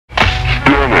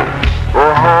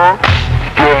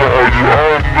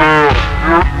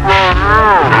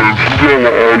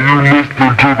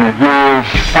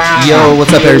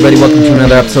what's up, everybody? Welcome to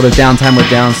another episode of Downtime with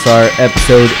Downstar,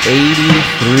 episode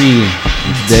 83.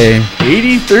 Today,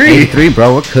 83,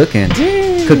 bro. We're cooking.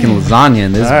 Dang. Cooking lasagna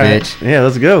in this bitch. Yeah,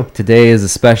 let's go. Today is a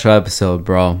special episode,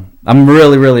 bro. I'm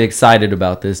really excited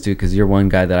about this, dude, because you're one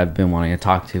guy that I've been wanting to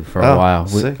talk to for a while.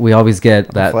 We always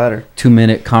get that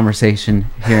 2-minute conversation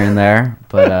here and there,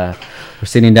 but we're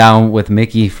sitting down with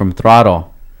Mickey from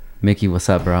Throttle. Mickey, what's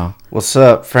up, bro? What's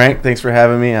up, Frank? Thanks for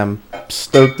having me. I'm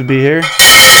stoked to be here.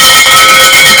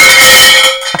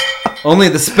 Only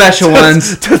the special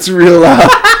ones. That's real loud.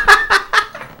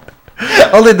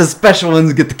 Only the special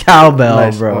ones get the cowbell,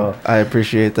 nice, bro. Well, I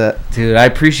appreciate that. Dude, I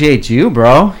appreciate you,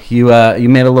 bro. You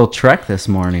made a little trek this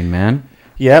morning, man.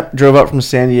 Yep, drove up from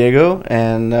San Diego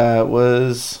and I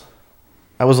was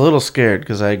a little scared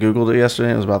because I Googled it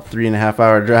yesterday. It was about 3.5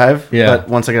 hour drive. Yeah. But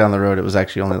once I got on the road, it was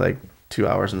actually only like 2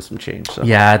 hours and some change. So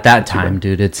yeah, at that time,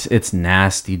 dude, it's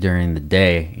nasty during the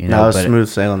day. You know, no, it was smooth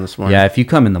sailing this morning. Yeah, if you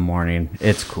come in the morning,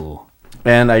 it's cool.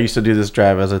 And I used to do this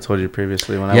drive, as I told you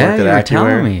previously, when I worked at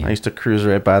AccuWare. I used to cruise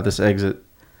right by this exit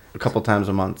a couple times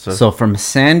a month. So from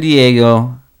San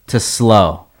Diego to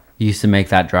SLO, you used to make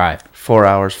that drive? 4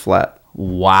 hours flat.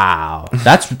 Wow,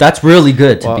 that's really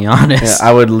good, to be honest. Yeah,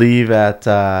 I would leave at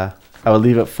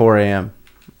 4 a.m.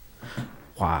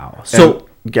 Wow. So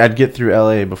I'd get through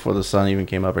LA before the sun even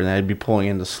came up, and I'd be pulling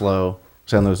into SLO,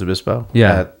 San Luis Obispo.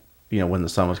 Yeah. When the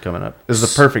sun was coming up. It was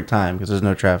the perfect time because there's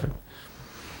no traffic.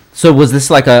 So was this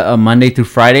like a Monday through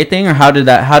Friday thing, or how did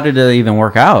it even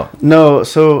work out? No,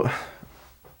 so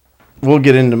we'll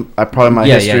get into probably my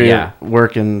history of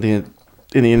work in the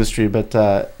industry, but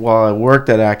while I worked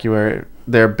at AccuWare,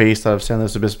 they're based out of San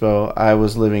Luis Obispo. I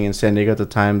was living in San Diego at the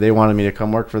time. They wanted me to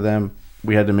come work for them.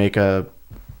 We had to make a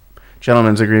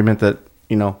gentleman's agreement that,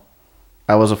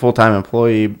 I was a full-time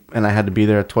employee and I had to be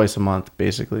there twice a month,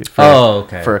 basically,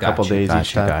 for a couple days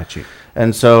each time. Got you.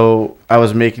 And so I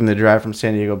was making the drive from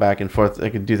San Diego back and forth. I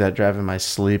could do that drive in my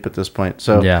sleep at this point.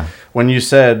 So when you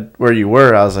said where you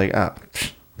were, I was like,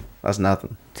 that's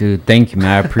nothing. Dude, thank you,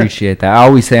 man. I appreciate that. I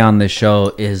always say on this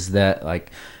show is that,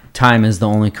 like, time is the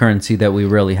only currency that we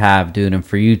really have, dude. And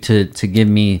for you to give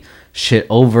me shit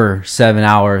over 7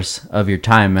 hours of your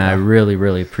time, man, I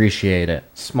really appreciate it.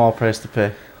 Small price to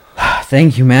pay.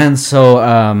 Thank you, man. So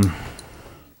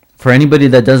for anybody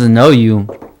that doesn't know you,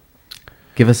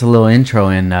 give us a little intro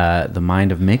in the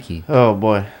mind of Mickey. Oh,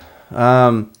 boy.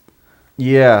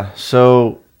 Yeah,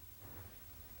 so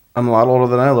I'm a lot older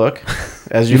than I look,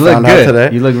 as you found out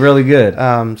today. You look really good.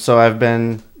 So I've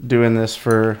been doing this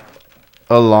for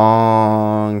a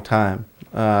long time.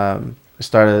 I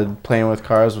started playing with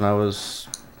cars when I was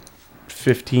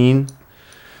 15.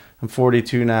 I'm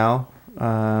 42 now.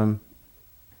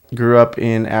 Grew up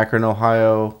in Akron,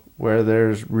 Ohio, where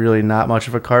there's really not much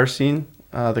of a car scene.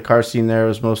 The car scene there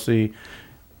was mostly,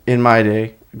 in my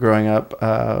day, growing up,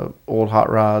 old hot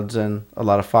rods and a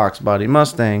lot of Fox body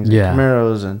Mustangs and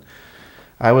Camaros. And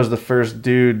I was the first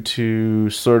dude to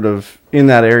sort of, in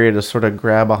that area, to sort of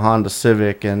grab a Honda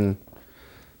Civic. And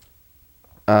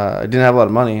I didn't have a lot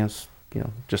of money. I was,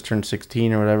 just turned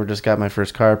 16 or whatever, just got my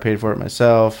first car, paid for it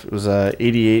myself. It was a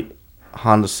 88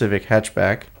 Honda Civic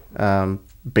hatchback,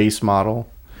 base model.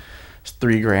 It's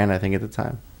 $3,000, I think, at the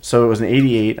time. So it was an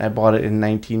 88. I bought it in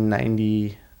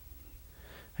 1990.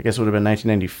 I guess it would have been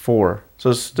 1994. So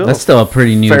it's still a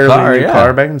pretty new car. New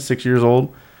car back then, 6 years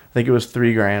old. I think it was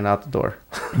 $3,000 out the door.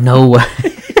 No way.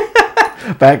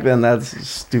 Back then, that's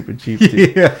stupid cheap.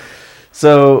 Too. Yeah.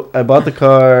 So I bought the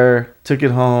car, took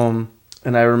it home,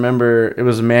 and I remember it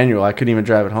was a manual. I couldn't even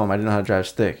drive it home. I didn't know how to drive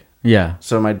stick. Yeah.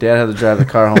 So my dad had to drive the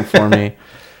car home for me.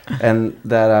 And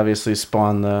that obviously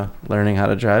spawned the learning how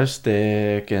to drive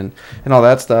stick and all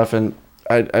that stuff. And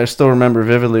I still remember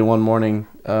vividly one morning,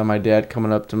 my dad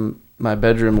coming up to my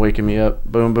bedroom, waking me up.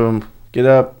 Boom, boom, get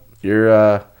up.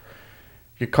 Your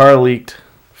car leaked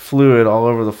fluid all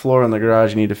over the floor in the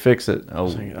garage. You need to fix it. I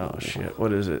was like, oh, shit,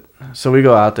 what is it? So we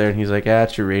go out there, and he's like,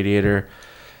 it's your radiator.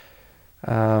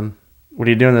 What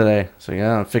are you doing today? So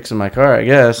I'm fixing my car, I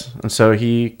guess. And so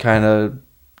he kind of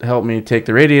helped me take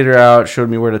the radiator out, showed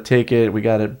me where to take it. We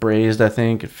got it brazed, I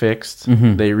think, fixed.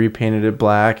 Mm-hmm. They repainted it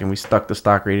black, and we stuck the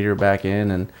stock radiator back in.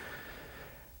 And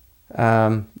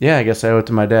I guess I owe it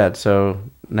to my dad. So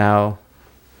now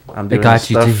I'm doing this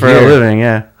stuff for a living.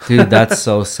 Yeah, dude, that's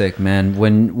so sick, man.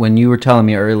 When you were telling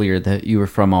me earlier that you were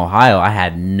from Ohio, I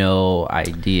had no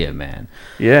idea, man.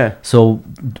 Yeah. So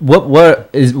what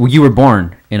is you were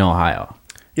born in Ohio?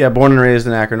 Yeah, born and raised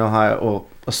in Akron, Ohio. Well,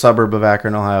 a suburb of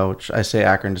Akron, Ohio, which I say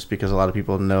Akron just because a lot of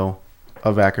people know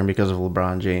of Akron because of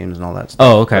LeBron James and all that stuff.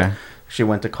 Oh, okay. She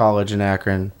went to college in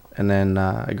Akron, and then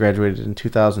I graduated in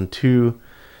 2002.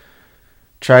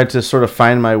 tried to sort of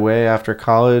find my way after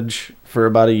college for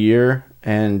about a year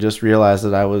and just realized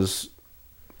that I was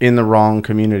in the wrong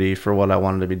community for what I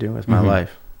wanted to be doing with my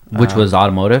life. Which was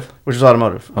automotive? Which was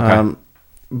automotive. Okay.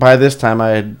 By this time, I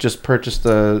had just purchased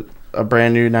a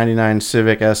brand new 99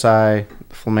 Civic Si,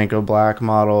 Flamenco Black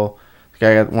model.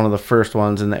 I got one of the first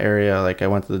ones in the area. Like, I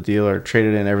went to the dealer,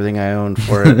 traded in everything I owned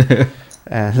for it.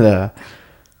 And,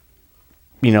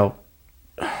 you know,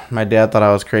 my dad thought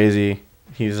I was crazy.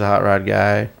 He's a hot rod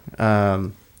guy.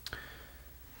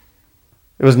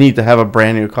 It was neat to have a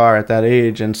brand new car at that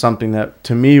age and something that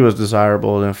to me was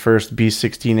desirable. The first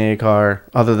B16A car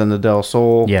other than the Del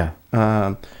Sol. Yeah.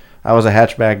 I was a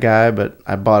hatchback guy, but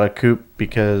I bought a coupe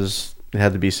because it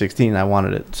had the B16. I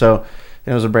wanted it. So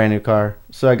it was a brand new car.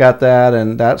 So I got that,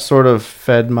 and that sort of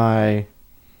fed my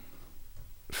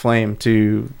flame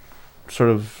to sort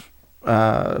of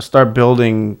start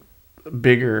building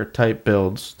bigger type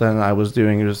builds than I was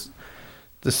doing. It was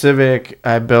the Civic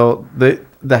I built, the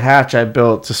hatch I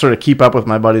built to sort of keep up with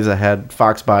my buddies that had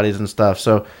Fox bodies and stuff.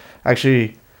 So I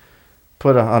actually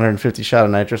put 150 shot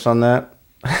of nitrous on that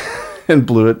and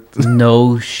blew it.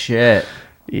 No shit.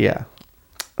 Yeah.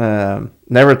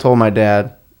 Never told my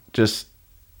dad. Just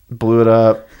blew it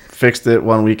up, fixed it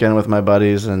one weekend with my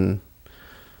buddies, and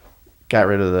got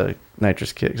rid of the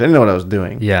nitrous kit. 'Cause I didn't know what I was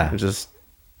doing. Yeah. I was just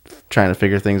trying to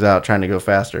figure things out, trying to go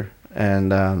faster.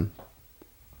 And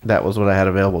that was what I had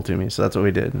available to me. So that's what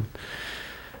we did.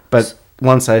 But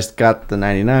once I got the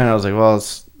 99, I was like, well,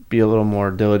 let's be a little more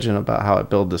diligent about how I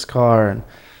build this car. And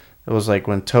it was like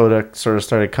when Toda sort of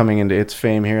started coming into its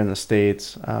fame here in the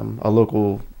States, a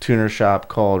local tuner shop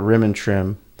called Rim and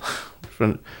Trim.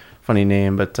 Funny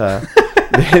name, but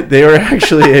they were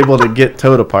actually able to get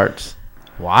Toda parts.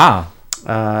 Wow.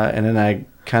 And then I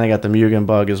kind of got the Mugen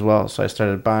bug as well. So I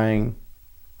started buying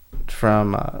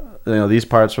from these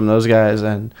parts from those guys,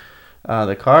 and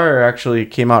the car actually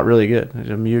came out really good.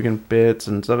 The Mugen bits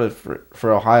and stuff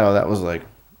for Ohio. That was like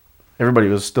everybody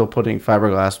was still putting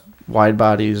fiberglass wide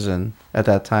bodies, and at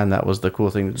that time that was the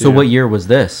cool thing to do. So what year was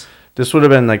this? This would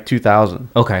have been like 2000.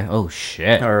 Okay. Oh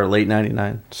shit. Or late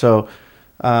 99. So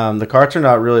the car turned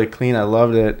out really clean. I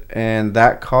loved it. And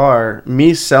that car,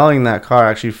 me selling that car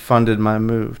actually funded my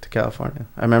move to California.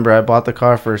 I remember I bought the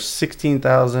car for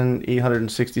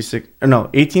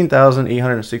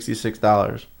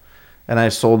 $18,866. And I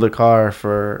sold the car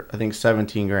for, I think,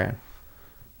 $17,000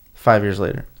 5 years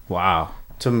later. Wow.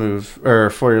 To move,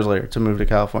 or 4 years later, to move to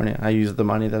California. I used the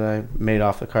money that I made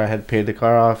off the car. I had paid the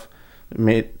car off,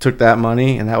 took that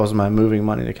money, and that was my moving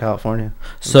money to California.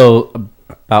 So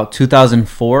about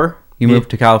 2004, you moved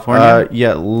to California?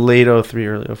 Yeah, late 03,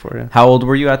 early 04, yeah. How old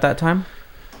were you at that time?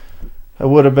 I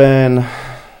would have been,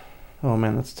 oh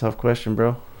man, that's a tough question,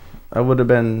 bro. I would have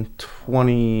been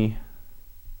 23.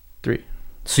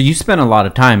 So you spent a lot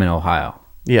of time in Ohio.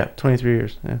 Yeah, 23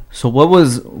 years, yeah. So what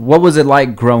was it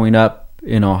like growing up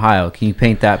in Ohio? Can you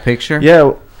paint that picture?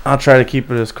 Yeah, I'll try to keep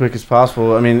it as quick as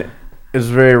possible. I mean, it's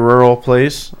a very rural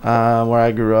place where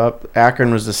I grew up.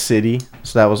 Akron was the city,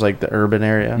 so that was like the urban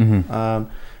area. Mm-hmm.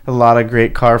 A lot of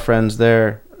great car friends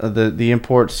there. The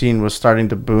import scene was starting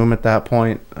to boom at that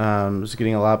point. It was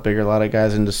getting a lot bigger. A lot of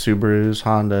guys into Subarus,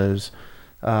 Hondas,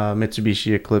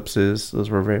 Mitsubishi Eclipses. Those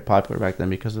were very popular back then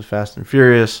because of Fast and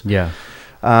Furious. Yeah.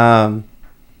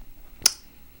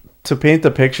 To paint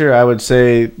the picture, I would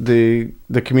say the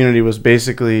community was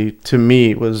basically, to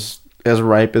me, was as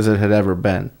ripe as it had ever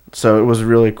been. So it was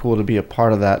really cool to be a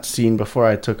part of that scene before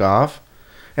I took off.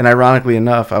 And ironically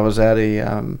enough, I was at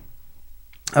a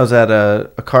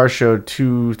car show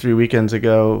 2-3 weekends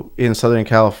ago in Southern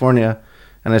California,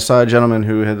 and I saw a gentleman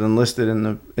who had enlisted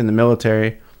in the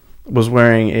military was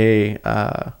wearing a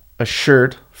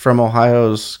shirt from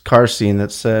Ohio's car scene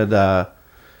that said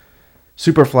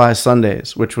Superfly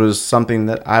Sundays, which was something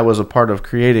that I was a part of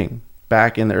creating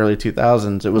back in the early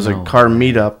 2000s. It was a car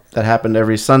meetup that happened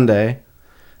every Sunday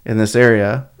in this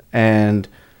area, and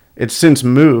it's since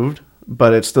moved,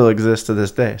 but it still exists to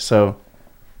this day. So,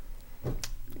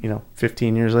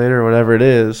 15 years later or whatever it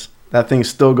is, that thing's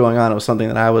still going on. It was something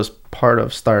that I was part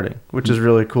of starting, which is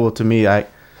really cool to me.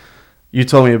 You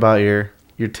told me about your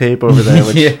tape over there,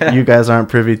 which you guys aren't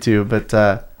privy to, but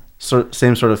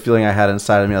same sort of feeling I had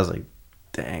inside of me. I was like,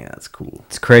 dang, that's cool.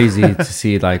 It's crazy to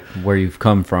see like where you've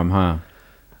come from, huh?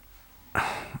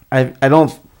 I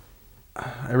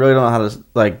really don't know how to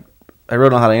I really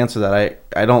don't know how to answer that.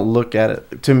 I don't look at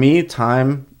it. To me,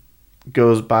 time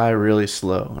goes by really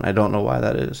slow, and I don't know why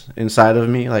that is. Inside of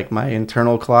me, like my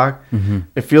internal clock,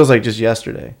 It feels like just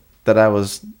yesterday that I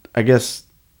was, I guess,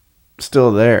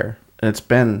 still there. And it's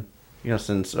been,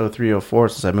 since 03, 04,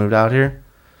 since I moved out here.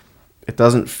 it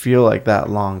doesn't feel like that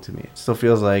long to me. It still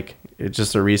feels like it's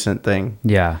just a recent thing.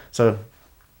 Yeah. So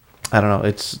I don't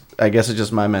know. I guess it's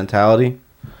just my mentality.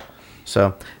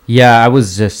 So yeah, I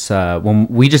was just when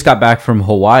we just got back from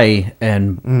Hawaii,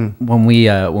 and when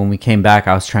we came back,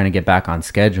 I was trying to get back on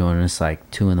schedule, and it's like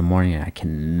 2 a.m. and I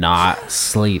cannot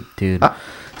sleep, dude.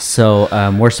 So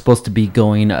we're supposed to be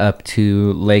going up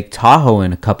to Lake Tahoe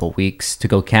in a couple weeks to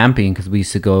go camping, because we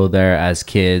used to go there as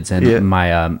kids, and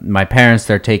my parents,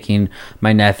 they're taking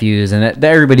my nephews, and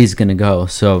everybody's gonna go.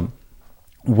 So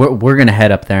we're gonna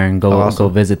head up there and go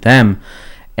visit them.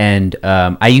 And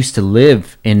I used to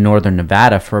live in northern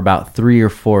Nevada for about 3 or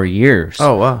 4 years.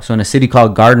 Oh, wow. So in a city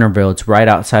called Gardnerville, it's right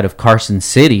outside of Carson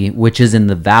City, which is in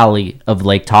the valley of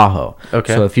Lake Tahoe.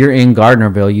 Okay. So if you're in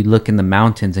Gardnerville, you look in the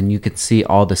mountains and you could see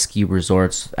all the ski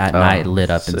resorts at night lit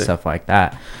up and stuff like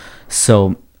that.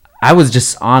 So I was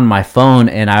just on my phone,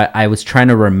 and I was trying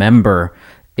to remember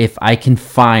if I can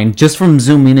find, just from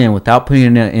zooming in without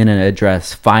putting it in an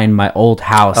address, find my old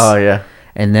house. Oh, yeah.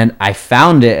 And then I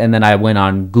found it, and then I went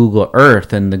on Google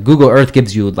Earth, and the Google Earth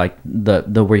gives you like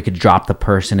the where you could drop the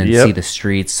person and see the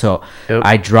streets. So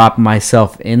I dropped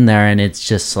myself in there, and it's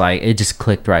just like, it just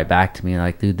clicked right back to me.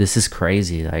 Like, dude, this is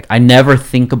crazy. Like, I never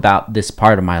think about this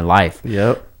part of my life.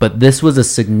 Yep. But this was a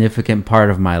significant part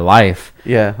of my life.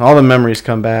 Yeah, all the memories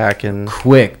come back and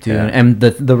quick, dude. Yeah. And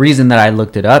the reason that I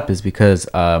looked it up is because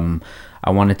I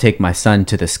want to take my son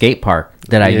to the skate park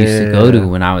that I used to go to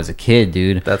when I was a kid,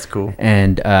 dude. That's cool.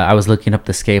 And I was looking up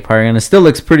the skate park, and it still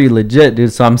looks pretty legit,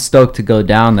 dude. So I'm stoked to go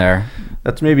down there.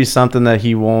 That's maybe something that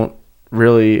he won't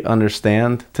really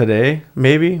understand today,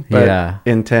 maybe. But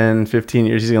in 10, 15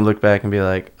 years, he's going to look back and be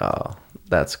like, oh,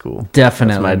 that's cool.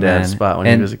 Definitely, that's my dad's spot when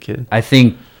he was a kid. I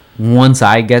think once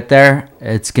I get there,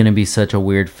 it's going to be such a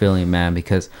weird feeling, man,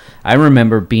 because I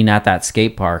remember being at that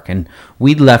skate park, and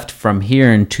we left from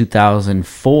here in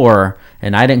 2004,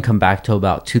 and I didn't come back till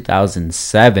about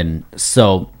 2007.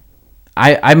 So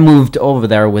I moved over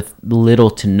there with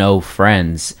little to no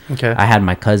friends. Okay. I had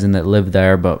my cousin that lived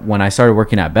there, but when I started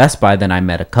working at Best Buy, then I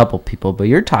met a couple people. But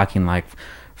you're talking like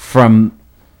from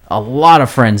a lot of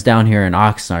friends down here in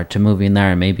Oxnard to moving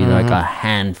there, and maybe like a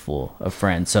handful of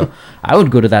friends. So I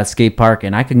would go to that skate park,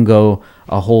 and I can go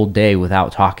a whole day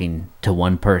without talking to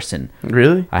one person.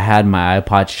 Really? I had my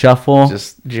iPod Shuffle.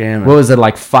 Just jamming. What was it,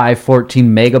 like 514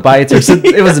 megabytes or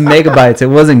something? It was megabytes. It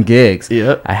wasn't gigs.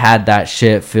 Yep. I had that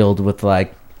shit filled with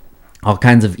like all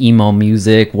kinds of emo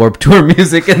music, Warped Tour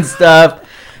music and stuff.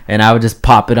 And I would just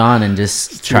pop it on and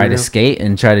just try to skate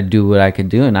and try to do what I could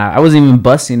do. And I wasn't even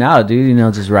busting out, dude, you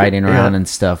know, just riding around and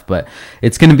stuff. But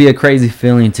it's going to be a crazy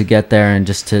feeling to get there and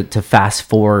just to fast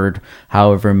forward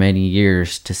however many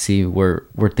years to see where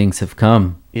things have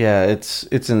come. Yeah, it's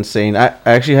insane. I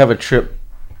actually have a trip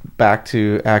back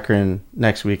to Akron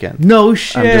next weekend. No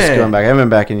shit. I'm just going back. I haven't been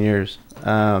back in years.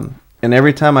 And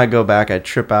every time I go back, I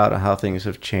trip out on how things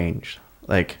have changed.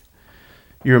 Like,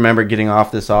 you remember getting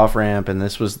off this off ramp, and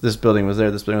this building was there,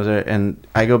 this building was there, and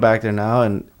I go back there now,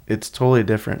 and it's totally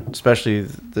different. Especially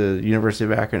the University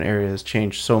of Akron area has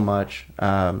changed so much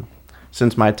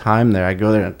since my time there. I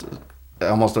go there and I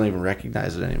almost don't even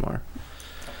recognize it anymore.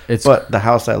 But the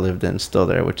house I lived in is still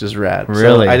there, which is rad.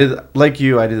 Really? So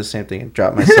I did the same thing and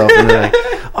dropped myself and like,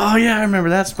 oh yeah, I remember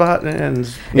that spot.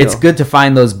 And it's good to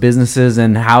find those businesses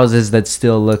and houses that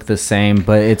still look the same,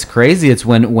 but it's crazy. It's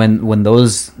when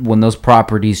those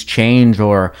properties change,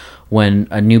 or when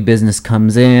a new business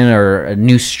comes in, or a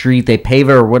new street they pave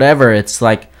it or whatever. It's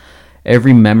like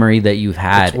every memory that you've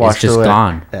had is just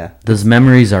gone. Yeah, those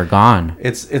memories are gone.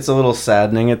 It's a little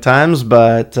saddening at times,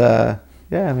 but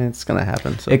yeah, I mean, it's gonna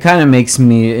happen. So. It kind of makes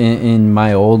me, in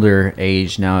my older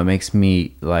age now, it makes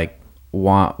me like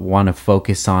want to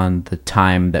focus on the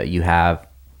time that you have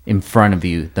in front of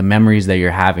you, the memories that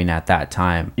you're having at that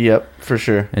time. Yep, for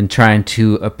sure. And trying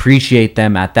to appreciate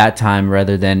them at that time,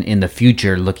 rather than in the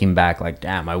future looking back like,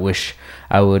 damn, I wish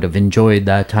I would have enjoyed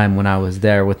that time when I was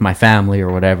there with my family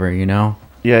or whatever, you know?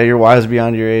 Yeah, you're wise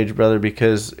beyond your age, brother,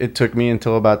 because it took me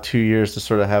until about 2 years to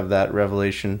sort of have that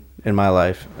revelation in my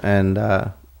life. And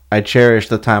I cherish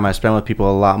the time I spend with people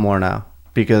a lot more now,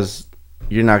 because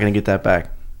you're not going to get that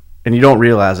back. And you don't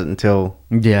realize it until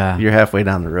you're halfway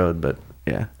down the road, but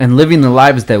yeah. And living the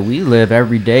lives that we live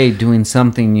every day, doing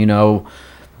something, you know,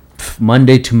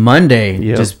 Monday to Monday,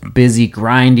 just busy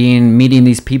grinding, meeting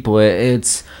these people.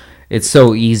 It's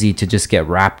so easy to just get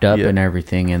wrapped up in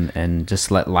everything and just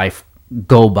let life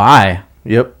go by.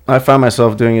 Yep. I find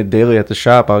myself doing it daily at the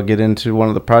shop. I'll get into one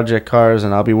of the project cars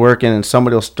and I'll be working, and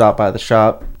somebody will stop by the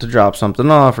shop to drop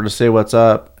something off or to say what's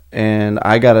up. And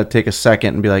I got to take a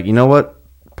second and be like, you know what?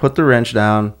 Put the wrench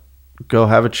down, go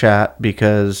have a chat,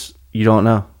 because you don't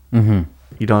know. Mm-hmm.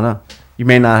 You don't know. You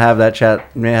may not have that chat.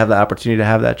 You may have the opportunity to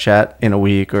have that chat in a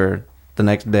week or the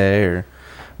next day or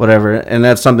whatever. And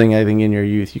that's something I think in your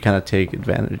youth you kind of take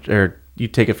advantage, or you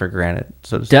take it for granted.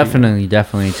 So to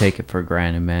definitely take it for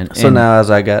granted, man. So now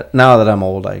that I'm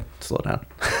old, I slow down.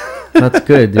 That's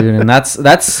good, dude. And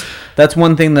that's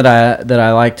one thing that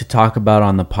I like to talk about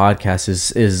on the podcast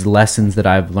is lessons that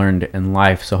I've learned in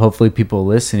life. So hopefully people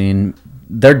listening,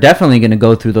 they're definitely going to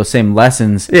go through those same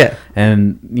lessons. Yeah.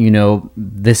 And,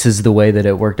 this is the way that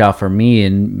it worked out for me.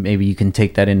 And maybe you can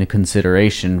take that into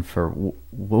consideration for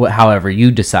however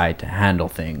you decide to handle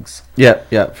things.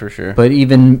 Yeah, for sure. But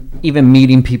even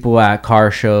meeting people at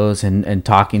car shows and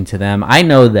talking to them, I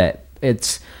know that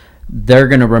they're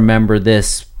going to remember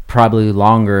this probably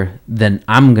longer than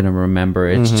I'm going to remember.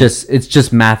 It's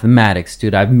just mathematics,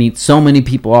 dude. I meet so many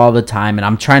people all the time and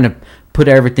I'm trying to put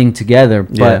everything together,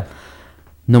 but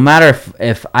no matter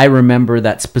if I remember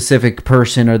that specific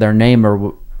person or their name,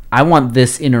 or I want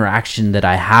this interaction that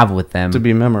I have with them to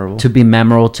be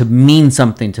memorable, to mean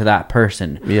something to that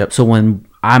person. Yep. So when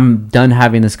I'm done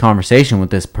having this conversation with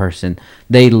this person,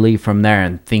 they leave from there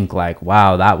and think like,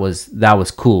 wow, that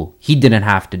was cool. He didn't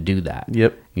have to do that.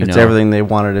 Yep. It's everything they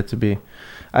wanted it to be.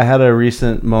 I had a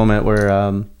recent moment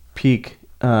where Peak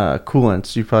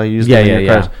Coolants, you probably used them in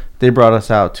your cars. They brought us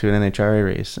out to an NHRA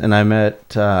race, and I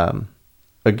met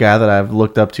a guy that I've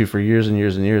looked up to for years and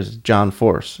years and years, John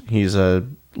Force. He's a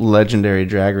legendary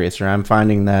drag racer. I'm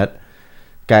finding that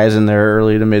guys in their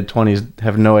early to mid 20s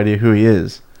have no idea who he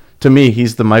is. To me,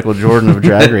 he's the Michael Jordan of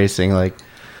drag racing. Like,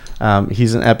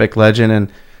 he's an epic legend,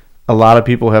 and a lot of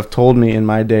people have told me in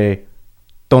my day,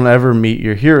 don't ever meet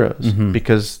your heroes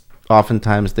because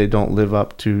oftentimes they don't live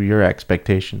up to your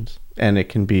expectations, and it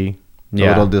can be a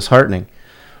little disheartening.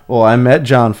 Well, I met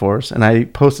John Force, and I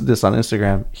posted this on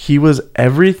Instagram. He was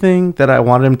everything that I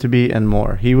wanted him to be and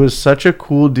more. He was such a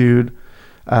cool dude.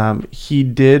 He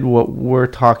did what we're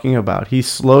talking about. He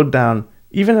slowed down,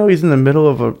 even though he's in the middle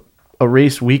of a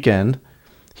race weekend.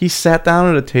 He sat down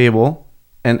at a table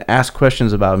and asked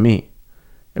questions about me.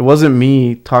 It wasn't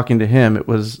me talking to him. It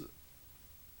was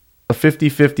a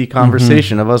 50-50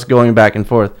 conversation of us going back and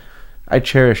forth. I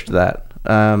cherished that.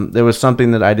 There was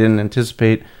something that I didn't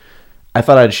anticipate. I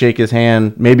thought I'd shake his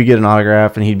hand, maybe get an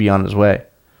autograph, and he'd be on his way.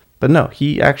 But no,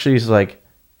 he actually is like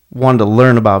wanted to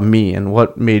learn about me and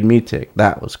what made me tick.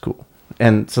 That was cool.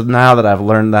 And so now that I've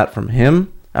learned that from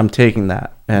him, I'm taking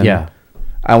that. And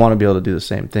I want to be able to do the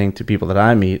same thing to people that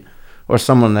I meet or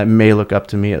someone that may look up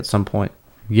to me at some point.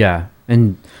 Yeah.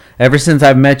 And ever since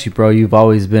I've met you, bro, you've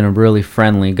always been a really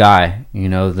friendly guy.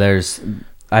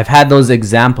 I've had those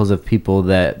examples of people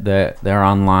that they're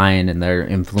online and they're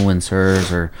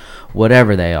influencers or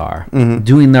whatever they are,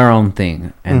 doing their own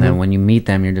thing. And then when you meet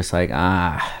them, you're just like,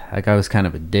 that guy was kind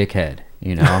of a dickhead,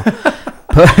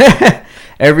 But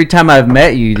every time I've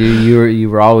met you, dude, you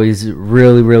were always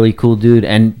really, really cool dude.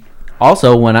 And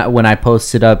also when I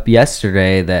posted up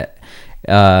yesterday that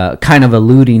kind of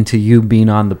alluding to you being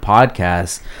on the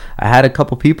podcast, I had a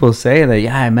couple people say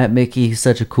that, I met Mickey, he's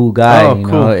such a cool guy.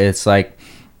 Cool. It's like,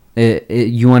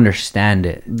 you understand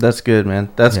it. That's good, man.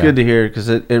 That's good to hear, because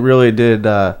it really did.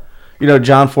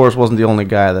 John Force wasn't the only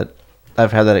guy that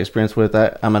I've had that experience with.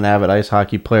 I'm an avid ice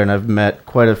hockey player, and I've met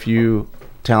quite a few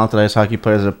talented ice hockey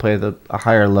players that play a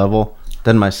higher level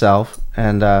than myself,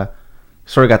 and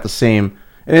sort of got the same.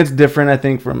 And it's different, I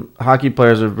think, from hockey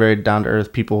players are very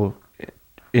down-to-earth people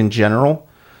in general.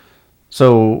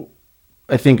 So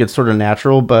I think it's sort of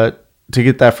natural, but to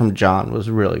get that from John was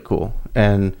really cool.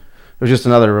 And it was just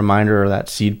another reminder of that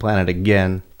seed planted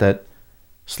again, that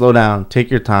slow down,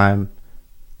 take your time,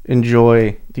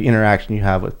 enjoy the interaction you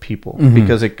have with people,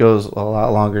 because it goes a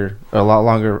lot longer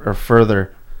or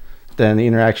further than the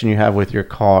interaction you have with your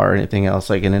car or anything else,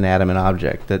 like an inanimate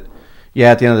object. That,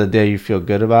 at the end of the day, you feel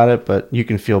good about it, but you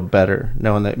can feel better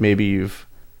knowing that maybe you've,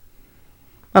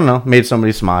 made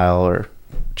somebody smile or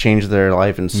change their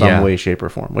life in some way, shape, or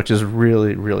form, which is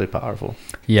really, really powerful.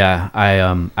 Yeah,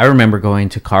 I remember going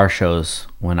to car shows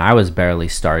when I was barely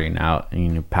starting out,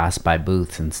 and pass by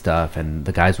booths and stuff, and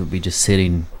the guys would be just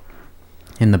sitting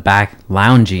in the back,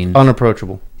 lounging,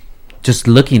 unapproachable, just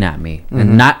looking at me,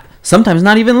 and sometimes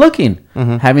not even looking,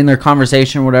 having their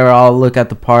conversation, whatever. I'll look at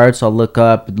the parts, I'll look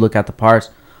up, look at the parts,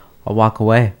 I'll walk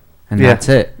away, and that's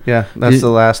it. Yeah, that's the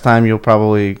last time you'll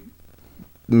probably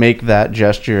make that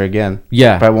gesture again.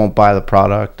 Yeah. Probably won't buy the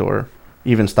product or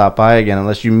even stop by again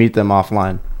unless you meet them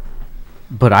offline.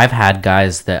 But I've had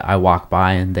guys that I walk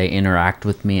by and they interact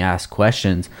with me, ask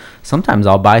questions. Sometimes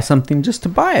I'll buy something just to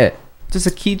buy it. Just a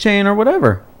keychain or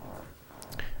whatever.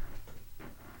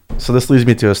 So this leads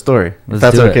me to a story.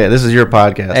 That's okay. This is your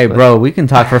podcast. Hey, bro, we can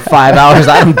talk for 5 hours.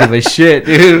 I don't give a shit,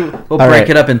 dude. We'll break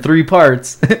it up in 3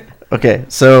 parts. Okay,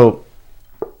 so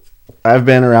I've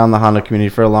been around the Honda community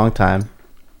for a long time.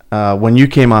 When you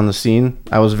came on the scene,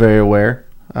 I was very aware.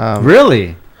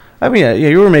 Really? I mean, yeah,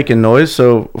 you were making noise,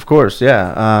 so of course,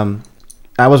 yeah.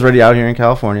 I was already out here in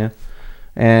California,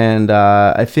 and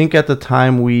I think at the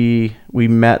time we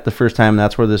met the first time,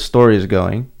 that's where this story is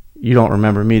going. You don't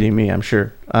remember meeting me, I'm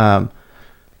sure.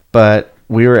 But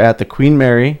we were at the Queen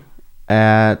Mary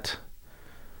at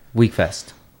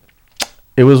Weekfest.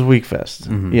 It was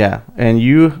Weekfest, yeah.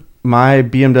 And my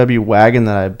BMW wagon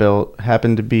that I built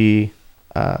happened to be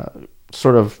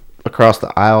sort of across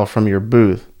the aisle from your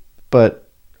booth, but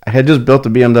I had just built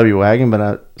a BMW wagon,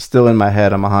 but still in my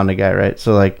head, I'm a Honda guy, right?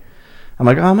 So like, I'm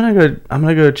like, oh, I'm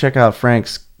gonna go check out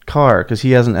Frank's car because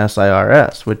he has an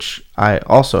SIRS, which I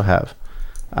also have.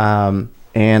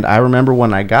 And I remember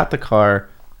when I got the car,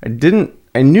 I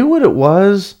knew what it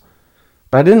was,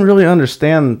 but I didn't really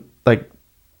understand like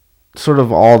sort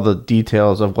of all the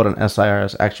details of what an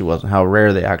SIRS actually was and how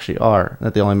rare they actually are.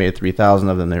 That they only made 3,000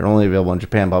 of them. They're only available in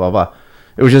Japan. Blah blah blah.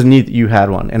 It was just neat that you had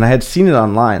one, and I had seen it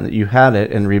online that you had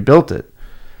it and rebuilt it.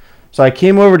 So I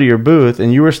came over to your booth,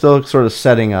 and you were still sort of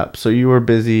setting up. So you were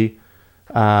busy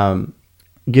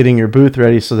getting your booth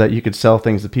ready so that you could sell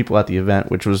things to people at the event,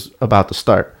 which was about to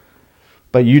start.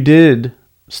 But you did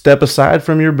step aside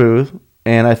from your booth,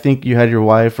 and I think you had your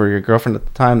wife or your girlfriend at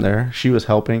the time there. She was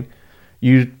helping.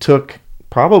 You took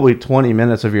probably 20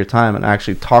 minutes of your time and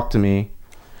actually talked to me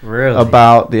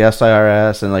about the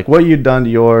SIRS and like what you'd done to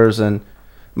yours. And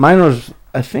mine was,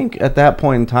 I think at that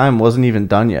point in time, wasn't even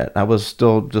done yet. I was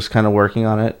still just kind of working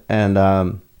on it. And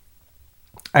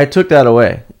I took that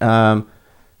away.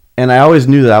 And I always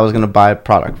knew that I was going to buy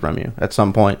product from you at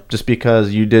some point, just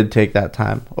because you did take that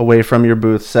time away from your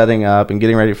booth, setting up and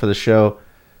getting ready for the show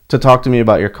to talk to me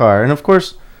about your car. And of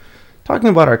course, talking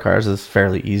about our cars is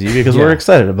fairly easy because we're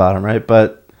excited about them, right?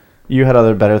 But you had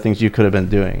other better things you could have been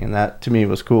doing, and that to me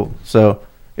was cool. So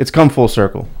it's come full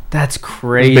circle. That's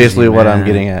crazy. That's basically what I'm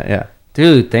getting at, yeah.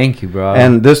 Dude, thank you, bro.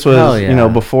 And this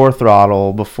was, before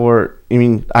Throttle,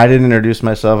 I didn't introduce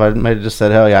myself. I might have just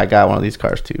said, hell yeah, I got one of these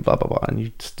cars too, blah, blah, blah. And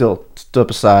you still stood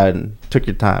aside and took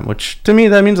your time, which to me,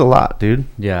 that means a lot, dude.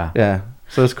 Yeah. Yeah.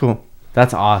 So it's cool.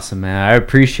 That's awesome, man. I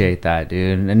appreciate that,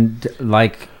 dude. And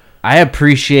like, I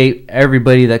appreciate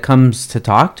everybody that comes to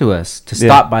talk to us, to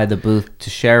stop by the booth, to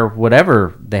share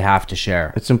whatever they have to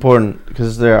share. It's important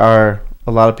because there are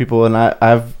a lot of people, and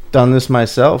I've done this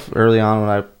myself early on when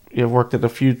I worked at a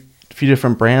few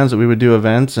different brands that we would do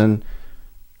events, and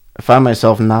I find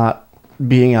myself not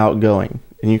being outgoing,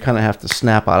 and you kind of have to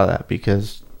snap out of that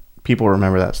because people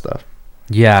remember that stuff.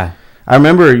 Yeah. I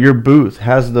remember your booth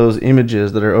has those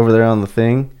images that are over there on the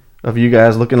thing of you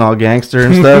guys looking all gangster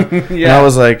and stuff. Yeah. And I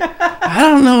was like, I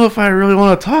don't know if I really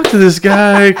want to talk to this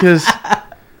guy because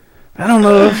I don't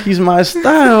know if he's my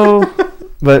style.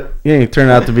 But yeah, he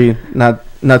turned out to be not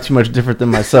too much different than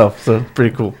myself, so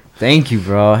pretty cool. Thank you,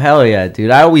 bro. Hell yeah,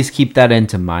 dude. I always keep that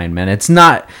into mind, man. It's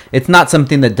not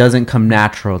something that doesn't come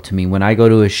natural to me. When I go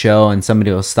to a show and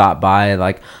somebody will stop by,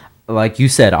 like you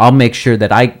said, I'll make sure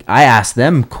that I ask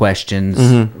them questions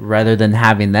rather than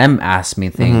having them ask me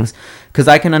things, because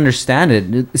I can understand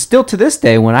it. Still to this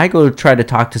day, when I go try to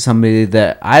talk to somebody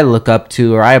that I look up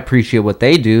to or I appreciate what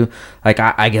they do, like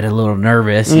I get a little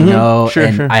nervous, you know,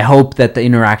 sure. I hope that the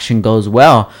interaction goes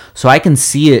well. So I can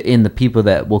see it in the people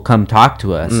that will come talk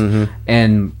to us.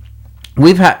 And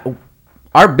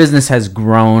our business has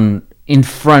grown in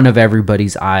front of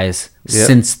everybody's eyes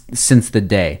since the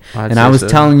day. And I was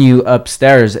telling you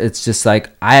upstairs, it's just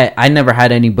like I never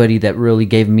had anybody that really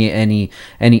gave me any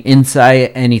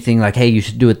insight, anything like, hey, you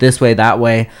should do it this way, that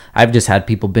way. I've just had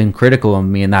people been critical of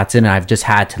me, and that's it. And I've just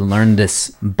had to learn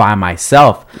this by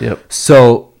myself.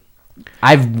 So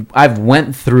I've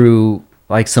went through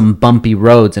like some bumpy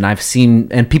roads, and I've seen,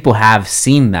 and people have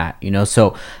seen that, you know.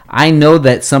 So I know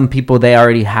that some people, they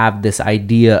already have this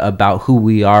idea about who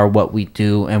we are, what we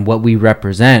do, and what we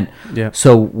represent.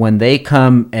 So when they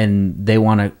come and they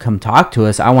want to come talk to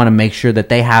us, I want to make sure that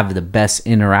they have the best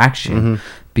interaction,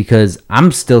 because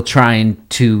I'm still trying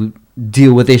to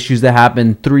deal with issues that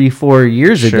happened 3-4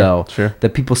 years ago.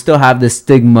 That people still have this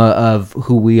stigma of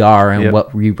who we are and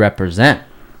what we represent.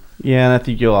 Yeah, and I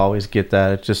think you'll always get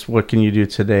that. It's just, what can you do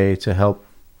today to help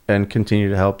and continue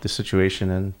to help the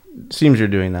situation? And it seems you're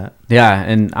doing that. Yeah,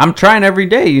 and I'm trying every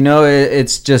day. You know,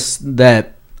 it's just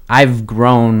that I've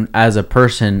grown as a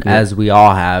person, as we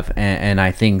all have. And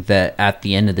I think that at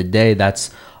the end of the day, that's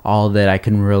all that I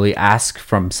can really ask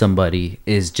from somebody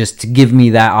is just to give me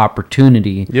that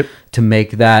opportunity to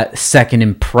make that second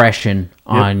impression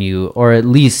on you, or at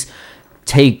least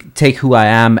take who I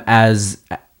am as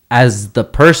the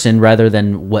person rather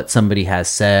than what somebody has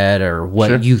said or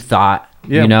what you thought,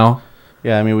 you know?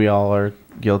 Yeah, I mean, we all are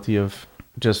guilty of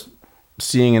just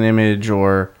seeing an image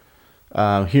or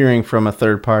hearing from a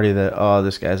third party that, oh,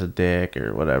 this guy's a dick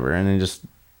or whatever, and then just,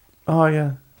 oh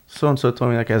yeah, so and so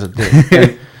told me that guy's a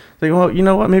dick. Like, well, you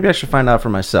know what? Maybe I should find out for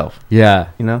myself. Yeah,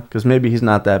 you know, because maybe he's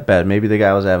not that bad. Maybe the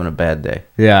guy was having a bad day.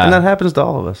 Yeah, and that happens to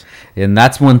all of us. And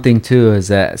that's one thing too, is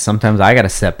that sometimes I gotta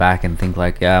step back and think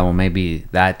like, yeah, well, maybe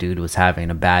that dude was having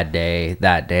a bad day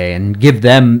that day, and give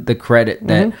them the credit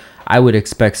that I would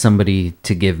expect somebody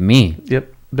to give me.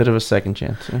 Yep, bit of a second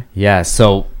chance. Yeah.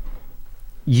 So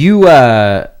you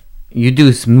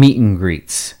do some meet and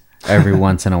greets every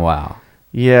once in a while.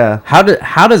 Yeah.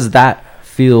 How does that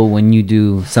feel when you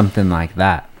do something like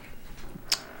that?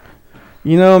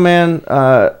 You know, man,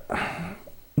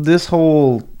 this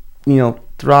whole,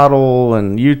 Throttle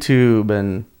and YouTube,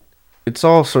 and it's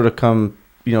all sort of come,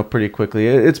 pretty quickly.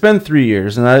 It's been 3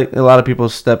 years, and a lot of people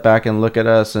step back and look at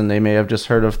us, and they may have just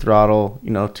heard of Throttle,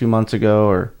 2 months ago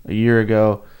or a year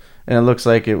ago, and it looks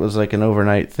like it was like an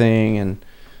overnight thing, and,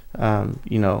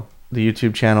 the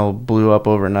YouTube channel blew up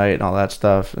overnight and all that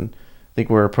stuff, and I think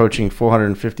we're approaching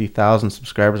 450,000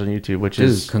 subscribers on YouTube, which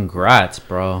is... congrats,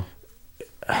 bro.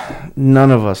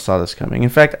 None of us saw this coming. In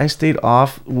fact, I stayed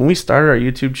off... When we started our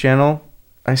YouTube channel,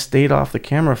 I stayed off the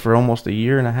camera for almost a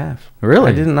year and a half.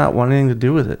 Really? I did not want anything to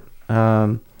do with it.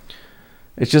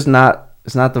 It's just not...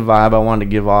 It's not the vibe I wanted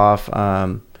to give off.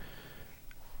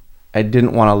 I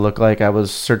didn't want to look like I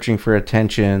was searching for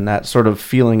attention, that sort of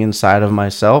feeling inside of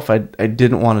myself. I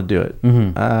didn't want to do it.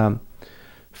 Mm-hmm.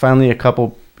 Finally, a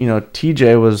couple...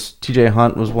 TJ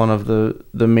Hunt was one of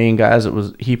the main guys.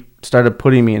 He started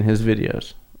putting me in his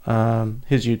videos,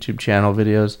 his YouTube channel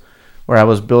videos, where I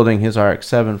was building his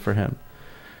RX-7 for him,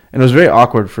 and it was very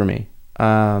awkward for me.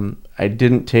 I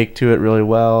didn't take to it really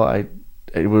well. I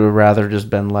would have rather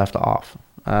just been left off.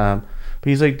 But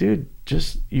he's like, dude,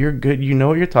 you're good. You know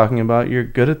what you're talking about. You're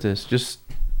good at this. Just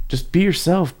be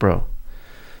yourself, bro.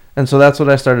 And so that's what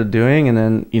I started doing. And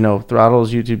then,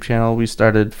 Throttle's YouTube channel, we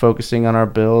started focusing on our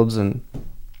builds and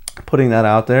putting that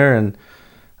out there. And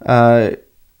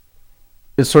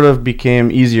it sort of became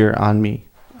easier on me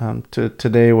to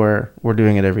today, where we're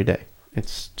doing it every day.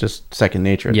 It's just second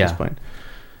nature at this point.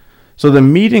 So the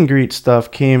meet and greet stuff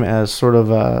came as sort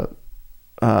of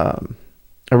a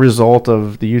result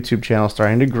of the YouTube channel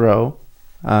starting to grow.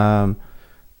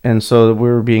 And so we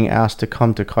were being asked to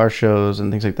come to car shows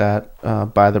and things like that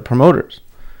by the promoters.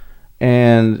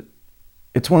 And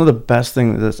it's one of the best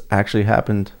things that's actually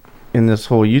happened in this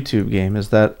whole YouTube game, is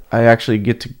that I actually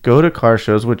get to go to car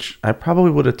shows, which I probably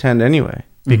would attend anyway,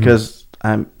 because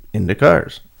I'm into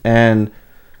cars. And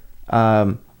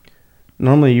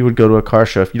normally you would go to a car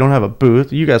show if you don't have a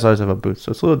booth. You guys always have a booth,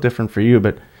 so it's a little different for you,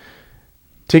 but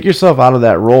take yourself out of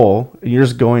that role. You're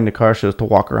just going to car shows to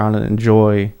walk around and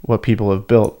enjoy what people have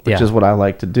built, which is what I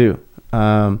like to do.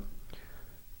 Now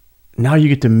you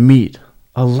get to meet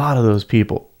a lot of those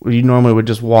people you normally would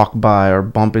just walk by or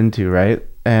bump into, right?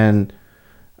 And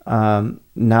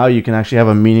now you can actually have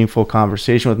a meaningful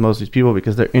conversation with most of these people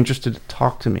because they're interested to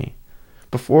talk to me.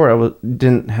 Before,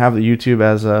 didn't have the YouTube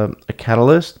as a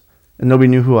catalyst, and nobody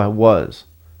knew who I was.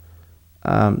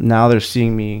 Now they're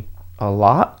seeing me a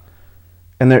lot,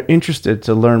 and they're interested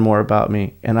to learn more about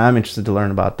me, and I'm interested to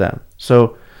learn about them.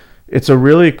 So it's a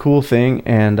really cool thing,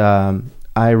 and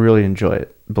I really enjoy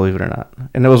it, believe it or not.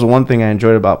 And that was one thing I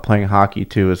enjoyed about playing hockey,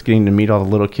 too, is getting to meet all the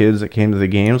little kids that came to the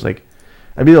games. Like,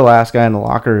 I'd be the last guy in the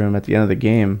locker room at the end of the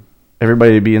game.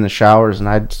 Everybody would be in the showers, and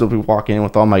I'd still be walking in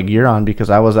with all my gear on because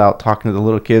I was out talking to the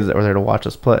little kids that were there to watch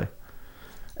us play.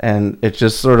 And it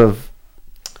just sort of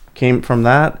came from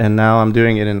that, and now I'm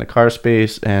doing it in the car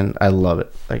space, and I love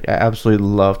it. Like, I absolutely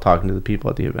love talking to the people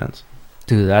at the events.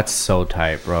 Dude, that's so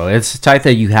tight, bro. It's tight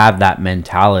that you have that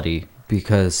mentality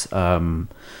because I've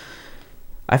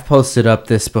posted up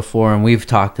this before, and we've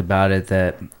talked about it,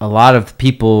 that a lot of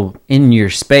people in your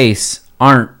space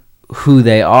aren't who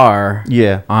they are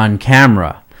on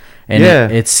camera. And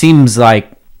it seems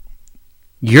like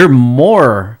you're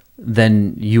more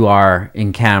than you are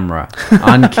in camera.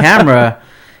 On camera,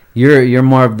 you're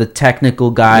more of the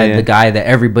technical guy, the guy that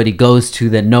everybody goes to,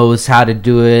 that knows how to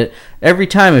do it. Every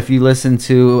time, if you listen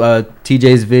to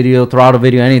TJ's video, Throttle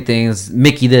video, anything, it's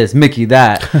Mickey this, Mickey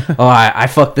that. Oh, I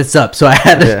fucked this up, so I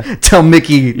had to tell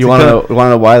Mickey. You want to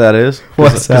know why that is?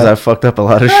 What's that? Because I fucked up a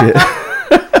lot of shit.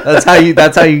 That's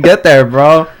how you get there,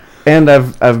 bro. And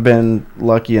I've been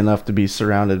lucky enough to be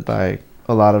surrounded by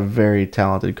a lot of very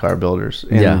talented car builders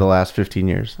in the last 15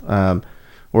 years.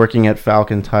 Working at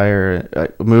Falcon Tire,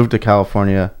 I moved to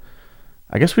California.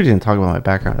 I guess we didn't talk about my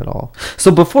background at all.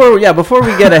 So before we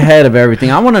get ahead of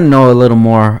everything, I want to know a little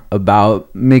more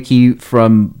about Mickey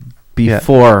from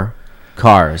before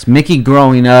cars. Mickey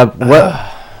growing up,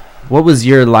 what was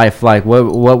your life like?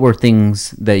 What were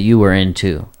things that you were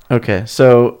into? Okay,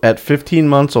 so at 15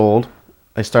 months old,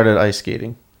 I started ice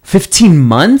skating. 15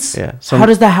 months? Yeah. So how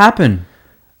does that happen?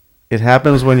 It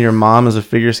happens when your mom is a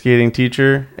figure skating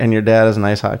teacher and your dad is an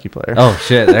ice hockey player. Oh,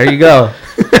 shit. There you go.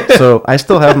 So I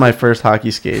still have my first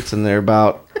hockey skates, and they're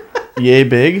about yay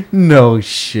big. No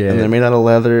shit. And they're made out of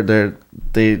leather.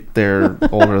 They're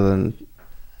older than...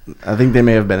 I think they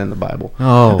may have been in the Bible.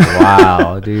 Oh,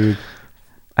 wow, dude.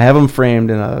 I have them framed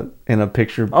in a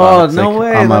picture box. Oh, no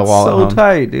way. On my wall at home. So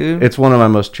tight, dude. It's one of my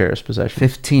most cherished possessions.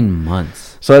 15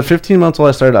 months. So at 15 months old,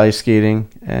 I started ice skating,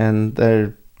 and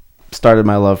there started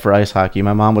my love for ice hockey.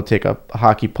 My mom would take a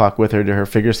hockey puck with her to her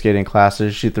figure skating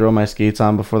classes. She'd throw my skates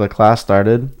on before the class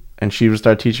started, and she would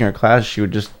start teaching her class. She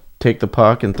would just take the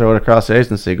puck and throw it across the ice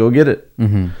and say, "Go get it."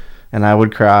 Mm-hmm. And I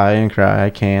would cry and cry. I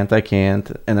can't.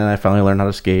 And then I finally learned how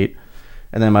to skate,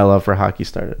 and then my love for hockey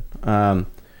started.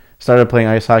 Started playing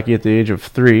ice hockey at the age of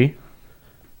 3,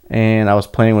 and I was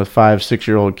playing with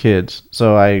 5-6-year-old kids.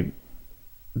 So I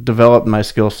developed my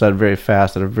skill set very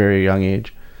fast at a very young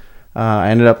age. I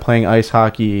ended up playing ice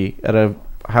hockey at a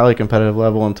highly competitive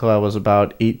level until I was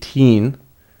about 18,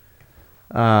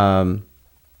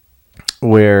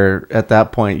 where at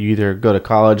that point you either go to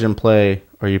college and play,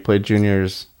 or you play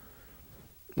juniors,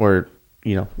 or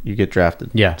you get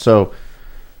drafted. Yeah. So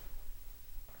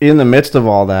in the midst of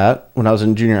all that, when I was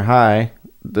in junior high,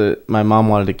 my mom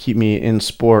wanted to keep me in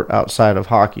sport outside of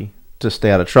hockey to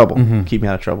stay out of trouble, keep me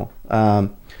out of trouble.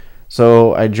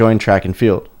 So I joined track and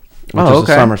field, which is a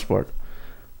summer sport.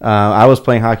 I was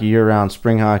playing hockey year-round,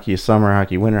 spring hockey, summer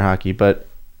hockey, winter hockey, but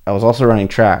I was also running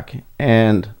track,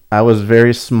 and I was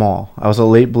very small. I was a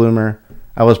late bloomer.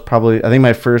 I think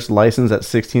my first license at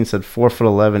 16 said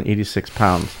 4'11", 86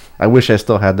 pounds. I wish I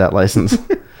still had that license.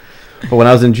 But when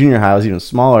I was in junior high, I was even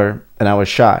smaller, and I was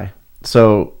shy.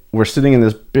 So we're sitting in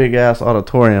this big-ass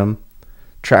auditorium.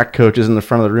 Track coach is in the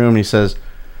front of the room, and he says,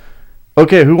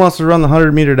 "Okay, who wants to run the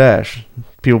 100-meter dash?"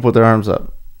 People put their arms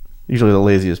up. Usually the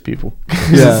laziest people.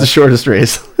 Yeah. It's the shortest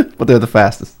race, but they're the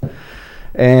fastest.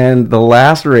 And the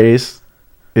last race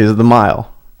is the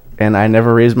mile. And I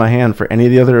never raised my hand for any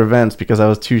of the other events because I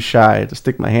was too shy to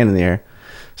stick my hand in the air.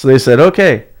 So they said,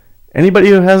 "Okay, anybody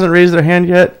who hasn't raised their hand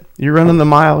yet, you're running the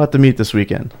mile at the meet this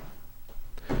weekend."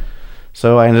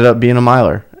 So I ended up being a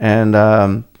miler. And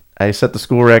I set the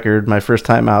school record my first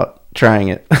time out trying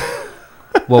it.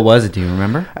 What was it? Do you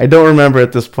remember? I don't remember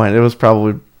at this point. It was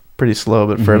probably pretty slow,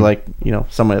 but for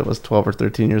somebody that was 12 or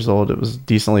 13 years old, it was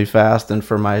decently fast. And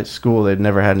for my school, they'd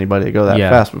never had anybody go that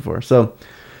fast before. So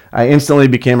I instantly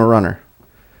became a runner.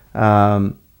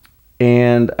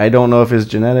 And I don't know if it's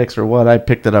genetics or what, I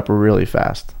picked it up really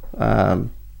fast. I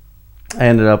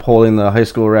ended up holding the high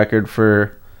school record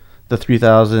for the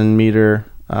 3,000 meter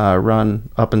run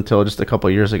up until just a couple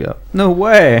of years ago. No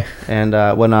way. And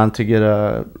went on to get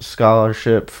a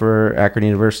scholarship for Akron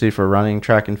University for running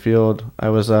track and field. I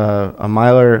was a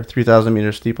miler, 3,000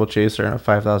 meter steeplechaser, and a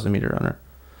 5,000 meter runner.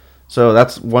 So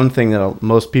that's one thing that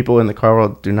most people in the car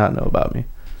world do not know about me.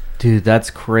 Dude, that's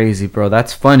crazy, bro.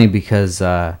 That's funny because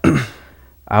I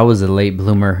was a late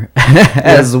bloomer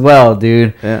as well,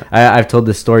 dude. Yeah. I've told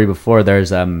this story before.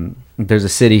 There's a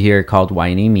city here called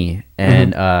Hueneme,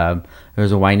 and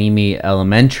there's a Hueneme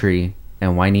Elementary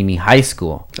and Hueneme High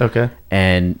School. Okay.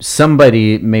 And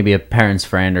somebody, maybe a parent's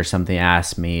friend or something,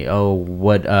 asked me, "Oh,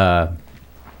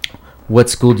 what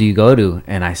school do you go to?"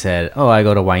 And I said, "Oh, I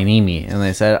go to Hueneme." And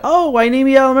they said, "Oh,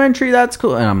 Hueneme Elementary, that's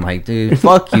cool." And I'm like, "Dude,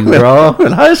 fuck you, bro. I'm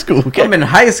in high school. Okay? I'm in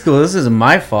high school. This isn't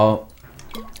my fault."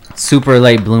 Super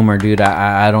late bloomer, dude.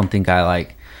 I don't think I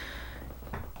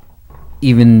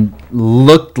even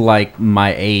looked like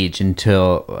my age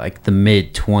until like the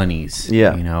mid-20s.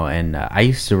 Yeah. And I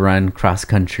used to run cross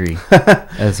country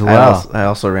as well. I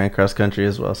also ran cross country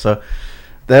as well. So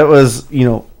that was,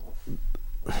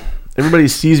 everybody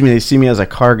sees me, they see me as a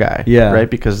car guy. Yeah. Right?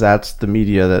 Because that's the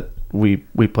media that we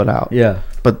put out. Yeah.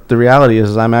 But the reality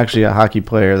is I'm actually a hockey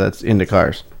player that's into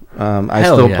cars. I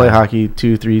still play hockey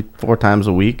 2, 3, 4 times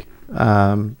a week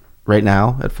right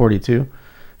now at 42.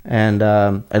 And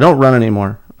I don't run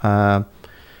anymore.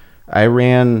 I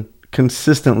ran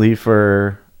consistently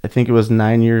for, I think it was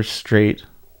 9 years straight,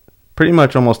 pretty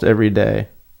much almost every day,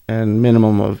 and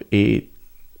minimum of 8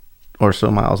 or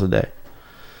so miles a day.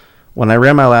 When I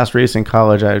ran my last race in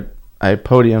college, I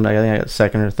podiumed. I think I got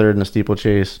second or third in the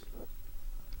steeplechase.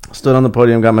 Stood on the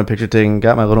podium, got my picture taken,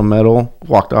 got my little medal,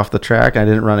 walked off the track. I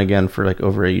didn't run again for like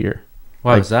over a year.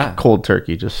 Why was that? Cold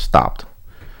turkey, just stopped.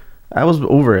 I was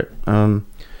over it.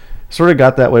 Sort of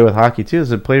got that way with hockey too.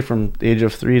 As I played from the age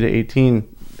of 3 to 18,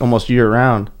 almost year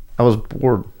round. I was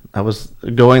bored. I was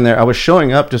going there. I was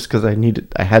showing up just because I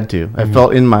had to. Mm-hmm. I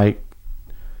felt in my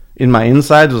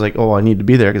insides was like, oh, I need to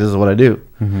be there because this is what I do.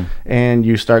 Mm-hmm. And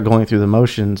you start going through the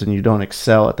motions and you don't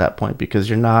excel at that point because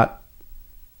you're not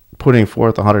putting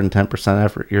forth 110%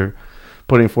 effort. You're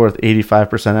putting forth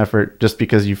 85% effort just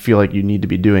because you feel like you need to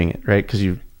be doing it, right? Because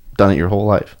you've done it your whole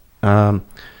life.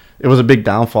 It was a big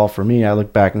downfall for me. I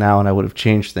look back now and I would have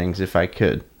changed things if I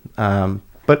could.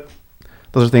 But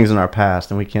those are things in our past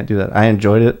and we can't do that. I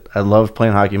enjoyed it. I loved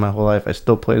playing hockey my whole life. I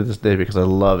still play to this day because I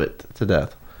love it to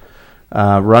death.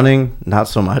 Running, not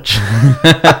so much.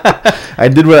 I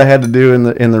did what I had to do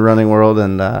in the running world,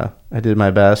 and I did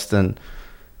my best, and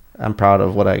I'm proud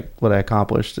of what I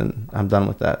accomplished, and I'm done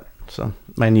with that. So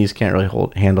my knees can't really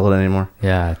handle it anymore.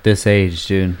 Yeah, at this age,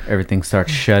 dude, everything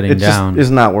starts shutting down. It's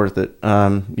not worth it.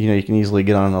 You can easily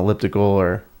get on an elliptical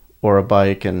or a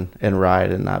bike and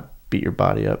ride and not beat your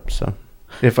body up. So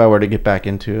if I were to get back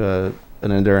into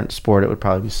an endurance sport, it would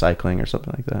probably be cycling or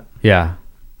something like that. Yeah,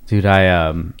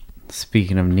 dude,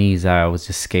 speaking of knees, I was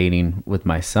just skating with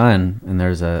my son, and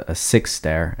there's a six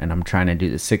stair, and I'm trying to do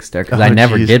the six stair because I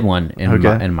never did one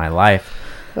in my life.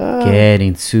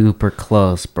 Getting super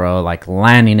close, bro, like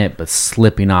landing it but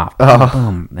slipping off.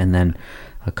 Boom. And then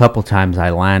a couple times I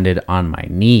landed on my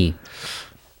knee.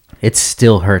 It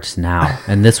still hurts now,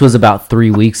 and this was about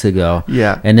 3 weeks ago.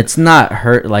 Yeah, and it's not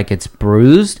hurt like it's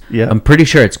bruised. Yeah, I'm pretty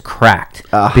sure it's cracked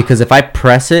because if I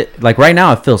press it, like right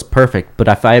now, it feels perfect. But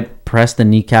if I press the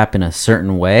kneecap in a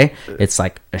certain way, it's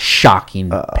like a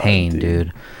shocking pain,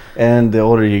 dude. And the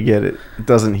older you get, it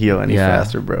doesn't heal any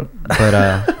faster, bro. But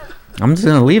I'm just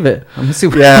gonna leave it. I'm gonna see.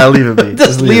 Leave it be.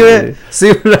 Just leave it.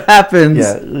 See what happens.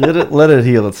 Yeah, let it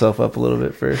heal itself up a little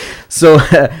bit first. So.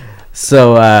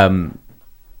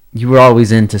 You were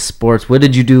always into sports. What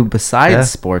did you do besides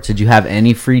sports? Did you have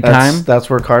any free time? That's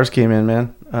where cars came in,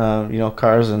 man.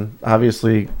 Cars and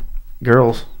obviously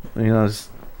girls. It's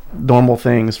normal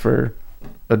things for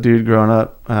a dude growing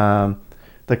up.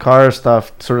 The car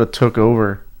stuff sort of took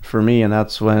over for me, and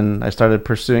that's when I started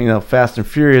pursuing. Fast and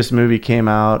Furious movie came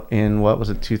out in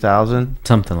 2000?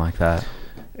 Something like that.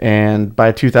 And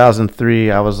by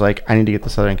 2003, I was like, I need to get to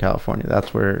Southern California.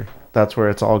 That's where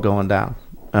it's all going down.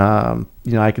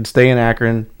 I could stay in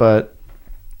Akron, but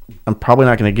I'm probably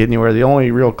not going to get anywhere. The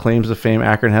only real claims to fame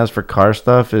Akron has for car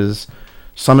stuff is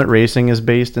Summit Racing is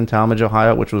based in Talmadge,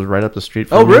 Ohio, which was right up the street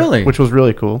from me. Really? Which was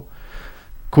really cool.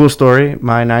 Cool story.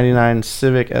 My 99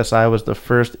 Civic Si was the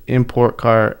first import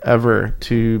car ever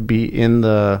to be in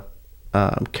the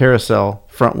carousel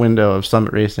front window of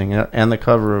Summit Racing and the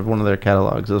cover of one of their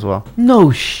catalogs as well.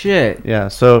 No shit. Yeah,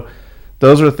 so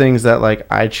those are things that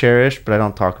I cherish, but I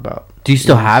don't talk about. Do you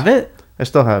still have it? I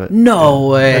still have it. No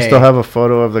way. I still have a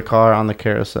photo of the car on the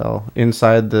carousel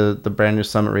inside the brand new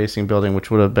Summit Racing building, which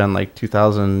would have been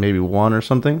 2001 or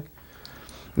something.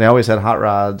 They always had hot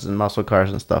rods and muscle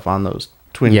cars and stuff on those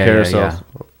twin carousels.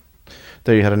 Yeah.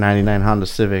 There you had a 99 Honda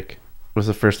Civic. It was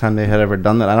the first time they had ever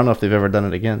done that. I don't know if they've ever done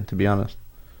it again, to be honest.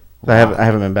 Wow. I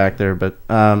haven't been back there, but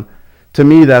to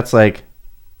me that's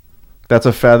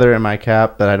a feather in my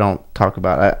cap that I don't talk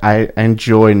about. I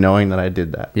enjoy knowing that I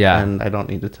did that. Yeah. And I don't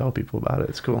need to tell people about it.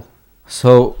 It's cool.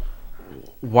 So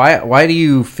why do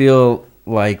you feel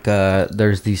like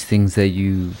there's these things that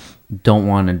you don't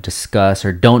want to discuss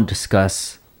or don't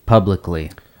discuss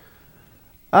publicly?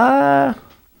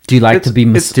 Do you like to be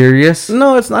mysterious?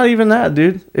 No, it's not even that,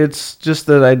 dude. It's just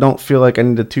that I don't feel like I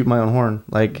need to toot my own horn.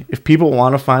 If people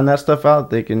want to find that stuff out,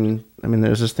 they can.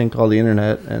 There's this thing called the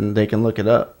internet, and they can look it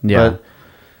up. Yeah.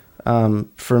 But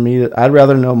for me, I'd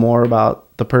rather know more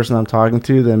about the person I'm talking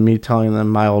to than me telling them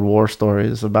my old war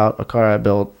stories about a car I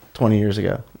built 20 years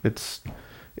ago. It's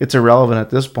irrelevant at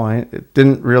this point. It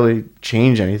didn't really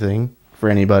change anything for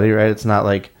anybody, right? It's not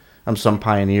like I'm some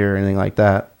pioneer or anything like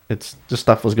that. It's just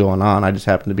stuff was going on. I just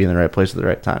happened to be in the right place at the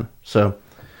right time. So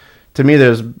to me,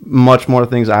 there's much more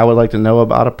things I would like to know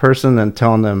about a person than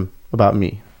telling them about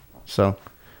me. So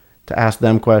to ask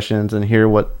them questions and hear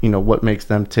what makes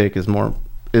them tick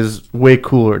is way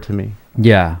cooler to me.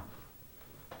 Yeah.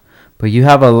 But you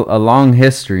have a long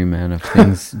history, man, of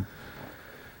things.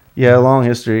 Yeah, a long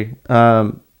history.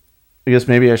 I guess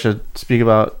maybe I should speak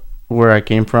about where I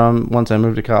came from once I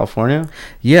moved to California.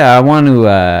 Yeah, I want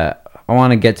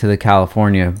to get to the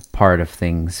California part of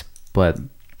things, but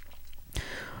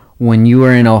when you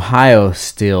were in Ohio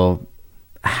still,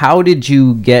 how did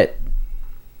you get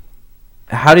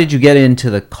how did you get into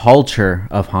the culture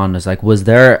of Hondas? Like, was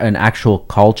there an actual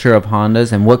culture of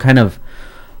Hondas, and what kind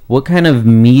of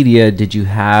media did you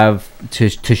have to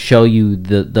show you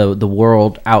the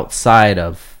world outside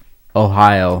of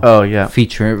Ohio? Oh yeah,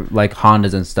 feature like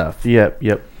Hondas and stuff. Yep,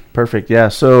 perfect. Yeah,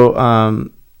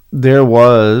 so there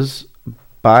was,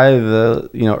 by the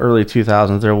early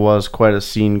 2000s, there was quite a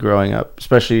scene growing up,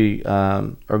 especially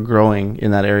or growing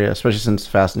in that area, especially since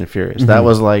Fast and Furious. Mm-hmm. That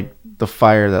was like the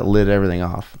fire that lit everything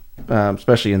off,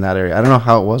 especially in that area. I don't know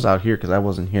how it was out here because I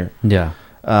wasn't here. Yeah.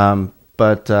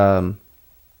 But I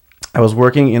was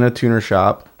working in a tuner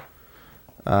shop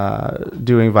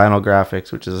doing vinyl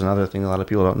graphics, which is another thing a lot of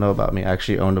people don't know about me. I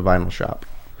actually owned a vinyl shop.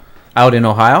 Out in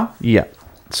Ohio? Yeah.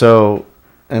 So,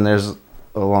 and there's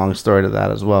a long story to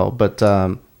that as well. But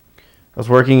I was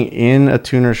working in a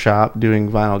tuner shop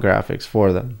doing vinyl graphics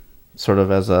for them, sort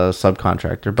of as a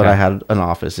subcontractor. But I had an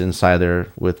office inside there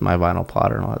with my vinyl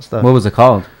plotter and all that stuff. What was it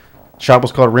called? Shop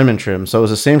was called Rim and Trim. So it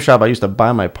was the same shop I used to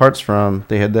buy my parts from.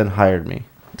 They had then hired me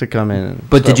to come in.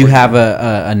 But did you have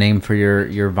a name for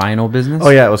your vinyl business? Oh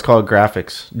yeah, it was called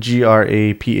Graphics.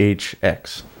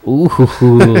 GRAPHX. Ooh,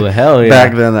 hell yeah!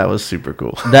 Back then, that was super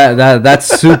cool. That's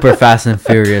super Fast and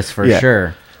Furious for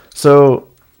sure. So,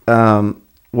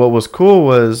 what was cool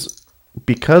was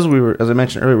because we were, as I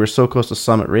mentioned earlier, we were so close to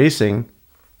Summit Racing.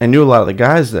 I knew a lot of the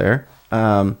guys there,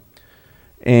 and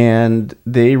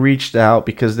they reached out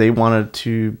because they wanted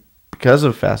to, because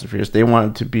of Fast and Furious, they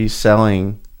wanted to be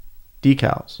selling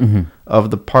decals of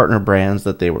the partner brands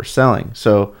that they were selling.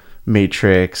 So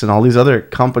Matrix and all these other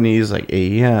companies like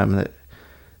AEM, that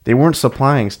they weren't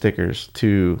supplying stickers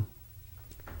to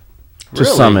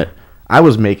Summit. I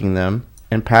was making them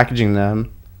and packaging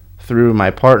them through my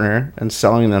partner and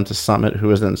selling them to Summit, who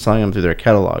was then selling them through their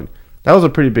catalog. That was a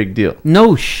pretty big deal.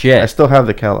 No shit. I still have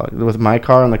the catalog with my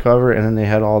car on the cover, and then they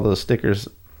had all those stickers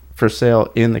for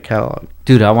sale in the catalog.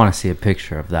 Dude, I want to see a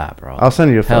picture of that, bro. I'll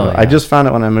send you a photo. Yeah. I just found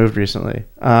it when I moved recently.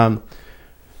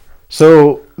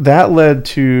 So that led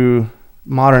to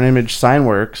Modern Image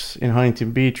Signworks in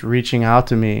Huntington Beach reaching out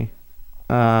to me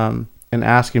and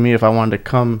asking me if I wanted to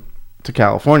come to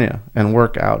California and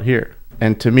work out here.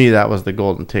 And to me, that was the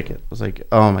golden ticket. I was like,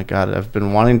 oh my God, I've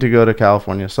been wanting to go to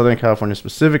California, Southern California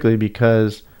specifically,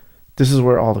 because this is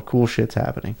where all the cool shit's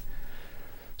happening.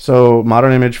 So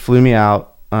Modern Image flew me out.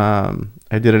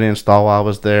 I did an install while I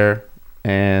was there,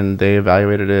 and they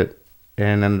evaluated it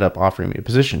and ended up offering me a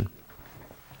position.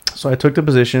 So I took the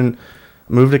position,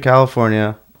 moved to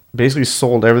California, basically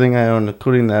sold everything I owned,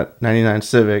 including that 99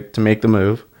 Civic, to make the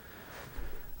move.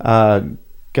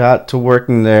 Got to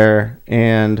working there,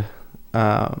 and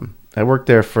I worked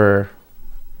there for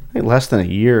I think less than a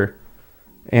year,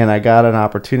 and I got an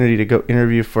opportunity to go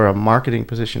interview for a marketing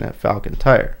position at Falcon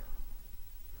Tire.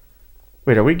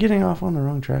 Wait, are we getting off on the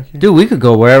wrong track here? Dude, we could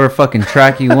go wherever fucking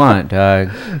track you want, dog.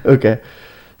 Okay.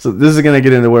 So this is going to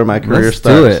get into where my career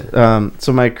starts. Do it.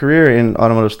 So my career in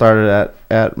automotive started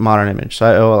at Modern Image. So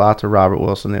I owe a lot to Robert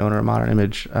Wilson, the owner of Modern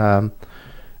Image,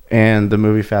 and the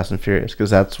movie Fast and Furious, because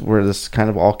that's where this kind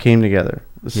of all came together.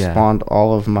 This spawned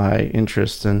all of my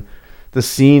interests. And the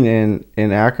scene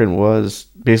in Akron was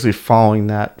basically following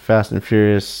that Fast and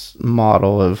Furious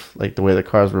model of like the way the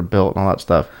cars were built and all that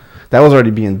stuff. That was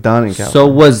already being done in California. So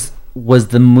was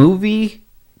the movie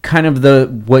kind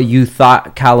of what you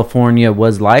thought California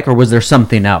was like, or was there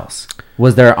something else?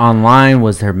 Was there online?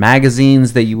 Was there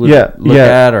magazines that you would look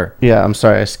at? Or I'm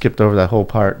sorry, I skipped over that whole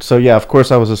part. So of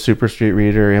course I was a Super Street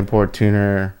Reader, Import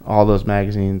Tuner, all those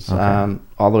magazines,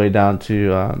 all the way down to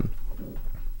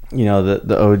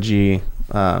the OG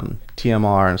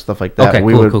TMR and stuff like that. Okay,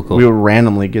 we cool. We would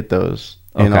randomly get those.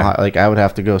 Like I would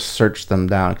have to go search them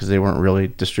down because they weren't really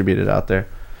distributed out there.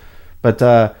 But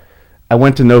I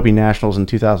went to Nopi Nationals in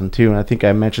 2002, and I think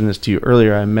I mentioned this to you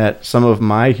earlier. I met some of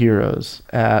my heroes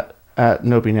at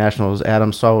Nopi Nationals: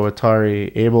 Adam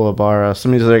Sawatari, Abel Ibarra,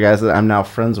 some of these other guys that I'm now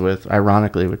friends with,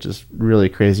 ironically, which is really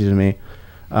crazy to me,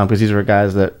 because these were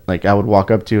guys that like I would walk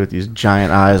up to with these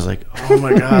giant eyes, like, oh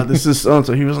my God, this is so and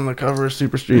so. He was on the cover of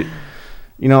Super Street.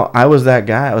 I was that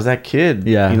guy. I was that kid.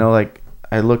 Yeah. Like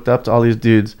I looked up to all these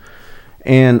dudes,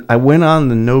 and I went on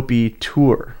the Nopi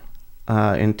tour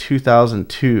in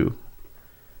 2002.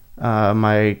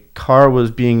 My car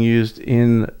was being used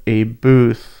in a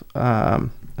booth.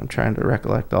 I'm trying to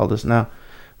recollect all this now.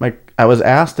 I was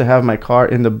asked to have my car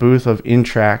in the booth of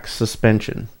Intrax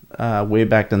Suspension. Way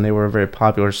back then, they were a very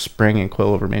popular spring and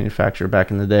coilover manufacturer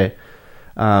back in the day.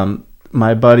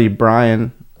 My buddy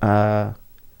Brian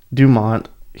Dumont,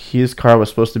 his car was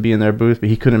supposed to be in their booth, but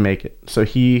he couldn't make it. So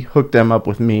he hooked them up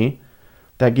with me.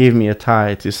 That gave me a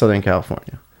tie to Southern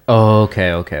California. Oh,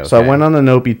 okay. So I went on the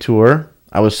Nopi tour.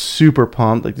 I was super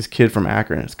pumped. Like, this kid from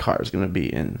Akron, his car is going to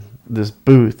be in this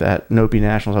booth at Nopi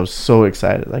Nationals. I was so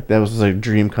excited. Like, that was like a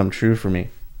dream come true for me.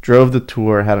 Drove the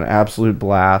tour, had an absolute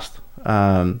blast.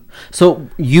 So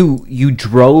you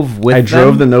drove with I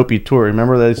drove the Nopi tour.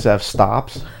 Remember they used to have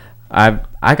stops?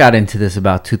 I got into this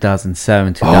about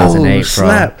 2007, 2008, bro.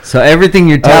 Snap. So everything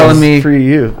you're telling me for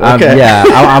you. Okay. Yeah,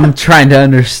 I'm trying to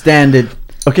understand it.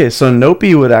 Okay, so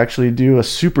Nopi would actually do a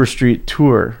super street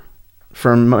tour.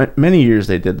 For many years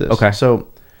they did this. Okay. So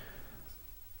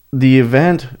the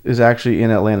event is actually in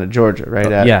Atlanta, Georgia,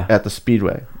 right? At the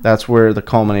Speedway. That's where the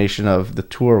culmination of the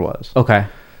tour was. Okay.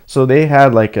 So they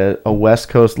had like a West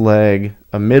Coast leg,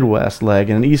 a Midwest leg,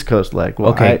 and an East Coast leg.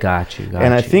 Well, okay, got you.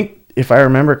 And I think, if I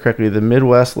remember correctly, the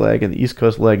Midwest leg and the East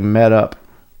Coast leg met up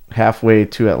halfway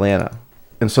to Atlanta.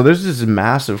 And so there's this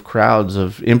massive crowds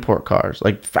of import cars,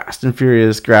 like Fast and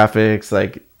Furious graphics,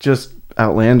 like just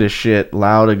outlandish shit,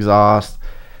 loud exhaust.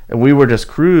 And we were just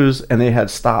cruise, and they had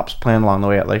stops planned along the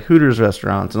way at like Hooters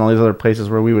restaurants and all these other places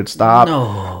where we would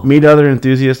stop, meet other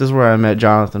enthusiasts. This is where I met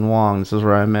Jonathan Wong. This is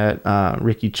where I met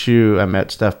Ricky Chu. I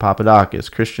met Steph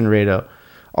Papadakis, Christian Rado,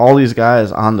 all these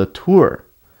guys on the tour.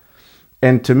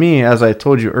 And to me, as I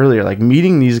told you earlier, like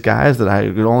meeting these guys that I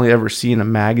could only ever see in a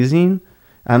magazine,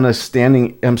 I'm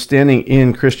standing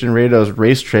in Christian Rado's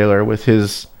race trailer with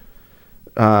his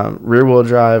rear wheel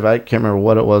drive. I can't remember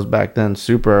what it was back then,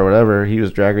 Super or whatever. He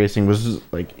was drag racing, was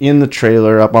like in the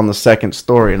trailer up on the second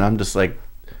story, and I'm just like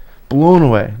blown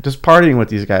away, just partying with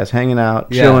these guys, hanging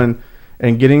out, chilling,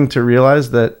 and getting to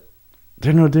realize that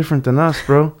they're no different than us,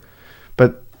 bro.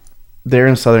 But they're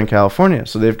in Southern California,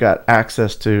 so they've got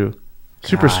access to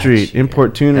Super Street,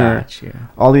 Import Tuner,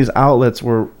 all these outlets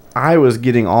where I was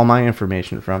getting all my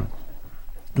information from.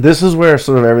 This is where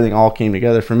sort of everything all came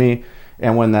together for me.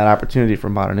 And when that opportunity for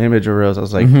Modern Image arose, I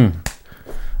was like,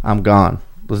 I'm gone.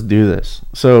 Let's do this.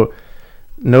 So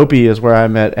Nopi is where I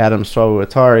met Adam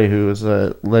Swawatari, who is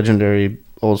a legendary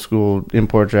old school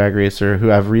import drag racer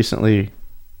who I've recently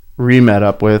re-met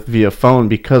up with via phone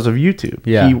because of YouTube.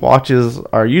 Yeah. He watches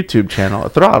our YouTube channel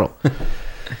at Throttle.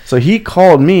 So he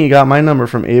called me, got my number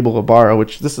from Abel Ibarra,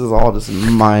 which this is all just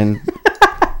mind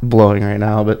blowing right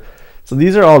now. But so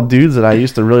these are all dudes that I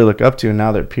used to really look up to, and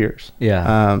now they're peers.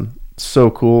 Yeah.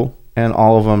 So cool. And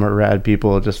all of them are rad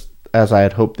people, just as I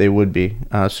had hoped they would be.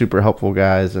 Super helpful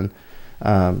guys. And,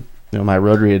 my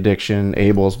rotary addiction,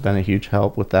 Abel's been a huge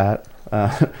help with that,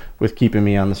 with keeping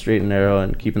me on the straight and narrow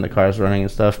and keeping the cars running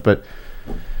and stuff. But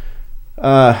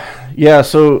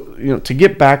so to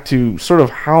get back to sort of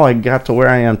how I got to where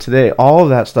I am today, all of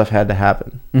that stuff had to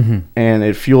happen, and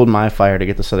it fueled my fire to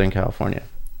get to Southern California.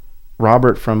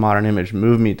 Robert from Modern Image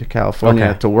moved me to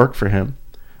California to work for him.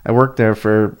 I worked there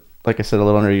for, like I said, a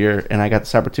little under a year, and I got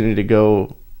this opportunity to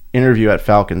go interview at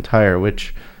Falcon Tire,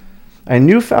 which I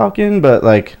knew Falcon, but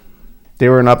like they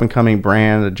were an up and coming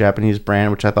brand, a Japanese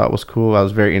brand, which I thought was cool. I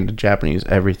was very into Japanese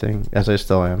everything, as I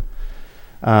still am.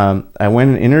 I went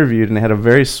and interviewed, and they had a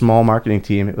very small marketing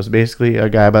team. It was basically a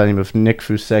guy by the name of Nick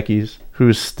Fusekis,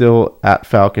 who's still at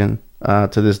Falcon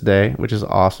to this day, which is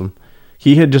awesome.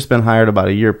 He had just been hired about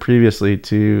a year previously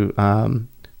to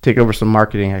take over some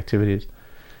marketing activities.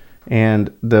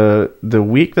 And the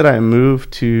week that I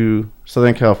moved to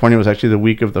Southern California was actually the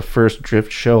week of the first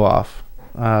drift show-off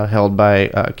held by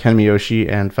Ken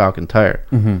Miyoshi and Falcon Tire.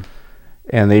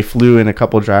 And they flew in a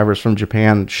couple drivers from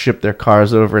Japan, shipped their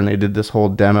cars over, and they did this whole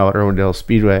demo at Irwindale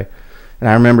Speedway. And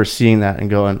I remember seeing that and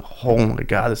going, oh my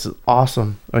God, this is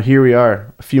awesome. Well, here we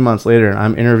are a few months later, and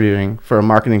I'm interviewing for a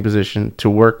marketing position to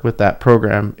work with that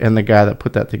program and the guy that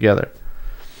put that together.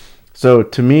 So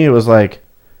to me, it was like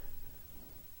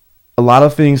a lot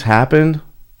of things happened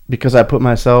because I put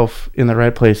myself in the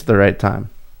right place at the right time.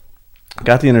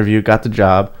 Got the interview, got the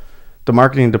job. The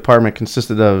marketing department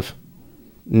consisted of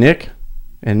Nick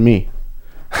and me.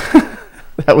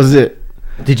 That was it.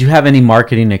 Did you have any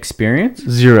marketing experience?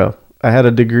 Zero. I had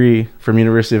a degree from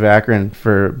University of Akron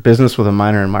for business with a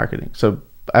minor in marketing. So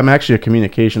I'm actually a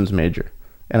communications major,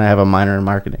 and I have a minor in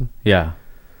marketing. Yeah.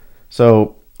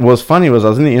 So what was funny was I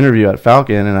was in the interview at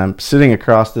Falcon, and I'm sitting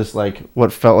across this like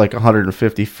what felt like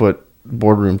 150-foot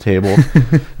boardroom table.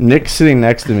 Nick's sitting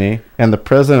next to me, and the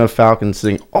president of Falcon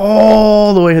sitting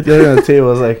all the way at the other end of the table.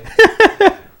 I was like,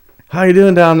 how you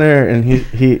doing down there? And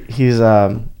he's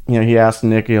he asked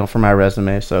Nick, for my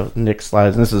resume. So Nick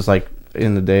slides, and this is like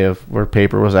in the day of where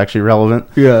paper was actually relevant.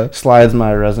 Yeah. Slides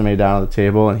my resume down on the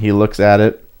table, and he looks at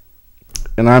it,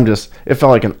 and it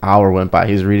felt like an hour went by.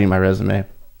 He's reading my resume.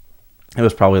 It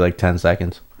was probably like 10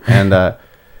 seconds. And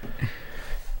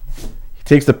he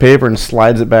takes the paper and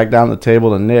slides it back down the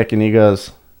table to Nick, and he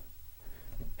goes,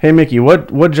 hey, Mickey,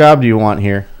 what job do you want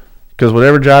here? because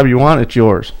whatever job you want, it's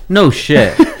yours. No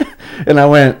shit. And I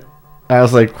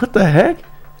was like, what the heck?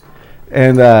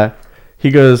 And he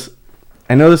goes,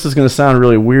 I know this is going to sound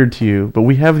really weird to you, but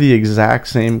we have the exact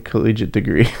same collegiate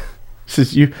degree.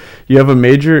 Says you have a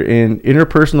major in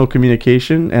interpersonal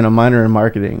communication and a minor in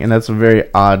marketing, and that's a very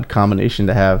odd combination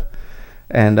to have.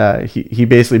 And he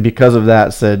basically, because of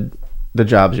that, said the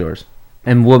job's yours.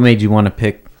 And what made you want to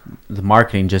pick the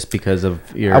marketing? Just because of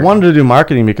your... I wanted to do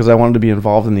marketing because I wanted to be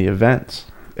involved in the events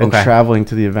and traveling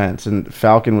to the events. And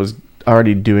Falcon was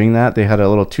already doing that. They had a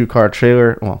little 2-car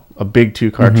trailer, well, a big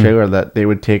 2-car trailer that they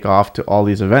would take off to all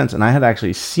these events. And I had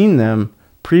actually seen them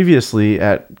previously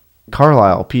at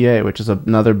Carlisle, PA, which is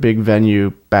another big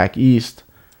venue back east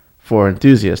for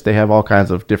enthusiasts. They have all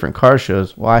kinds of different car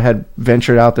shows. Well, I had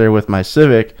ventured out there with my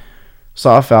Civic,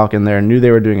 saw Falcon there, knew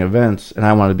they were doing events, and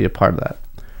I wanted to be a part of that.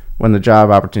 When the job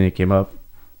opportunity came up,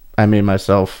 I made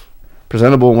myself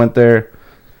presentable, went there,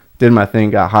 did my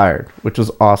thing, got hired, which was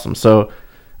awesome. So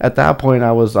at that point,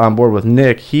 I was on board with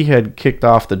Nick. He had kicked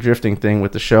off the drifting thing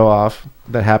with the show off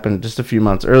that happened just a few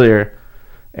months earlier.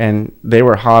 And they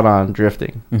were hot on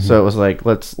drifting. So it was like,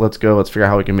 let's go. Let's figure out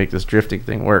how we can make this drifting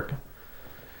thing work.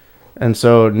 And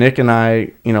so Nick and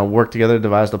I, worked together,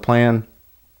 devised a plan.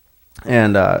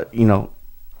 And,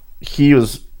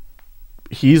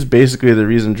 he's basically the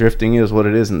reason drifting is what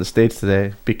it is in the States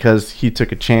today, because he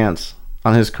took a chance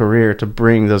on his career to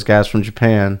bring those guys from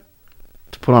Japan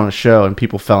to put on a show, and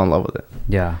people fell in love with it.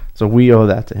 Yeah. So we owe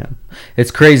that to him.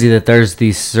 It's crazy that there's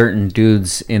these certain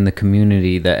dudes in the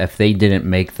community that if they didn't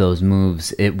make those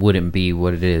moves, it wouldn't be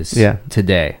what it is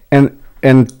today. And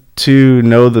to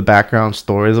know the background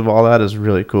stories of all that is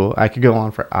really cool. I could go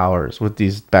on for hours with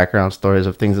these background stories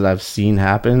of things that I've seen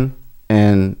happen.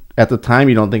 And at the time,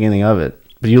 you don't think anything of it.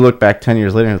 But you look back 10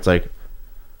 years later and it's like,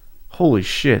 holy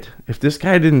shit, if this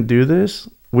guy didn't do this,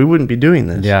 we wouldn't be doing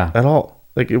this at all.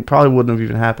 Like, it probably wouldn't have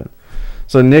even happened.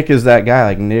 So Nick is that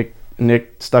guy. Like,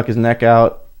 Nick stuck his neck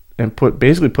out and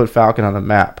basically put Falcon on the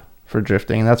map for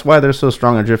drifting. And that's why they're so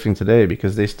strong on drifting today,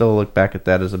 because they still look back at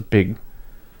that as a big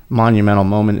monumental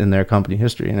moment in their company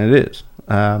history, and it is.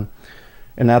 And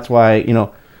that's why,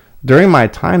 during my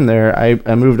time there, I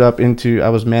moved up I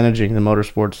was managing the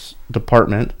motorsports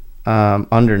department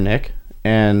under Nick.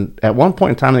 And at one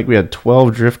point in time, I think we had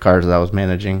 12 drift cars that I was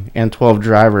managing and 12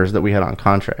 drivers that we had on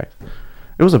contract.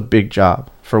 It was a big job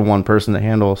for one person to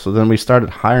handle. So then we started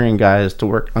hiring guys to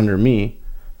work under me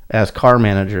as car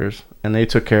managers, and they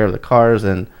took care of the cars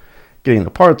and getting the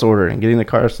parts ordered and getting the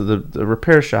cars to the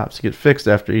repair shops to get fixed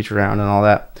after each round and all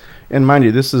that. And mind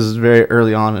you, this is very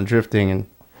early on in drifting, and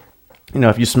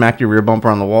if you smack your rear bumper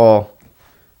on the wall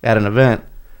at an event,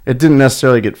 it didn't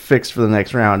necessarily get fixed for the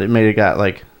next round. It may have got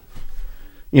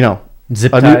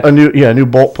zip tie. a new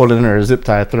bolt put in or a zip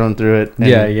tie thrown through it.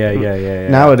 Yeah.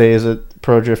 Nowadays at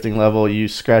pro drifting level, you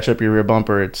scratch up your rear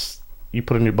bumper, you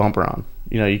put a new bumper on.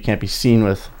 You can't be seen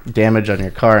with damage on your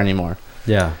car anymore.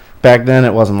 Yeah. Back then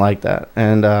it wasn't like that.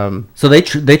 And so they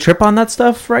trip on that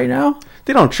stuff right now?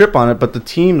 They don't trip on it, but the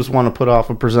teams want to put off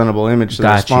a presentable image to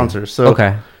their sponsors. So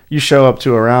you show up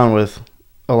to a round with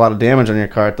a lot of damage on your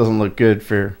car, it doesn't look good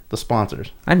for the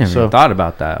sponsors. I never even thought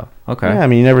about that. Okay. Yeah,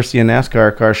 you never see a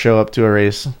NASCAR car show up to a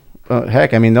race.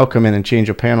 Heck, they'll come in and change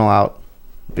a panel out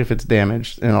if it's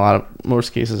damaged in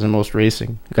most cases in most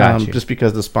racing. Just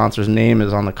because the sponsor's name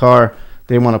is on the car,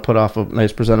 they want to put off a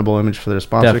nice presentable image for their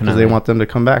sponsor because they want them to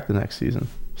come back the next season.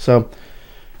 So,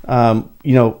 in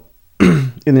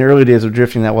the early days of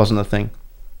drifting, that wasn't a thing.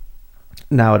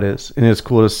 Now it is, and it's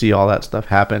cool to see all that stuff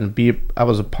happen. I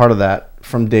was a part of that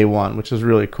from day one, which is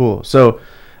really cool. So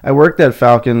I worked at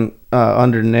Falcon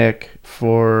under Nick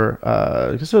for,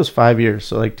 I guess it was 5 years,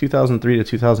 so like 2003 to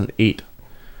 2008.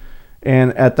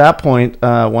 And at that point,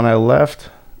 when I left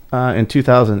in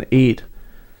 2008,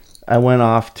 I went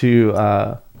off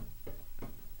to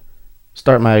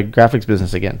start my graphics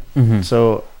business again. Mm-hmm.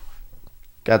 So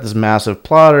got this massive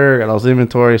plotter, got all this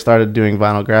inventory, started doing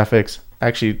vinyl graphics.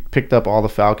 Actually picked up all the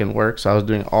Falcon work, so I was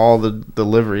doing all the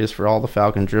deliveries for all the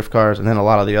Falcon drift cars and then a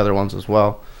lot of the other ones as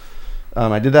well.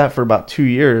 I did that for about 2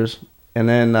 years, and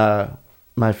then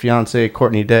my fiance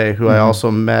Courtney Day, who I also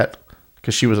met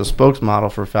because she was a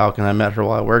spokesmodel for Falcon, I met her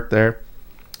while I worked there.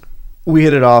 We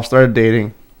hit it off, started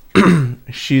dating.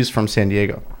 She's from San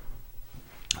Diego,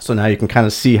 so now you can kind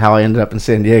of see how I ended up in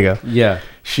San Diego. Yeah,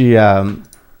 she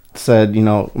said,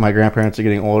 my grandparents are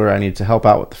getting older, I need to help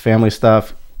out with the family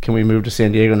stuff. Can we move to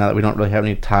San Diego now that we don't really have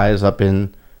any ties up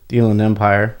in the Inland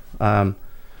Empire?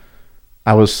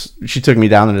 She took me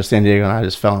down into San Diego, and I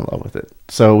just fell in love with it.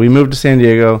 So we moved to San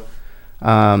Diego,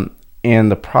 and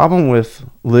the problem with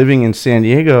living in San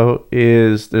Diego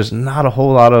is there's not a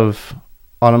whole lot of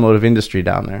automotive industry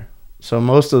down there. So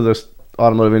most of the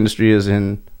automotive industry is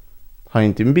in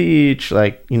Huntington Beach,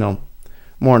 like, you know,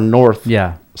 more north.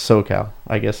 Yeah. SoCal,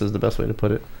 I guess is the best way to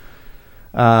put it.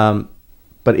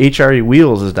 But HRE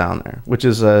Wheels is down there, which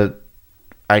is a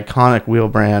iconic wheel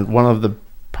brand, one of the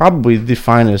probably the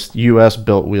finest U.S.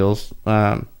 built wheels.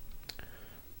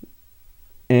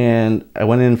 And I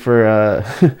went in for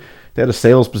they had a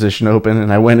sales position open,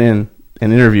 and I went in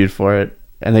and interviewed for it,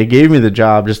 and they gave me the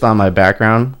job just on my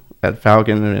background at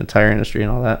Falcon and the tire industry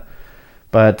and all that.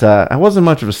 But I wasn't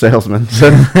much of a salesman, so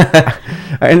I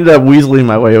ended up weaseling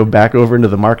my way back over into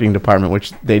the marketing department,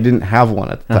 which they didn't have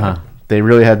one at the time. They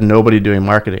really had nobody doing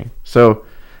marketing. So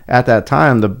at that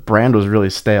time, the brand was really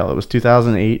stale. It was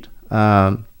 2008.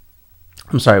 It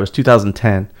was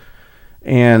 2010.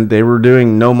 And they were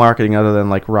doing no marketing other than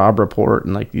like Robb Report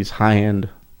and like these high-end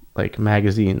like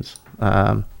magazines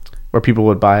where people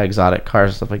would buy exotic cars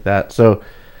and stuff like that. So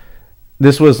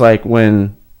this was like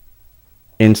when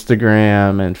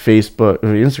Instagram and Facebook,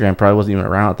 Instagram probably wasn't even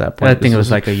around at that point. I think it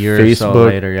was like a year or so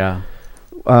later, yeah.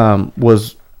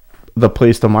 Was the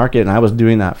place to market, and I was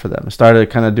doing that for them. I started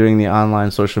kind of doing the online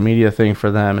social media thing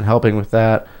for them and helping with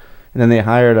that. And then they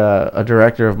hired a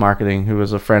director of marketing who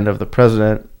was a friend of the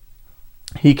president.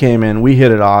 He came in, we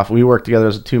hit it off. We worked together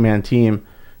as a two-man team,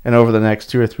 and over the next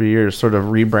 2 or 3 years sort of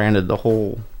rebranded the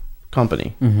whole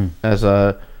company as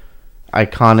a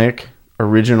iconic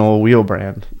original wheel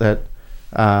brand that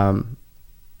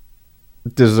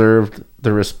deserved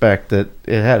the respect that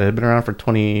it had. It had been around for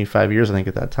 25 years, I think,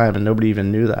 at that time, and nobody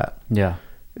even knew that. Yeah.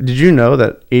 Did you know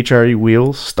that HRE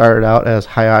Wheels started out as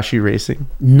Hayashi Racing?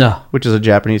 No. Which is a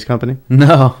Japanese company?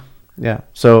 No. Yeah.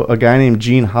 So a guy named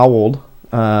Gene Howald,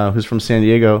 who's from San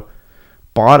Diego,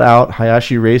 bought out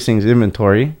Hayashi Racing's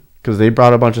inventory because they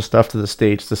brought a bunch of stuff to the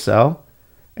States to sell,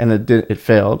 and it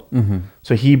failed.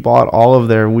 So he bought all of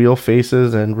their wheel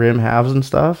faces and rim halves and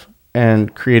stuff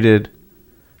and created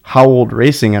Howald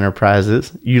Racing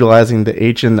Enterprises, utilizing the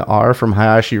H and the R from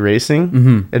Hayashi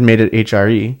Racing, and made it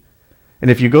HRE. And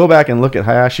if you go back and look at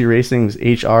Hayashi Racing's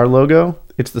HR logo,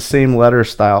 it's the same letter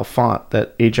style font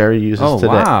that HRE uses today.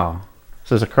 Oh, wow.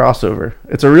 So there's a crossover.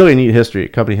 It's a really neat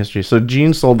company history. So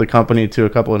Gene sold the company to a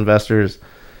couple investors,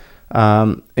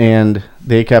 and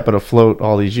they kept it afloat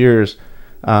all these years.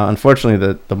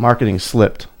 Unfortunately, the marketing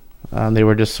slipped. They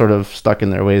were just sort of stuck in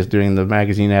their ways doing the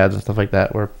magazine ads and stuff like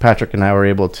that, where Patrick and I were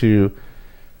able to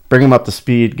bring them up to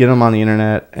speed, get them on the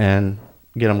internet, and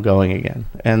get them going again.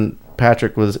 And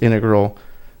Patrick was integral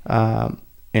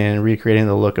in recreating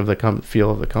the look of the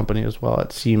feel of the company as well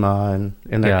at SEMA and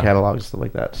in their catalogs and stuff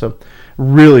like that. So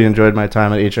really enjoyed my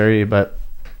time at HRE, but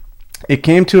it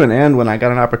came to an end when I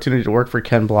got an opportunity to work for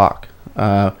Ken Block.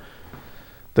 The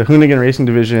Hoonigan Racing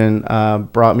Division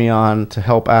brought me on to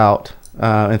help out,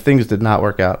 and things did not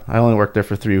work out. I only worked there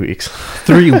for 3 weeks.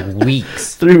 3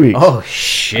 weeks? 3 weeks. Oh,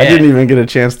 shit. I didn't even get a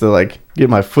chance to like get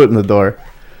my foot in the door.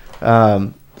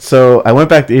 So I went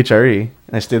back to HRE,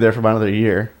 and I stayed there for about another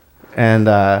year. And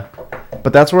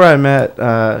but that's where I met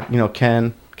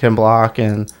Ken Block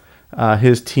and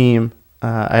his team.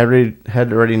 I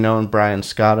had already known Brian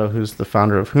Scotto, who's the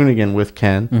founder of Hoonigan, with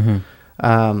Ken.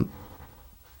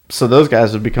 So those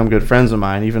guys have become good friends of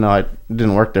mine, even though I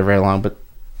didn't work there very long. But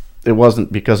it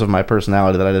wasn't because of my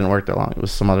personality that I didn't work there long. It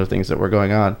was some other things that were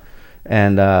going on.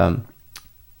 And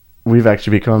we've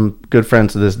actually become good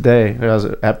friends to this day. I was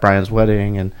at Brian's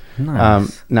wedding, and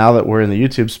nice. Now that we're in the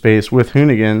YouTube space with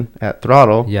Hoonigan at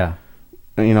Throttle,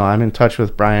 I'm in touch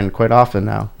with Brian quite often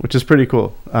now, which is pretty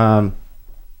cool.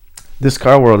 This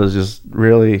car world has just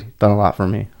really done a lot for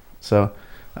me. So,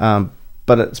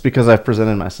 but it's because I've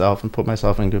presented myself and put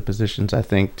myself in good positions, I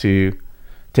think, to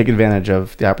take advantage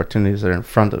of the opportunities that are in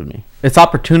front of me. It's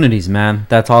opportunities, man.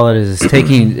 That's all it is.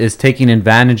 It's taking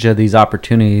advantage of these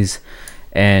opportunities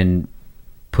and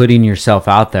putting yourself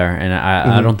out there. And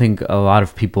I don't think a lot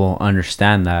of people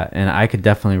understand that. And I could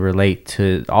definitely relate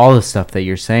to all the stuff that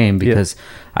you're saying, because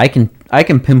I can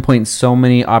pinpoint so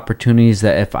many opportunities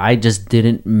that if I just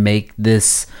didn't make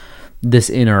this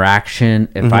interaction,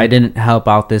 if I didn't help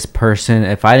out this person,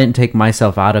 if I didn't take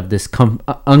myself out of this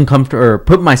uncomfortable, or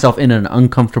put myself in an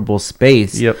uncomfortable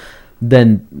space,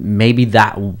 then maybe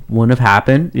that wouldn't have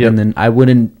happened. And then I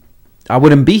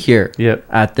wouldn't be here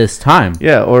at this time.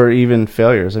 Yeah, or even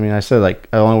failures. I mean, I said, like,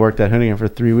 I only worked at Hoonigan for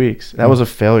 3 weeks. That was a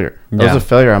failure. That was a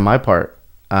failure on my part.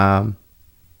 Did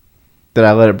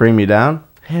I let it bring me down?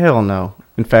 Hell no.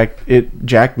 In fact, it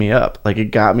jacked me up. Like, it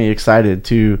got me excited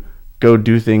to go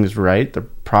do things right, the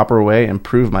proper way, and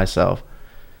prove myself.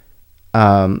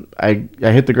 I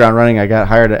hit the ground running. I got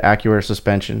hired at AccuAir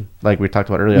Suspension, like we talked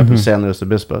about earlier, up in San Luis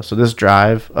Obispo. So this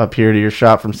drive up here to your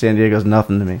shop from San Diego is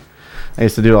nothing to me. I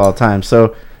used to do it all the time.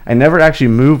 So I never actually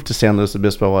moved to San Luis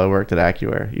Obispo while I worked at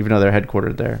AccuAir, even though they're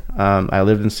headquartered there. I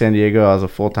lived in San Diego. I was a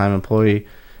full-time employee,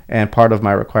 and part of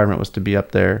my requirement was to be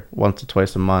up there once or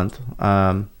twice a month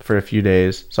for a few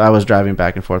days. So I was driving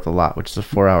back and forth a lot, which is a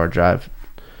 4-hour drive.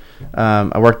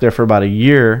 I worked there for about a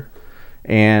year,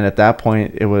 and at that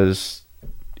point, it was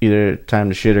either time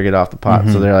to shit or get off the pot.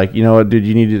 So they're like, you know what, dude,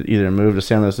 you need to either move to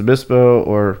San Luis Obispo,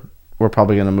 or we're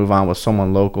probably going to move on with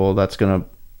someone local that's going to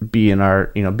be in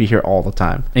our, be here all the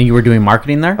time. And you were doing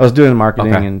marketing there? I was doing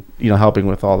marketing and, helping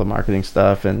with all the marketing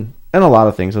stuff and a lot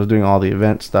of things. I was doing all the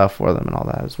event stuff for them and all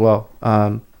that as well.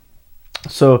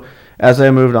 So as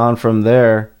I moved on from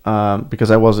there, because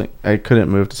I couldn't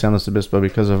move to San Luis Obispo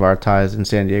because of our ties in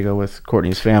San Diego with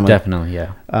Courtney's family. Definitely,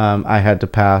 yeah. I had to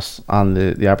pass on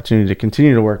the opportunity to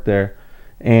continue to work there.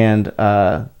 And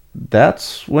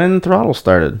that's when Throttle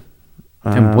started.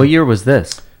 And what year was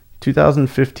this?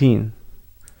 2015.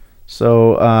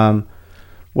 So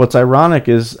what's ironic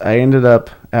is I ended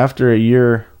up, after a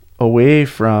year away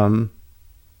from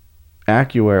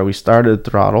AccuAir, we started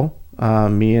Throttle,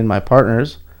 me and my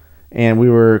partners, and we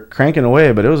were cranking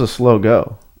away, but it was a slow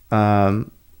go.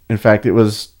 In fact, it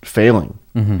was failing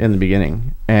in the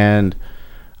beginning. And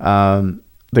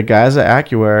the guys at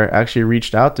AccuAir actually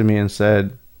reached out to me and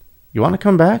said, you want to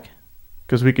come back?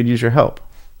 Because we could use your help.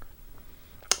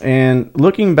 And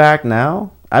looking back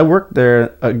now, I worked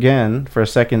there again for a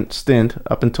second stint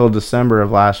up until December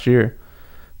of last year,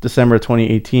 December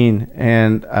 2018,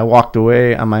 and I walked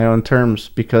away on my own terms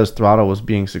because Throttle was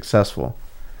being successful.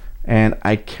 And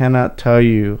I cannot tell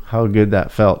you how good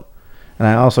that felt. And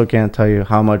I also can't tell you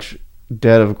how much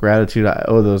debt of gratitude I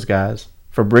owe those guys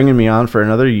for bringing me on for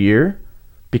another year,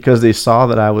 because they saw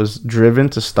that I was driven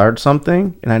to start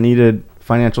something and I needed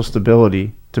financial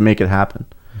stability to make it happen.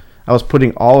 I was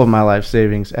putting all of my life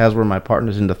savings, as were my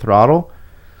partners, into Throttle.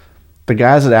 The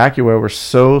guys at AccuAir were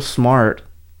so smart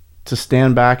to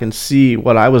stand back and see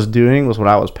what I was doing was what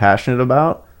I was passionate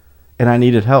about, and I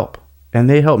needed help. And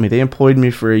they helped me. They employed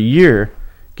me for a year,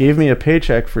 gave me a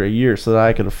paycheck for a year so that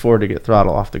I could afford to get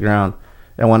Throttle off the ground.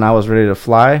 And when I was ready to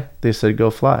fly, they said, go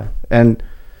fly. And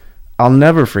I'll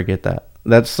never forget that.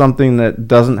 That's something that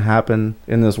doesn't happen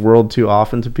in this world too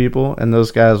often to people, and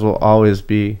those guys will always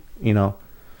be,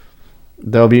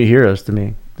 they'll be heroes to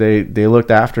me. They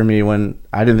looked after me when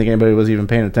I didn't think anybody was even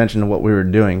paying attention to what we were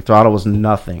doing. Throttle was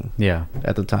nothing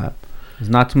at the time. There's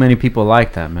not too many people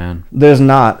like that, man. There's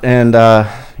not. And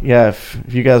if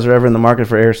you guys are ever in the market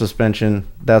for air suspension,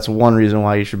 that's one reason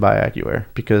why you should buy AccuAir,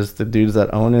 because the dudes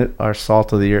that own it are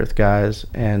salt of the earth guys,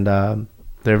 and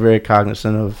they're very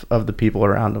cognizant of the people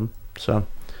around them. So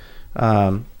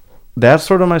that's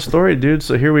sort of my story, dude.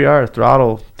 So here we are,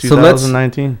 Throttle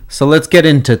 2019. So let's get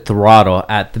into Throttle.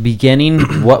 At the beginning,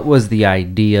 what was the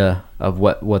idea of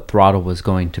what Throttle was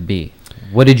going to be?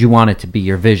 What did you want it to be,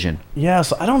 your vision? Yeah,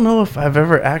 so I don't know if I've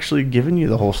ever actually given you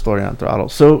the whole story on Throttle.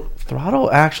 So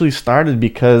Throttle actually started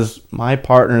because my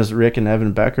partners, Rick and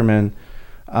Evan Beckerman,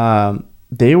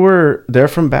 they're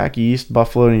from back east,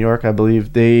 Buffalo, New York, I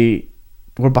believe. They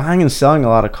were buying and selling a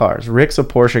lot of cars. Rick's a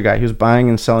Porsche guy. He was buying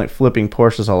and selling, flipping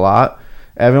Porsches a lot.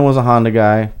 Evan was a Honda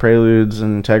guy, Preludes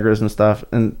and Integras and stuff.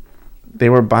 And they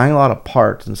were buying a lot of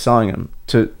parts and selling them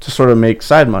to sort of make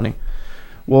side money.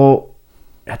 Well,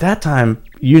 at that time,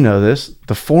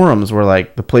 the forums were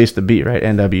like the place to be, right?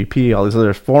 NWP, all these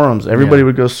other forums. Everybody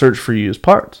would go search for used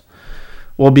parts.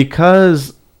 Well,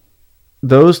 because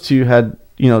those two had,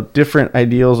 different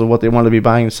ideals of what they wanted to be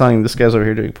buying and selling. This guy's over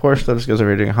here doing Porsche stuff. This guy's over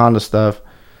here doing Honda stuff.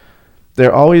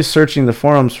 They're always searching the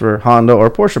forums for Honda or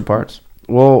Porsche parts.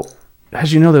 Well,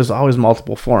 as you know, there's always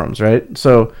multiple forums, right?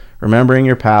 So remembering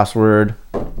your password,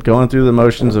 going through the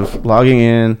motions of logging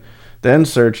in, then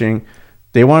searching.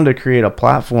 They wanted to create a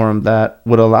platform that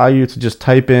would allow you to just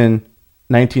type in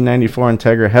 1994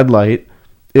 Integra headlight.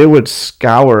 It would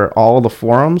scour all the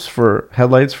forums for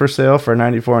headlights for sale for a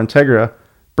 94 Integra,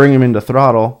 bring them into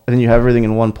Throttle, and then you have everything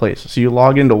in one place. So you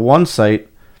log into one site,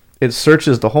 it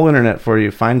searches the whole internet for you,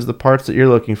 finds the parts that you're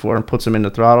looking for, and puts them into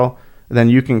Throttle. And then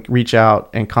you can reach out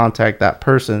and contact that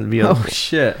person via. Oh,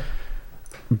 shit.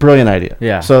 Brilliant idea.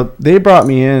 Yeah. So they brought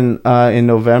me in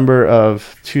November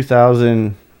of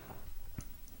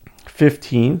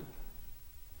 2015,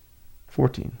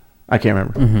 14. I can't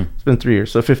remember. It's been 3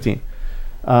 years, so 15.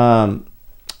 And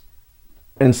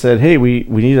said, hey, we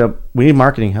need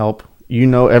marketing help.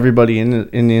 Everybody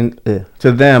to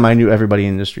them, I knew everybody in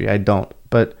the industry. I don't,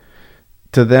 but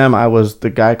to them, I was the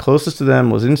guy closest to them,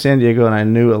 was in San Diego, and I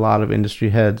knew a lot of industry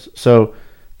heads. So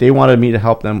they wanted me to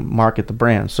help them market the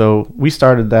brand. So we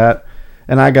started that,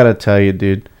 and I gotta tell you,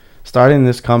 dude, starting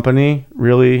this company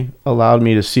really allowed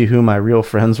me to see who my real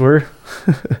friends were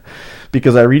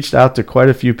because I reached out to quite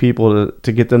a few people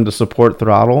to get them to support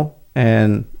Throttle,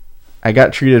 and I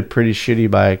got treated pretty shitty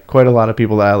by quite a lot of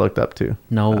people that I looked up to.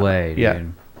 No way,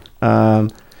 dude. Yeah.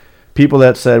 People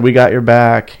that said, we got your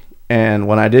back. And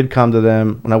when I did come to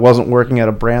them, when I wasn't working at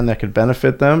a brand that could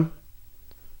benefit them,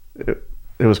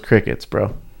 it was crickets,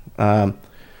 bro.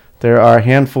 There are a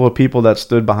handful of people that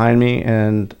stood behind me,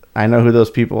 and I know who those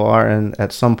people are, and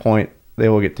at some point they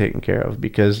will get taken care of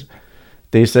because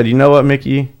they said, you know what,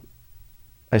 Mickey,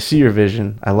 I see your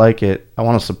vision. I like it. I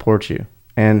want to support you.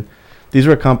 And these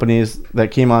were companies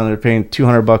that came on and they're paying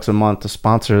 $200 a month to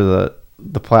sponsor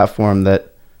the platform that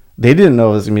they didn't know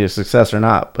if it was going to be a success or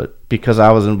not, but because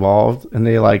I was involved and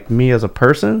they liked me as a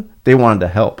person, they wanted to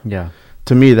help. Yeah.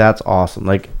 To me, that's awesome.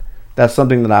 Like, that's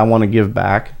something that I want to give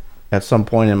back at some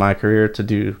point in my career to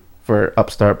do for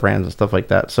upstart brands and stuff like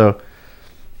that. So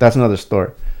that's another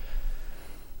story.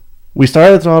 We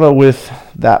started Throttle with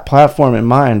that platform in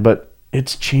mind, but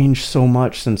it's changed so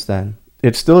much since then.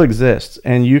 It still exists,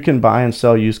 and you can buy and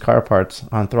sell used car parts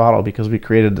on Throttle because we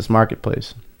created this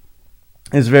marketplace.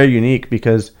 It's very unique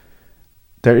because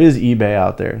there is eBay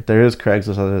out there. There is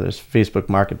Craigslist out there. There's Facebook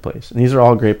Marketplace. And these are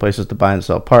all great places to buy and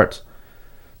sell parts.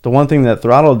 The one thing that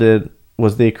Throttle did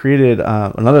was they created,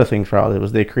 another thing Throttle did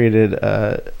was they created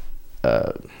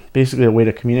basically a way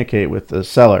to communicate with the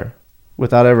seller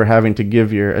without ever having to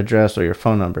give your address or your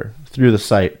phone number through the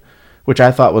site, which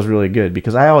I thought was really good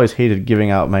because I always hated giving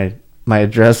out my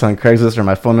address on Craigslist or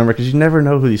my phone number because you never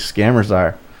know who these scammers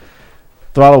are.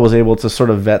 Throttle was able to sort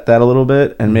of vet that a little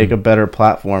bit and make a better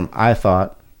platform, I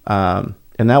thought. And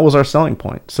that was our selling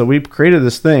point. So we created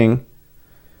this thing,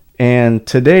 and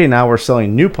today now we're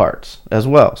selling new parts as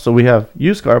well. So we have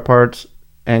used car parts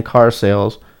and car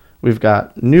sales. We've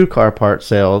got new car part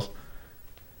sales.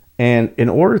 And in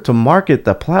order to market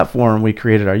the platform, we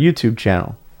created our YouTube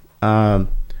channel. Our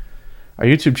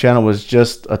YouTube channel was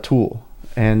just a tool,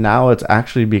 and now it's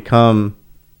actually become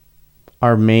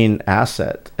our main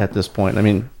asset at this point. I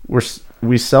mean,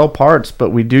 we sell parts, but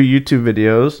we do YouTube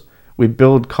videos. We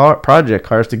build project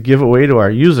cars to give away to our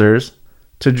users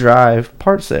to drive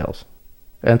part sales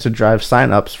and to drive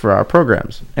signups for our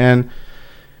programs. And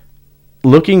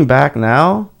looking back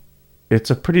now,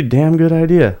 it's a pretty damn good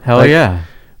idea. Hell yeah.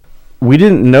 We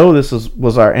didn't know this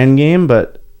was our end game,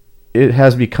 but it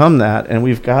has become that, and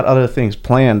we've got other things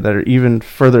planned that are even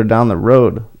further down the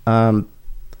road.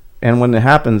 And when it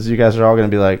happens, you guys are all going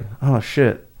to be like, oh,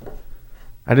 shit,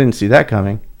 I didn't see that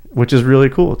coming, which is really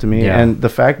cool to me. Yeah. And the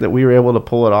fact that we were able to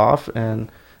pull it off and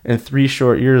in 3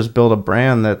 short years build a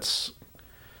brand that's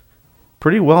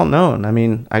pretty well known. I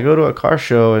mean, I go to a car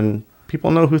show and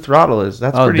people know who Throttle is.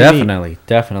 That's pretty neat.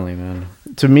 Definitely, man.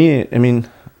 To me, I mean,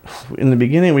 in the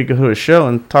beginning, we go to a show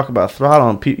and talk about Throttle,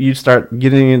 and you start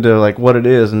getting into like what it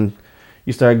is, and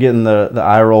you start getting the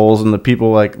eye rolls and the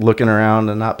people like looking around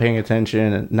and not paying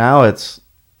attention. And now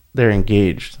they're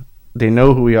engaged. They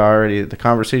know who we are already. The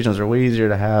conversations are way easier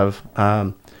to have.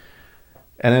 And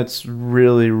it's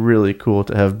really, really cool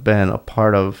to have been a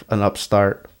part of an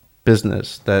upstart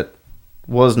business that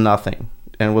was nothing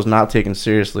and was not taken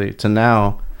seriously to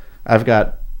now I've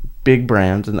got big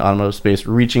brands in the automotive space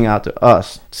reaching out to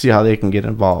us to see how they can get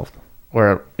involved.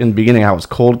 Where in the beginning I was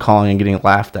cold calling and getting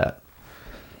laughed at.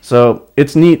 So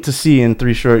it's neat to see in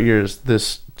 3 short years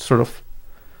this sort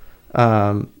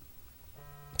of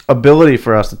ability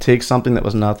for us to take something that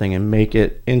was nothing and make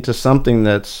it into something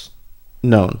that's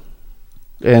known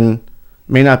and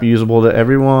may not be usable to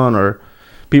everyone, or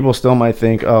people still might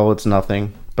think, oh, it's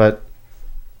nothing, but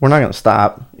we're not going to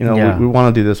stop. You know, we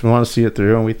want to do this. We want to see it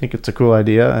through, and we think it's a cool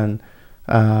idea.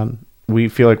 And we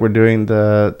feel like we're doing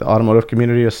the automotive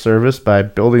community a service by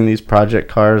building these project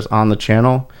cars on the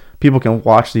channel. People can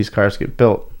watch these cars get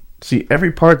built, see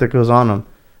every part that goes on them,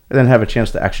 and then have a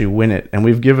chance to actually win it. And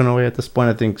we've given away at this point,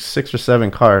 I think, 6 or 7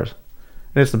 cars.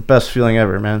 And it's the best feeling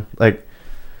ever, man. Like,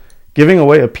 giving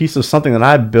away a piece of something that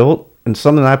I built and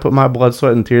something that I put my blood,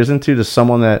 sweat, and tears into to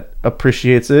someone that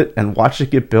appreciates it and watch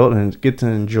it get built and get to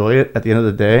enjoy it at the end of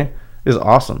the day is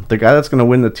awesome. The guy that's going to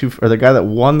win the guy that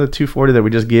won the 240 that we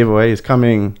just gave away is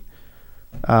coming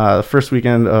the first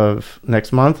weekend of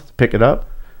next month to pick it up.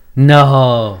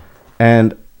 No.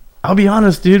 And I'll be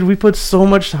honest, dude, we put so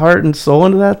much heart and soul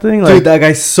into that thing. Dude, that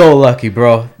guy's so lucky,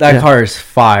 bro. That car is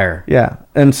fire. Yeah.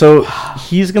 And so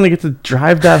he's going to get to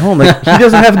drive that home. Like, he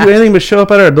doesn't have to do anything but show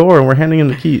up at our door and we're handing him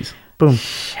the keys. Boom.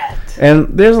 Shit. And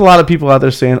there's a lot of people out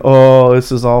there saying, oh,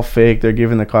 this is all fake. They're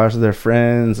giving the cars to their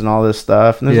friends and all this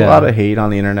stuff. And there's a lot of hate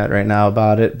on the internet right now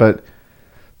about it. But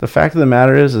the fact of the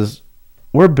matter is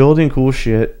we're building cool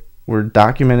shit. We're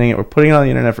documenting it. We're putting it on the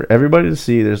internet for everybody to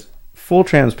see. There's full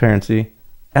transparency,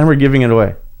 and we're giving it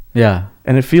away. Yeah.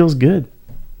 And it feels good.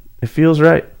 It feels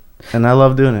right. And I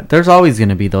love doing it. There's always going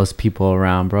to be those people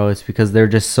around, bro. It's because they're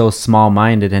just so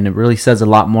small-minded, and it really says a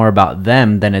lot more about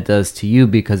them than it does to you,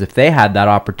 because if they had that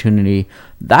opportunity,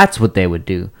 that's what they would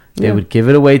do. They would give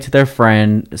it away to their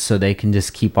friend so they can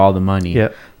just keep all the money.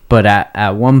 Yep. But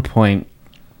at one point,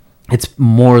 it's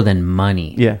more than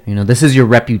money. Yeah. You know, this is your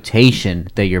reputation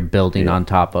that you're building on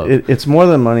top of. It's more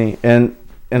than money. And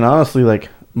honestly, like,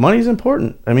 money's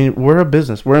important. I mean, we're a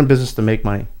business. We're in business to make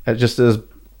money. Just as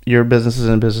your business is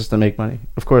in business to make money.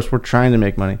 Of course, we're trying to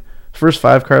make money. First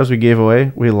 5 cars we gave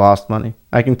away, we lost money.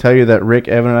 I can tell you that Rick,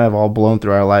 Evan, and I have all blown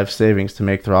through our life savings to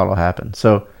make Throttle happen.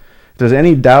 So if there's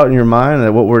any doubt in your mind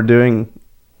that what we're doing,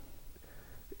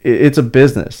 it's a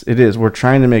business. It is. We're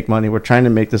trying to make money. We're trying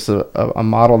to make this a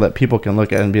model that people can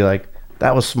look at and be like,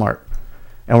 that was smart.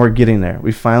 And we're getting there.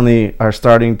 We finally are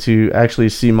starting to actually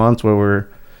see months where we're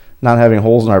not having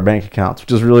holes in our bank accounts,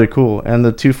 which is really cool. And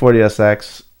the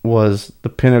 240SX was the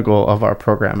pinnacle of our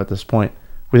program at this point.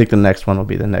 We think the next one will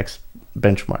be the next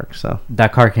benchmark. So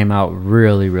that car came out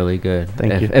really, really good.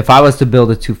 Thank you. If I was to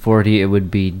build a 240, it would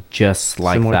be just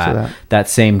like that. That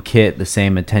same kit, the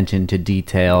same attention to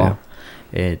detail.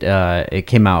 Yeah. It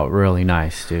came out really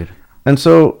nice, dude. And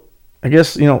so I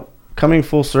guess, you know, coming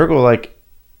full circle, like,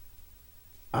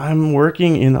 I'm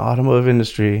working in the automotive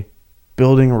industry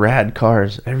building rad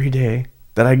cars every day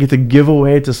that I get to give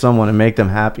away to someone and make them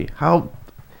happy.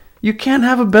 You can't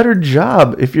have a better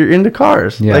job if you're into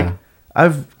cars. Yeah. Like,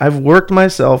 I've worked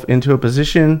myself into a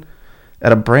position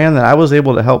at a brand that I was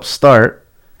able to help start,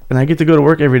 and I get to go to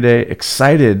work every day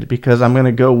excited because I'm going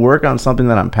to go work on something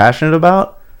that I'm passionate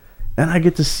about, and I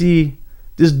get to see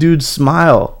this dude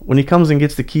smile when he comes and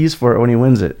gets the keys for it when he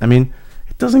wins it. I mean,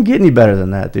 it doesn't get any better than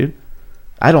that, dude.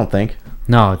 I don't think.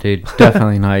 No, dude,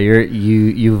 definitely not.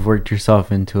 You've worked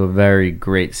yourself into a very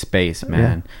great space,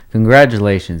 man. Yeah.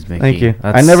 Congratulations, Mickey. Thank you.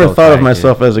 I never thought of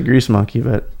myself as a grease monkey,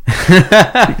 but you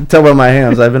can tell by my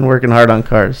hands. I've been working hard on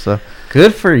cars, so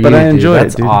good for you. But I enjoy it.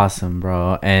 That's dude. Awesome,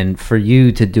 bro. And for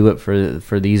you to do it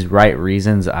for these right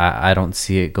reasons, I don't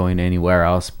see it going anywhere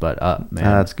else but up, man.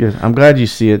 That's good. I'm glad you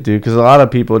see it, dude, because a lot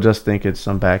of people just think it's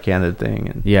some backhanded thing,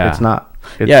 and it's not.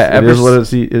 It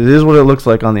is what it looks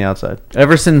like on the outside.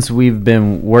 Ever since we've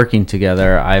been working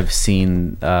together, I've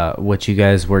seen what you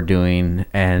guys were doing,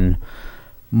 and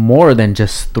more than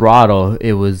just Throttle,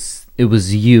 it was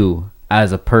you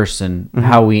as a person,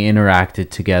 how we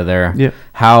interacted together,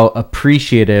 how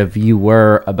appreciative you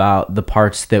were about the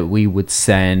parts that we would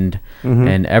send,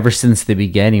 and ever since the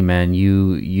beginning, man,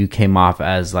 you came off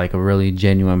as like a really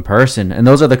genuine person, and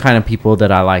those are the kind of people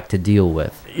that I like to deal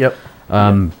with. Yep.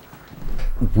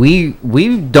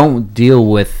 We don't deal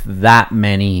with that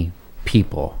many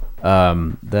people.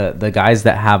 The guys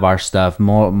that have our stuff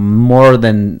more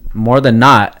than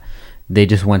not, they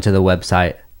just went to the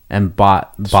website and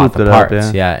bought the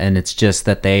parts. Yeah, and it's just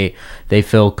that they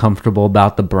feel comfortable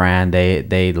about the brand.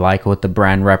 They like what the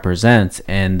brand represents,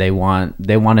 and they want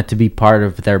it to be part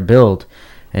of their build.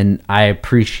 And I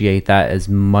appreciate that as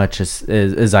much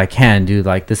as I can, dude.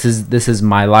 Like, this is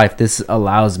my life. This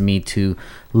allows me to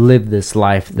live this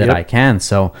life that I can.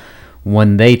 So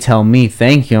when they tell me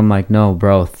thank you, I'm like, no,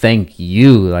 bro, thank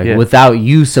you. Like, without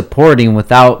you supporting,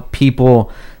 without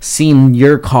people seeing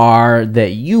your car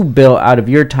that you built out of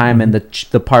your time and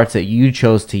the parts that you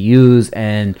chose to use,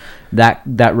 and that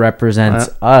represents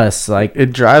us. Like,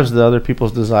 it drives the other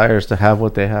people's desires to have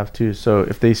what they have too. So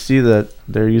if they see that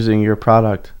they're using your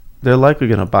product, they're likely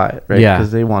going to buy it, right? Yeah,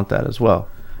 because they want that as well.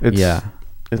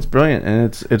 It's brilliant,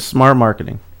 and it's smart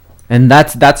marketing. And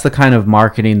that's the kind of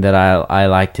marketing that I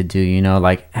like to do, you know,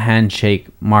 like handshake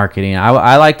marketing.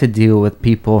 I like to deal with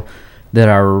people that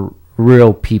are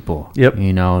real people. Yep.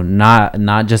 You know,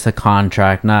 not just a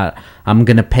contract, not I'm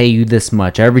going to pay you this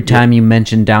much. Every time you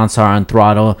mention Downstar on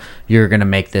Throttle, you're going to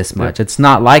make this much. It's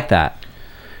not like that.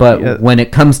 But when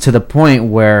it comes to the point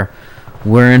where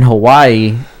we're in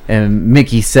Hawaii and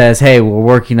Mickey says, hey, we're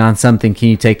working on something, can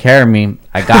you take care of me?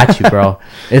 I got you, bro.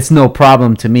 It's no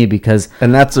problem to me, because...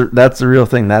 And that's the real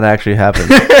thing. That actually happened.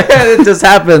 It just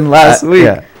happened last week.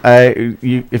 Yeah.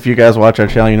 If you guys watch our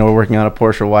channel, you know we're working on a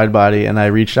Porsche wide body, and I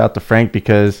reached out to Frank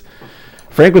because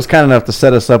Frank was kind enough to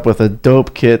set us up with a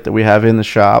dope kit that we have in the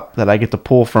shop that I get to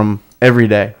pull from every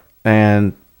day.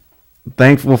 And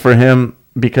thankful for him,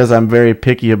 because I'm very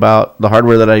picky about the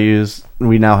hardware that I use.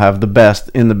 We now have the best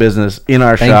in the business in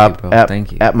our shop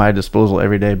at my disposal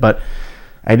every day. But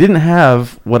I didn't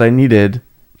have what I needed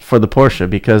for the Porsche,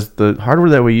 because the hardware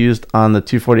that we used on the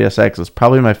 240SX is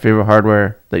probably my favorite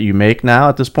hardware that you make now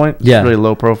at this point. It's really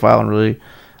low profile and really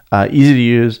easy to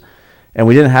use. And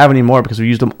we didn't have any more because we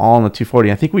used them all on the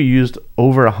 240. I think we used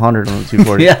over 100 on the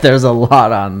 240. Yeah, there's a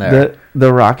lot on there.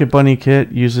 The Rocket Bunny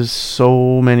kit uses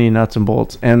so many nuts and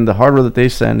bolts, and the hardware that they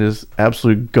send is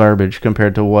absolute garbage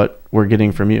compared to what we're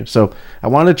getting from you. So I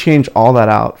wanted to change all that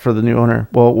out for the new owner.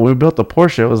 Well, when we built the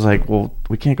Porsche, it was like, well,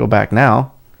 we can't go back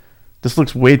now. This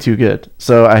looks way too good.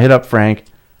 So I hit up Frank.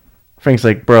 Frank's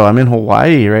like, bro, I'm in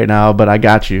Hawaii right now, but I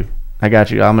got you. I'm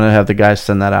going to have the guys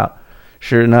send that out.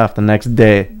 Sure enough, the next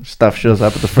day, stuff shows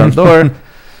up at the front door.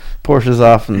 Porsche's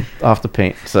off the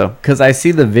paint. So, because I see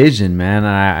the vision, man.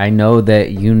 I know that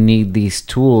you need these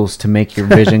tools to make your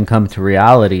vision come to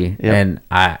reality. Yep. And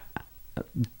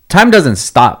time doesn't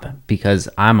stop because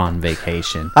I'm on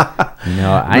vacation.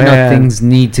 I know things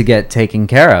need to get taken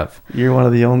care of. You're one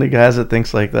of the only guys that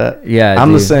thinks like that. Yeah,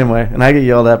 I'm the same way, and I get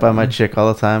yelled at by my chick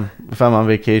all the time if I'm on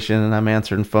vacation and I'm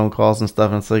answering phone calls and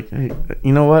stuff. And it's like, hey,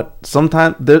 you know what?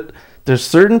 Sometimes there's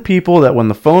certain people that when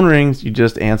the phone rings, you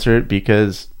just answer it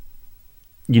because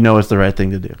you know it's the right thing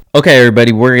to do. Okay,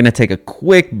 everybody, we're going to take a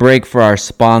quick break for our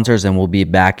sponsors, and we'll be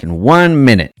back in 1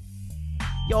 minute.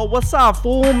 Yo, what's up,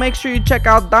 fool? Make sure you check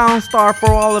out Downstar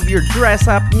for all of your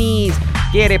dress-up needs.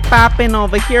 Get it poppin'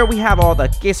 over here. We have all the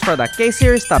kits for the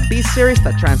K-Series, the B-Series,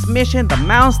 the transmission, the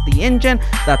mounts, the engine,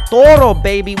 the Toro,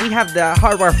 baby. We have the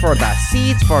hardware for the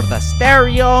seats, for the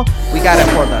stereo. We got it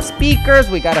for the speakers.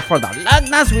 We got it for the lug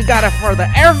nuts. We got it for the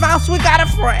air valves. We got it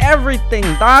for everything,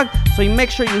 dog. So you make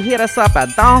sure you hit us up at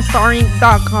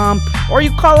downstarinc.com or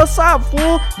you call us up,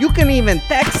 fool. You can even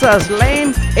text us,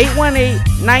 lame,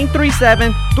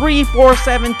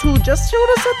 818-937-3472. Just shoot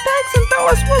us a text and tell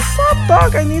us what's up,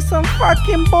 dog. I need some fucking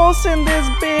balls in this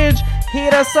bitch.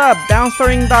 Hit us up,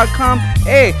 downstaring.com.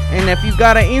 Hey, and if you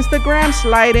got an Instagram,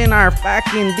 slide in our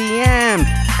fucking DM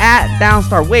at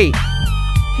Downstar. Wait,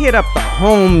 hit up the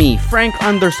homie,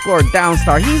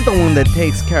 Frank_Downstar. He's the one that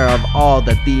takes care of all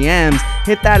the DMs.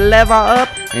 Hit that level up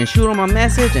and shoot him a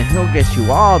message and he'll get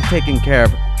you all taken care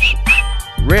of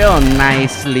real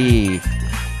nicely.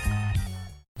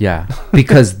 Yeah,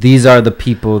 because these are the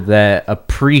people that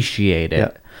appreciate it.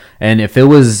 Yeah. And if it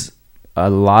was a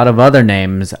lot of other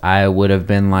names, I would have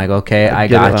been like, okay, I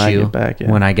got you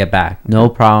when I get back. No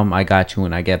problem, I got you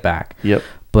when I get back. Yep.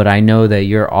 But I know that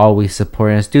you're always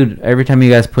supporting us. Dude, every time you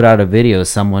guys put out a video,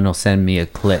 someone will send me a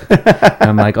clip. And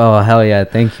I'm like, oh, hell yeah,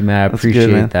 thank you, man. I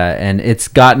appreciate that. And it's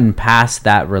gotten past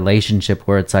that relationship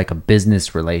where it's like a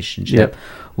business relationship. Yep.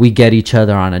 We get each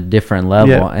other on a different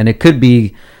level. Yep. And it could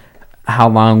be how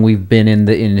long we've been in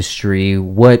the industry,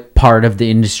 what part of the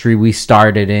industry we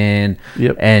started in,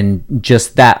 yep. And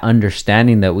just that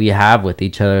understanding that we have with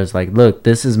each other is like, look,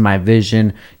 this is my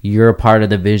vision, you're a part of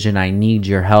the vision, I need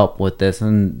your help with this.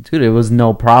 And dude, it was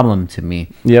no problem to me.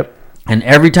 Yep. And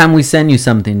every time we send you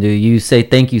something, dude, you say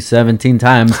thank you 17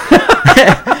 times.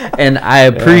 And I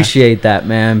appreciate that,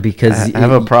 man, because I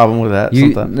have a problem with that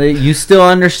sometimes. You still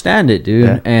understand it, dude.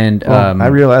 Yeah. And I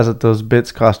realize that those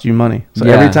bits cost you money. So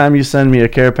every time you send me a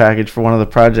care package for one of the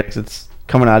projects, it's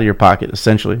coming out of your pocket,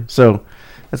 essentially. So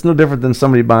it's no different than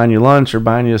somebody buying you lunch or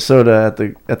buying you a soda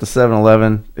at the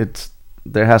 7-Eleven.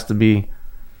 There has to be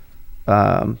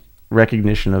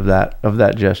recognition of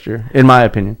that gesture, in my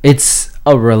opinion. It's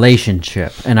a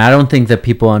relationship, and I don't think that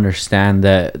people understand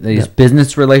that these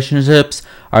business relationships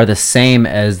are the same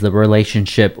as the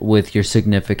relationship with your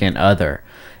significant other.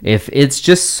 If it's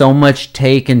just so much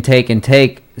take and take and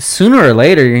take, sooner or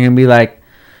later you're gonna be like,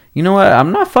 you know what,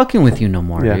 I'm not fucking with you no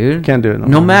more, dude. Can't do it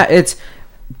no matter. It's,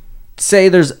 say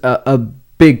there's a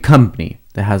big company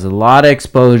that has a lot of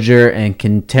exposure and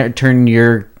can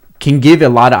can give a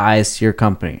lot of eyes to your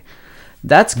company.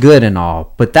 That's good and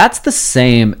all, but that's the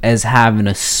same as having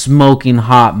a smoking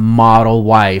hot model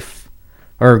wife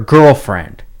or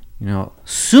girlfriend. You know,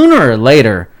 sooner or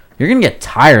later, you're going to get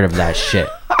tired of that shit.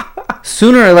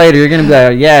 Sooner or later, you're going to be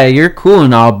like, yeah, you're cool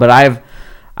and all, but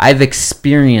I've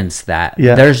experienced that.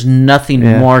 Yeah. There's nothing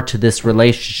more to this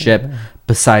relationship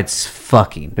besides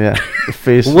fucking. Yeah.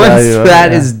 Once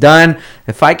that is done,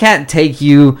 if I can't take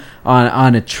you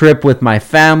on a trip with my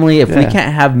family, if we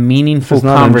can't have meaningful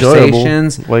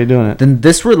conversations, why are you doing it? Then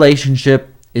this relationship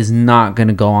is not going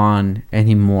to go on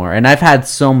anymore. And I've had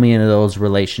so many of those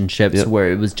relationships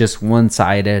where it was just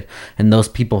one-sided, and those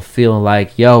people feel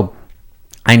like, yo,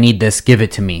 I need this, give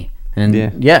it to me. And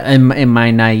in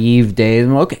my naive days,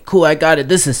 okay, cool, I got it.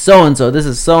 This is so-and-so. This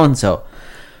is so-and-so.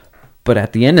 But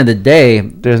at the end of the day,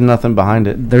 there's nothing behind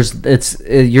it.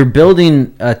 You're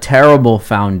building a terrible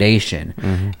foundation.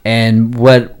 Mm-hmm. And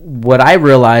what I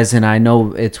realized, and I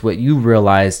know it's what you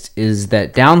realized, is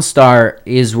that Downstar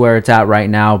is where it's at right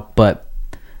now, but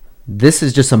this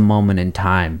is just a moment in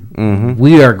time. Mm-hmm.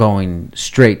 We are going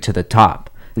straight to the top.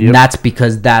 Yep. And that's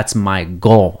because that's my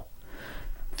goal.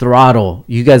 Throttle,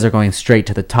 you guys are going straight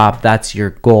to the top. That's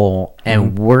your goal.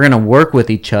 And we're going to work with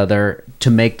each other to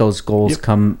make those goals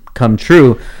come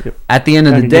true. Yep. At the end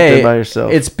of the day,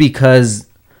 it's because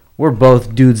we're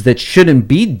both dudes that shouldn't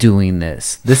be doing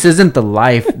this. This isn't the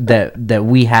life that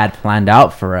we had planned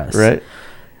out for us. Right.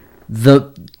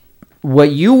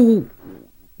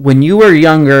 When you were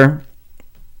younger,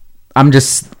 I'm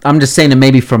just saying that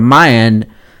maybe from my end,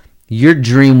 your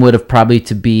dream would have probably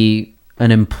to be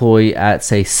an employee at,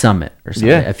 say, Summit or something.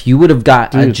 Yeah. If you would have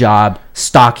got a job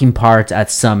stocking parts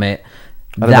at Summit,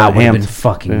 that would have been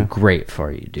fucking great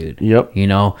for you, dude. Yep. You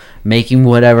know, making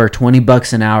whatever,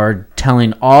 $20 an hour,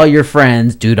 telling all your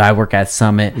friends, dude, I work at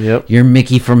Summit. Yep. You're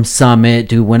Mickey from Summit,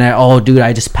 dude. Dude,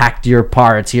 I just packed your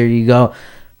parts. Here you go.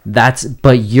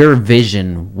 But your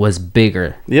vision was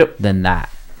bigger than that.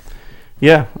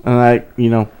 Yeah. And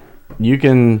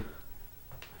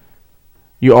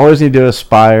you always need to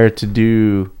aspire to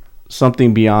do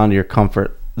something beyond your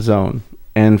comfort zone.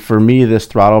 And for me, this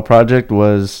throttle project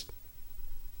was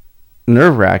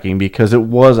nerve-wracking because it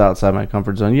was outside my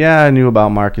comfort zone. Yeah, I knew about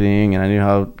marketing and I knew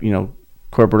how,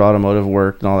 corporate automotive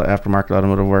worked and all that, aftermarket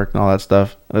automotive worked and all that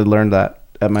stuff. I learned that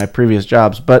at my previous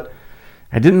jobs, but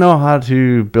I didn't know how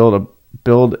to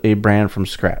build a brand from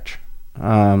scratch.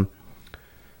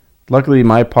 Luckily,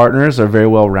 my partners are very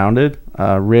well-rounded.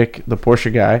 Rick, the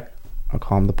Porsche guy, I'll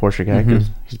call him the Porsche guy because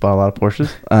he's bought a lot of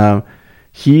Porsches.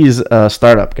 He's a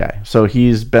startup guy. So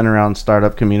he's been around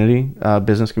startup community,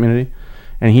 business community,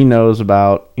 and he knows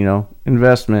about,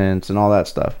 investments and all that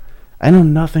stuff. I know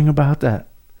nothing about that.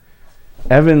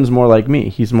 Evan's more like me.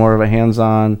 He's more of a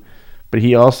hands-on, but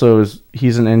he also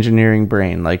he's an engineering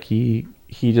brain. Like he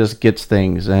just gets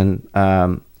things, and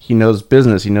he knows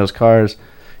business. He knows cars.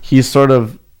 He's sort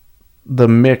of the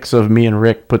mix of me and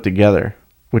Rick put together,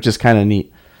 which is kind of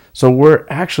neat. So we're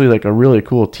actually like a really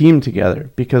cool team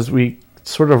together because we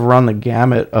sort of run the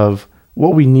gamut of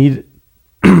what we need.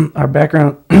 Our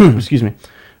background, excuse me.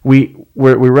 We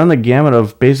run the gamut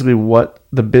of basically what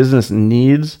the business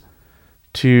needs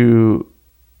to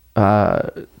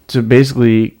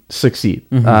basically succeed.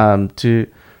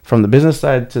 From the business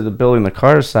side to the building the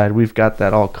cars side, we've got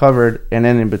that all covered, and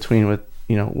then in between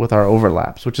with our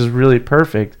overlaps, which is really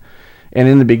perfect. And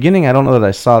in the beginning, I don't know that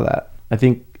I saw that. I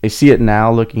think I see it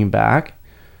now looking back,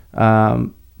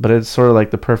 but it's sort of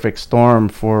like the perfect storm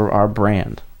for our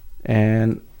brand.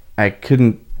 And I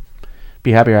couldn't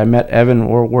be happier. I met Evan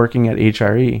working at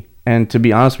HRE, and to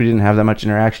be honest, we didn't have that much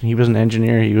interaction. He was an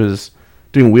engineer. He was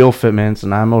doing wheel fitments,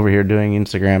 and I'm over here doing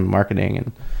Instagram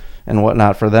marketing and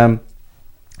whatnot for them.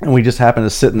 And we just happened to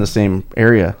sit in the same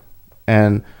area.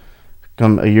 And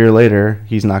come a year later,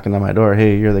 he's knocking on my door.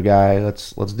 Hey, you're the guy.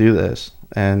 Let's do this.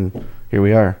 And here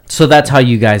we are. So that's how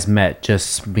you guys met,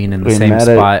 just being in the same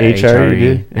spot at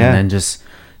HRE, and then just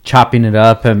chopping it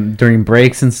up and during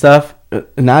breaks and stuff.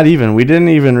 Not even. We didn't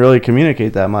even really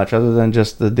communicate that much, other than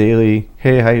just the daily,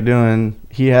 hey, how you doing?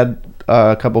 He had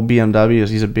a couple BMWs.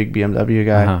 He's a big BMW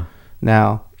guy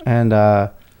now. And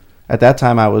at that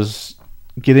time, I was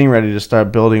getting ready to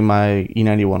start building my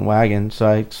E91 wagon. So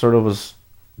I sort of was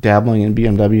dabbling in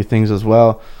BMW things as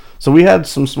well. So we had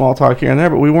some small talk here and there,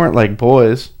 but we weren't like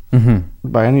boys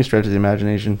by any stretch of the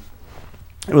imagination.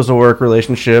 It was a work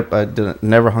relationship. I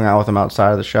never hung out with him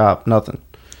outside of the shop. Nothing.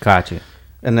 Gotcha.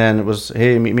 And then it was,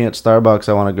 hey, meet me at Starbucks.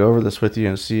 I want to go over this with you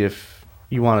and see if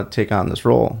you want to take on this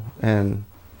role. And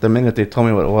the minute they told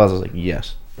me what it was, I was like,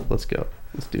 yes, let's go.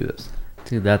 Let's do this.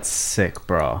 Dude, that's sick,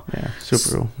 bro. Yeah,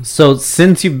 super cool. So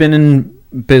since you've been in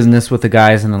business with the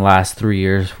guys in the last 3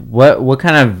 years, what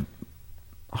kind of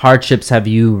hardships have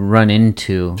you run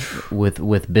into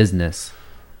with business?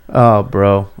 Oh,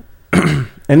 bro.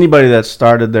 Anybody that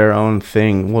started their own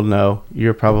thing will know.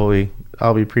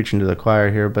 I'll be preaching to the choir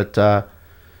here, but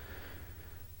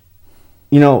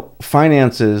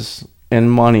finances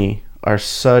and money are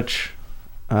such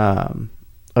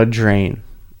a drain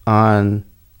on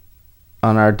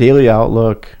our daily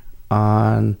outlook,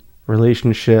 on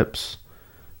relationships,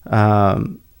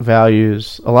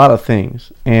 values, a lot of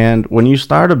things. And when you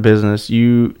start a business,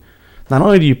 you not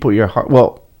only do you put your heart,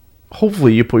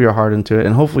 hopefully you put your heart into it,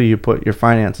 and hopefully you put your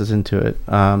finances into it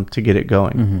to get it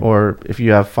going. Or if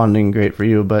you have funding, great for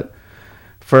you. But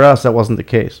for us, that wasn't the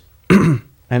case.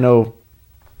 I know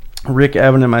Rick,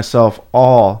 Evan, and myself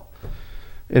all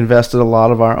invested a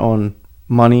lot of our own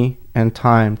money and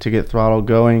time to get Throttle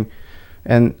going.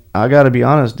 And I got to be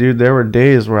honest, dude, there were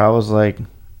days where I was like,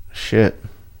 shit,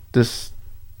 this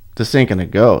ain't going to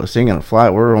go. This ain't going to fly.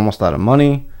 We're almost out of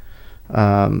money.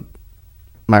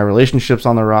 My relationship's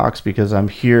on the rocks because I'm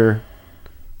here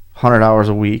 100 hours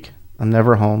a week. I'm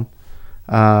never home.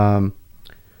 And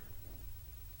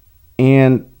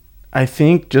I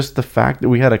think just the fact that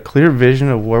we had a clear vision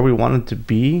of where we wanted to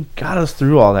be got us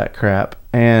through all that crap.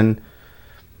 And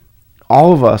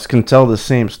all of us can tell the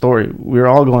same story. We're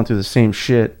all going through the same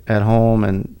shit at home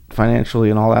and financially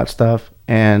and all that stuff.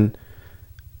 And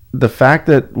the fact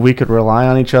that we could rely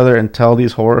on each other and tell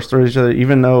these horror stories to each other,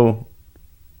 even though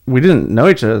we didn't know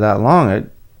each other that long. I'd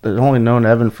only known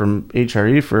Evan from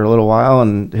HRE for a little while,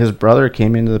 and his brother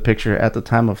came into the picture at the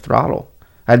time of Throttle.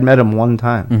 I'd met him one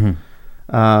time.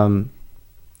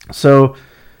 So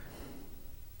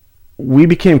we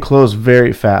became close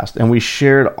very fast, and we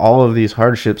shared all of these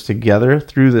hardships together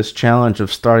through this challenge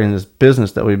of starting this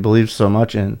business that we believed so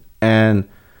much in. And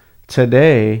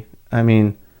today, I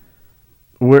mean,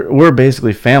 we're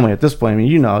basically family at this point. I mean,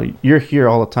 you know, you're here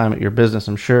all the time at your business.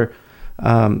 I'm sure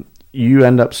you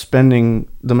end up spending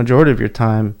the majority of your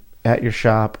time at your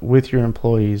shop with your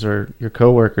employees or your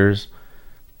coworkers.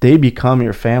 They become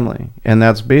your family, and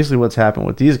that's basically what's happened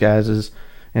with these guys. Is,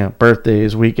 you know,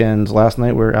 birthdays, weekends. Last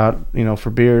night we were out, you know,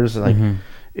 for beers. Like,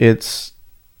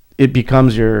 it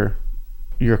becomes your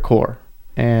core,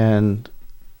 and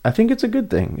I think it's a good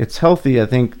thing. It's healthy. I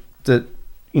think that,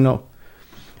 you know,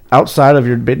 outside of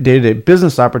your day-to-day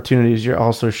business opportunities, you're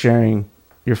also sharing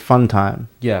your fun time.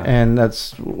 Yeah. And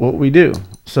that's what we do.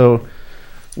 So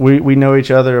we know each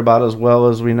other about as well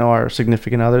as we know our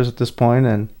significant others at this point,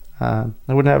 and I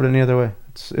wouldn't have it any other way.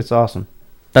 It's awesome.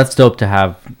 That's dope to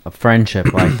have a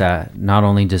friendship like that, not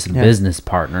only just business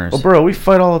partners. Well, bro, we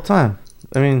fight all the time.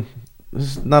 I mean,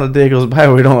 there's not a day goes by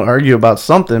where we don't argue about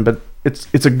something, but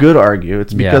it's a good argue.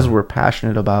 It's because we're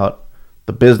passionate about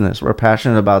the business. We're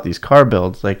passionate about these car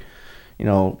builds. Like, you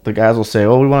know, the guys will say,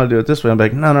 "Oh, we want to do it this way." I'm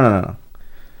like, no.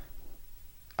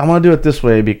 I want to do it this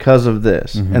way because of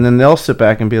this. And then they'll sit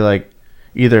back and be like,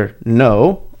 either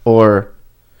no or,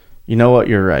 you know what,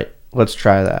 you're right. Let's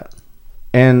try that.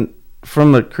 And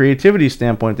from the creativity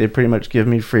standpoint, they pretty much give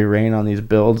me free reign on these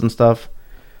builds and stuff.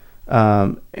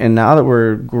 And now that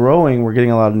we're growing, we're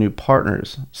getting a lot of new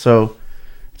partners. So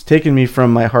it's taken me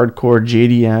from my hardcore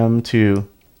JDM to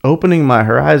opening my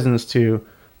horizons to,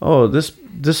 oh, this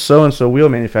so-and-so wheel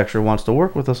manufacturer wants to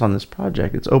work with us on this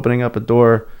project. It's opening up a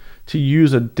door to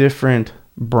use a different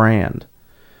brand.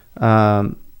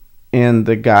 And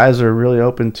the guys are really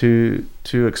open to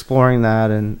exploring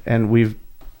that, and we've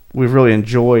really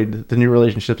enjoyed the new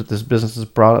relationships that this business has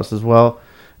brought us as well.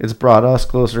 It's brought us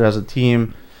closer as a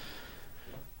team.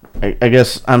 I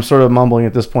guess I'm sort of mumbling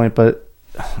at this point, but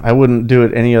I wouldn't do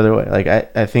it any other way. Like,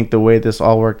 I think the way this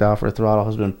all worked out for Throttle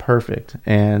has been perfect.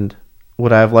 And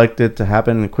would I have liked it to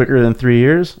happen quicker than 3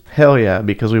 years? Hell yeah,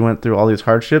 because we went through all these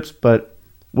hardships. But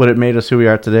would it made us who we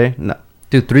are today? No.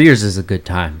 Dude, 3 years is a good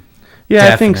time. Yeah,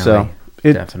 definitely. I think so.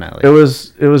 Definitely.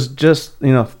 It was just,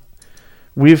 you know,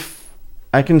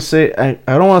 I can say, I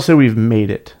don't want to say we've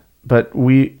made it, but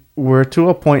we're to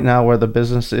a point now where the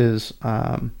business is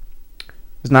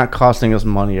not costing us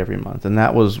money every month. And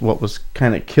that was what was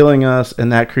kind of killing us.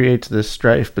 And that creates this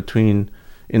strife between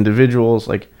individuals.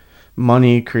 Like,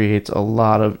 money creates a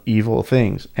lot of evil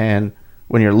things. And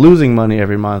when you're losing money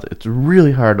every month, it's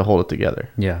really hard to hold it together.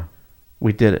 Yeah.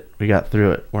 We did it. We got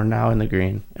through it. We're now in the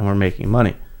green, and we're making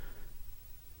money.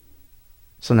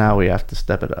 So now we have to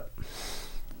step it up.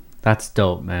 That's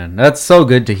dope, man. That's so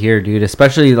good to hear, dude.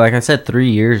 Especially, like I said,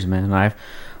 3 years, man.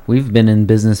 We've been in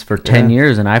business for 10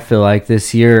 years, and I feel like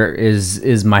this year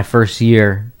is my first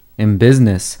year in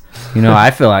business. You know,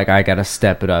 I feel like I got to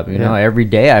step it up. You know, every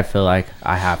day I feel like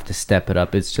I have to step it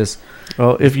up. It's just...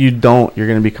 Well, if you don't, you're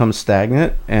going to become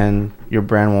stagnant, and your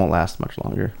brand won't last much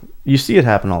longer. You see it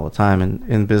happen all the time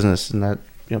in business, and that,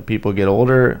 you know, people get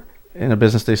older in a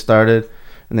business they started,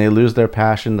 and they lose their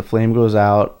passion. The flame goes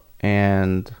out,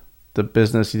 and the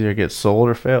business either gets sold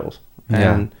or fails.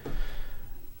 And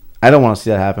I don't want to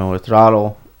see that happen with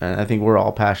Throttle, and I think we're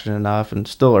all passionate enough and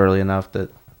still early enough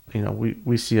that, you know,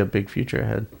 we see a big future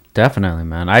ahead. Definitely,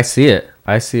 man. I see it.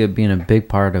 I see it being a big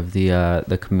part of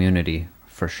the community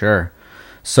for sure.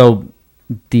 So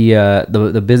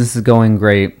the business is going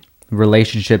great.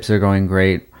 Relationships are going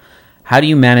great. How do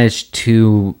you manage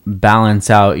to balance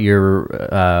out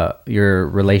your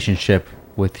relationship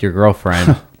with your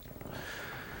girlfriend?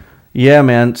 Yeah,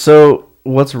 man. So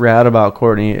what's rad about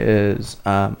Courtney is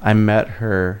I met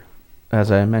her, as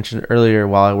I mentioned earlier,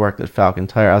 while I worked at Falcon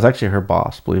Tire. I was actually her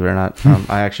boss, believe it or not.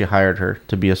 I actually hired her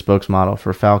to be a spokesmodel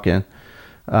for Falcon.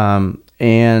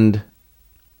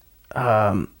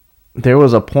 There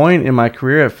was a point in my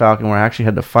career at Falcon where I actually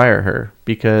had to fire her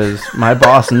because my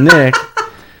boss, Nick,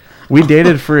 we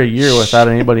dated for a year without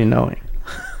anybody knowing.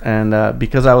 And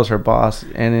because I was her boss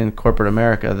and in corporate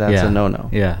America, that's a no-no.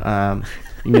 Yeah.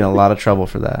 You get in a lot of trouble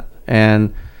for that.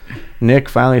 And Nick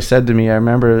finally said to me, I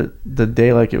remember the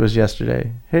day like it was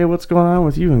yesterday, hey, what's going on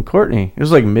with you and Courtney? It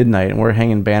was like midnight, and we're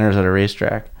hanging banners at a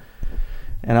racetrack.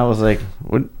 And I was like,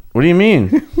 what do you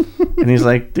mean? And he's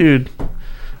like, dude,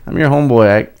 I'm your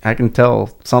homeboy. I can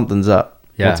tell something's up.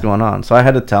 Yeah. What's going on? So I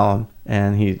had to tell him.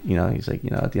 And he's like,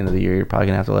 at the end of the year, you're probably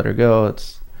going to have to let her go.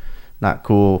 It's not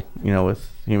cool, with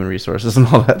human resources and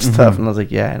all that stuff. And I was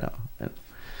like, yeah, I know. And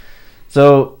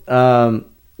so,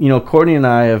 Courtney and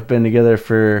I have been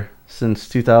together since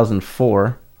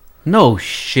 2004. No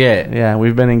shit. Yeah,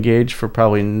 we've been engaged for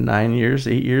probably 8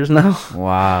 years now.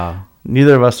 Wow.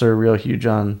 Neither of us are real huge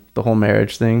on the whole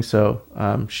marriage thing.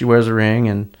 So she wears a ring,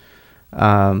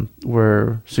 and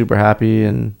we're super happy.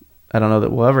 And I don't know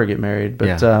that we'll ever get married,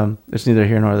 but it's neither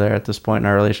here nor there at this point in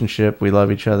our relationship. We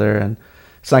love each other, and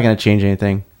it's not going to change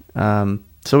anything.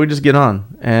 So we just get on.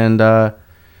 And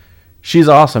she's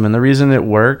awesome. And the reason it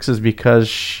works is because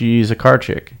she's a car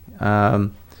chick.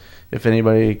 If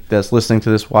anybody that's listening to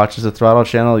this watches the Throttle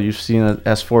channel, you've seen an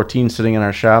S14 sitting in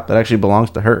our shop that actually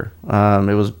belongs to her.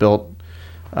 It was built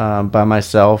by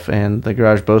myself and the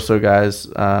Garage Boso guys,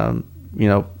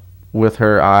 with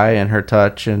her eye and her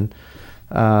touch. And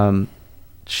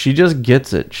she just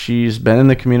gets it. She's been in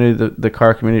the community, the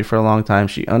car community, for a long time.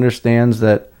 She understands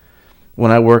that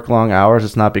when I work long hours,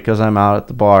 it's not because I'm out at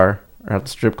the bar or at the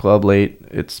strip club late.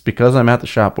 It's because I'm at the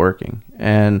shop working.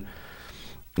 And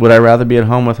would I rather be at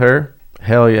home with her?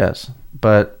 Hell yes.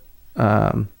 But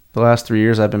the last 3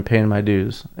 years, I've been paying my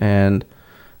dues and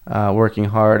working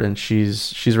hard. And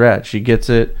she's rad. She gets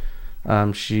it.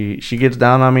 She gets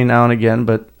down on me now and again,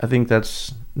 but I think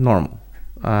that's normal.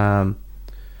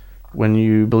 When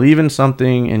you believe in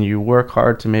something and you work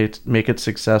hard to make it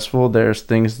successful, there's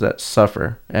things that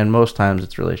suffer, and most times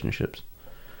it's relationships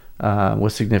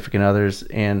with significant others.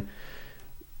 And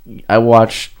I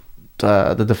watched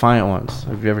the Defiant Ones.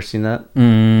 Have you ever seen that?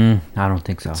 I don't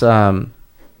think so. It's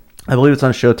I believe it's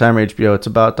on Showtime or HBO. It's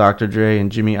about Dr. Dre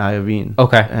and Jimmy Iovine.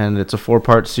 Okay. And it's a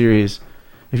 4-part series.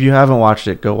 If you haven't watched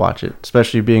it, go watch it.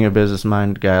 Especially being a business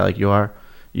mind guy like you are,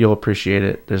 you'll appreciate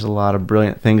it. There's a lot of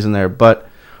brilliant things in there. But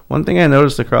one thing I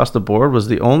noticed across the board was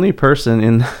the only person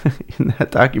in that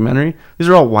documentary, these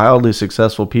are all wildly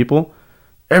successful people.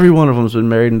 Every one of them has been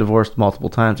married and divorced multiple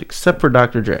times, except for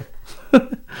Dr. Dre.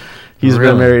 He's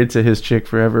been married to his chick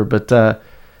forever. But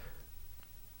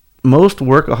most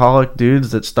workaholic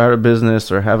dudes that start a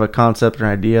business or have a concept or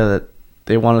idea that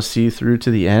they want to see through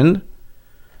to the end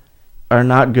are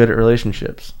not good at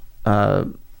relationships,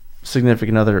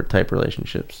 significant other type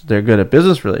relationships. They're good at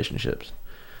business relationships.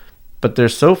 But they're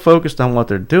so focused on what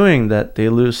they're doing that they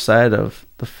lose sight of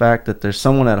the fact that there's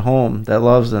someone at home that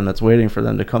loves them, that's waiting for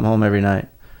them to come home every night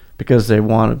because they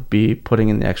want to be putting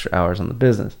in the extra hours on the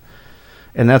business.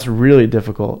 And that's really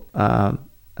difficult.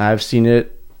 I've seen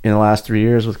it in the last 3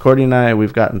 years with Courtney and I.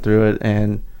 We've gotten through it,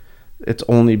 and it's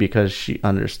only because she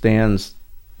understands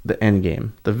the end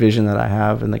game, the vision that I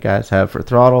have and the guys have for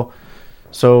Throttle.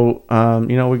 So,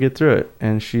 we get through it,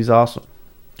 and she's awesome.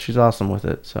 She's awesome with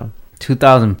it, so.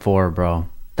 2004, bro.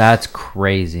 That's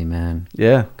crazy, man.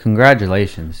 Yeah.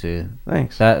 Congratulations, dude.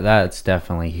 Thanks. That's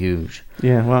definitely huge.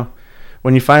 Yeah, well,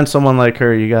 when you find someone like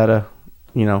her, you gotta,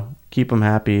 keep them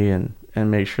happy and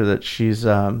make sure that she's, she's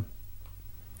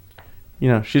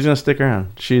gonna stick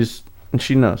around. She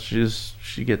knows.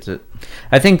 She gets it.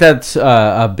 I think that's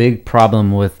a big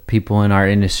problem with people in our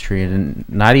industry, and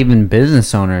not even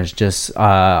business owners, just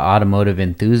automotive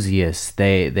enthusiasts.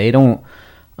 They don't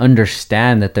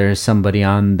understand that there's somebody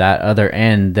on that other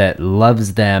end that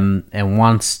loves them and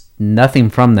wants nothing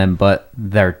from them but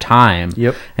their time.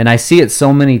 Yep. And I see it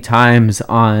so many times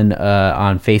on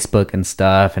Facebook and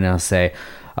stuff, and it'll say,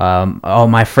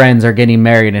 my friends are getting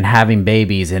married and having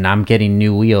babies, and I'm getting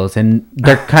new wheels, and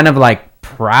they're kind of like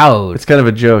proud. It's kind of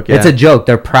a joke. Yeah. It's a joke.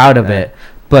 They're proud of it.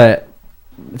 But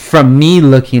from me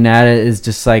looking at it, is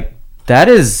just like, that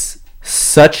is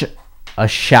such a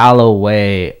shallow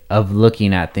way of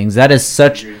looking at things. That is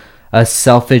such a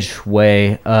selfish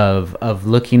way of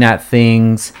looking at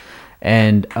things,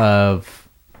 and of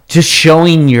just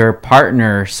showing your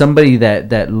partner, somebody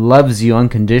that loves you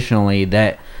unconditionally,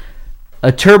 that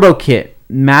a turbo kit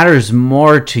matters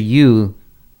more to you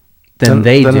than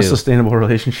they do. A sustainable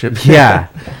relationship. Yeah.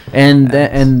 And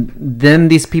then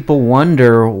these people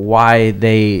wonder why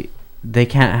they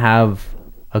can't have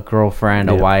a girlfriend,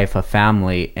 a wife, a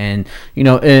family. And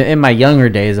in my younger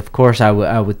days, of course, I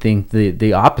would think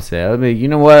the opposite. I mean, you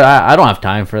know what? I don't have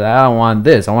time for that. I want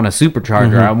this. I want a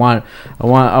supercharger. Mm-hmm.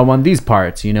 I want these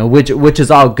parts. Which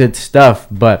is all good stuff.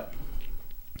 But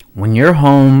when you're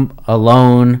home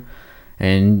alone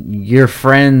and your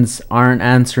friends aren't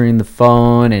answering the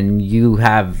phone, and you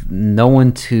have no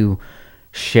one to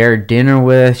share dinner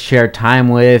with, share time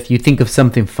with. You think of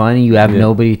something funny, you have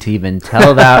nobody to even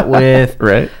tell that with.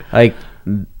 Right. Like,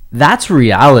 that's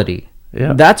reality.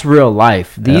 Yeah, that's real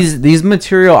life. These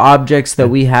material objects that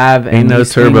we have, ain't no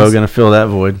turbo gonna fill that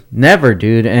void. Never,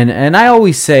 dude. And I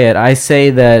always say it. I say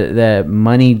that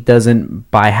money doesn't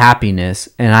buy happiness,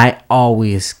 and I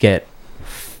always get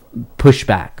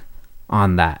pushback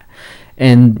on that.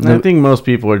 And I think most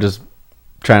people are just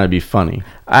trying to be funny.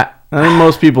 I think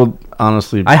most people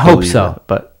honestly. I hope so, that,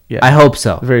 but yeah, I hope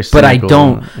so. Very but I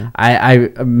don't. I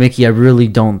Mickey, I really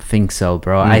don't think so,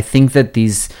 bro. I think that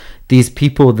these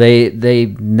people,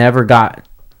 they never got,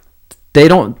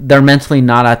 they're mentally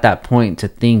not at that point to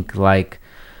think like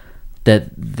that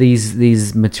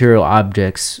these material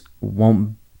objects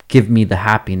won't give me the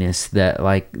happiness that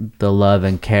like the love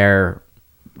and care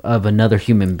of another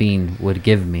human being would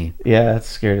give me. Yeah, it's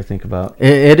scary to think about.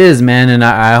 It is, man. And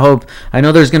I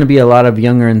know there's going to be a lot of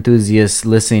younger enthusiasts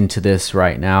listening to this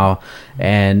right now.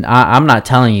 And I'm not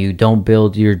telling you don't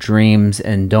build your dreams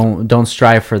and don't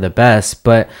strive for the best,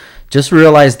 but just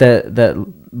realize that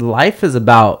life is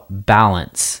about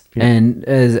balance. Yeah. And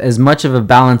as much of a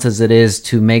balance as it is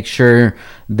to make sure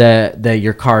that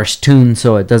your car is tuned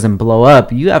so it doesn't blow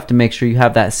up, you have to make sure you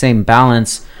have that same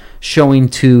balance showing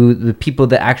to the people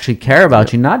that actually care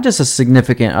about you, not just a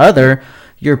significant other,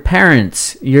 your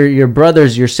parents, your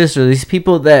brothers, your sisters, these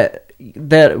people that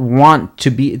want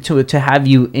to have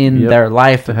you in their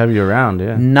life, to have you around,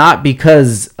 not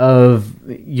because of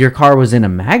your car was in a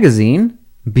magazine,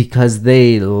 because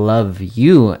they love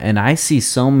you. And I see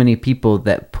so many people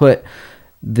that put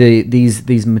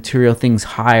these material things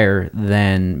higher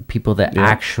than people that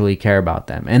actually care about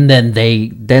them, and then they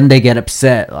get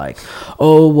upset like,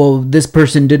 oh well, this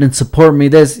person didn't support me.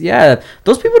 Those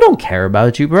people don't care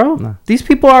about you, bro. No. These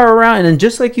people are around, and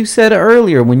just like you said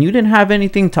earlier, when you didn't have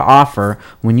anything to offer,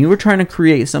 when you were trying to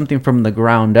create something from the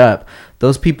ground up,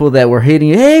 those people that were hating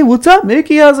you, hey, what's up,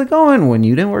 Mickey? How's it going? When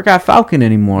you didn't work at Falcon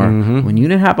anymore, when you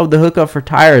didn't have the hookup for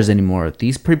tires anymore,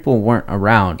 these people weren't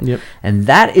around. Yep. And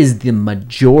that is the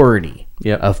majority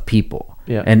of people.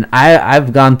 Yep. And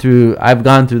I've gone through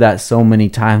that so many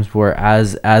times where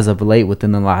as of late,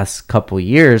 within the last couple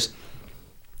years,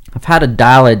 I've had to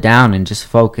dial it down and just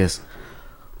focus.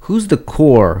 Who's the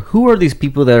core? Who are these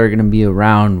people that are going to be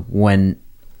around when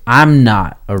I'm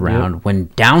not around? When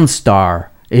Downstar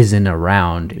isn't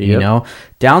around, you know?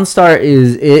 Downstar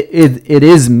is it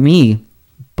is me,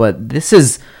 but this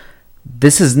is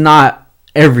not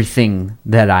everything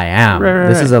that I am. Right.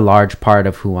 This is a large part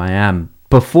of who I am.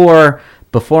 Before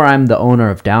I'm the owner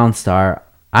of Downstar,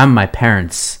 I'm my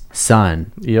parents'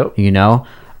 son. Yep. You know?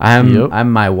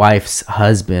 I'm my wife's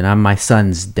husband. I'm my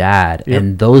son's dad. Yep.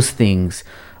 And those things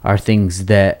are things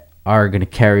that are going to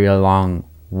carry along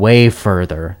way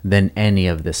further than any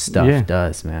of this stuff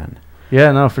does, man.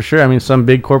 Yeah, no, for sure. I mean, some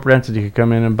big corporate entity could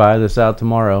come in and buy this out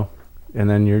tomorrow, and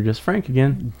then you're just Frank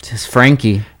again. Just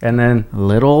Frankie. And then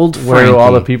little old Frankie. Where do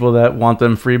all the people that want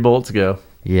them free bolts go?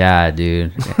 Yeah,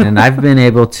 dude. And I've been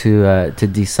able to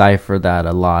decipher that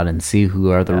a lot and see who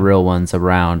are the real ones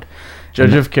around.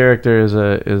 Judge of character is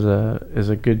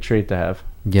a good trait to have.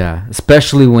 Yeah,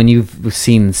 especially when you've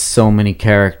seen so many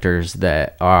characters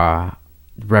that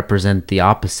represent the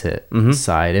opposite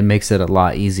side. It makes it a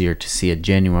lot easier to see a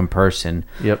genuine person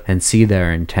and see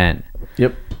their intent.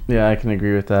 Yep. Yeah, I can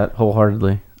agree with that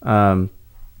wholeheartedly.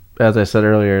 As I said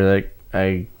earlier, like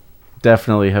I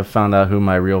definitely have found out who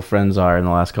my real friends are in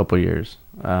the last couple of years.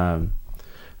 I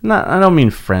don't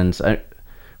mean friends.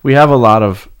 We have a lot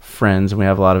of friends and we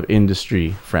have a lot of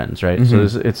industry friends, right? So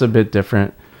it's a bit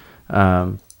different.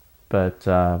 But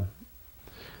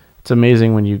it's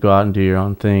amazing when you go out and do your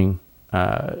own thing.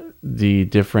 The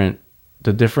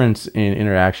difference in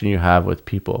interaction you have with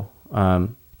people. I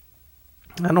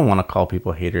don't want to call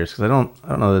people haters because I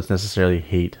don't know that's necessarily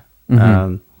hate.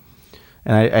 And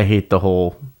I hate the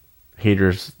whole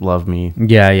haters love me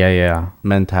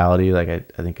mentality. Like I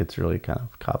think it's really kind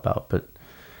of cop out, but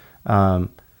I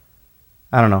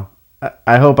don't know.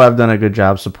 I hope I've done a good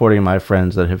job supporting my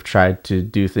friends that have tried to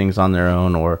do things on their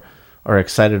own or are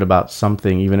excited about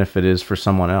something, even if it is for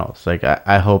someone else. Like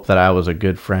I hope that I was a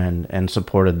good friend and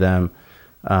supported them,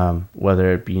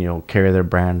 whether it be, carry their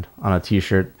brand on a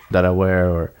t-shirt that I wear,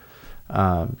 or,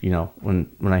 when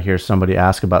I hear somebody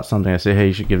ask about something, I say, hey,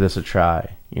 you should give this a try,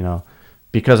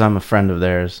 because I'm a friend of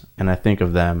theirs and I think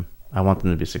of them. I want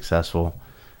them to be successful.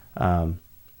 And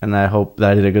I hope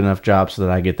that I did a good enough job so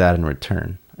that I get that in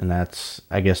return. And that's,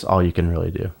 I guess, all you can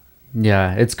really do.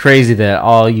 Yeah, it's crazy that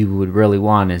all you would really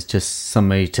want is just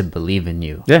somebody to believe in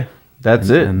you. Yeah. That's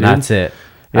and that's it.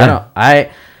 Yeah.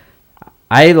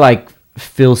 I like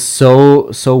feel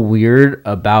so weird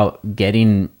about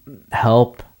getting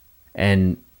help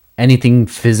and anything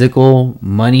physical,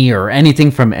 money, or anything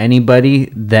from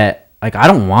anybody that, like, I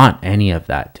don't want any of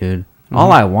that, dude.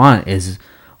 All I want is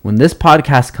when this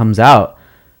podcast comes out,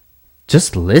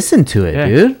 just listen to it,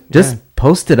 dude. Just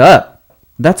post it up.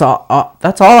 That's all.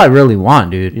 That's all I really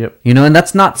want, dude. Yep. You know, and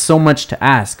that's not so much to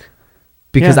ask,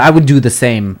 because I would do the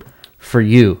same for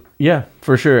you. Yeah,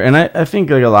 for sure. And I think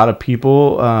like a lot of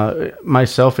people,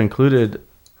 myself included,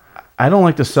 I don't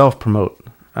like to self-promote.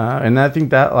 And I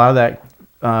think that a lot of that,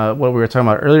 what we were talking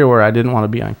about earlier, where I didn't want to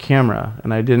be on camera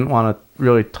and I didn't want to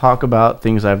really talk about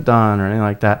things I've done or anything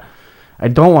like that. I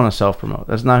don't want to self-promote.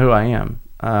 That's not who I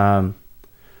am.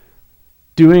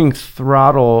 Doing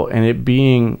Throttle and it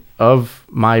being of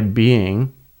my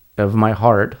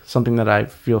heart, something that I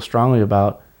feel strongly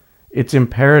about, it's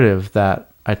imperative that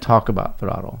I talk about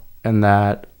Throttle and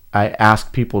that I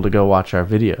ask people to go watch our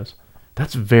videos.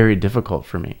 That's very difficult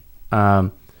for me.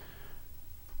 On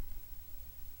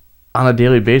a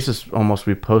daily basis, almost,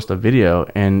 we post a video,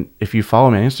 and if you follow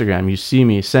me on Instagram, you see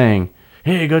me saying,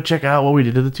 hey, go check out what we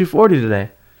did to the 240 today.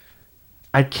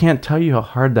 I can't tell you how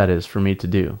hard that is for me to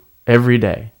do. Every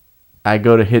day I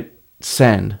go to hit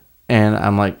send and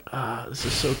I'm like, this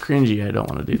is so cringy. I don't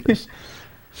want to do this.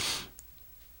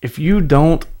 If you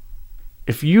don't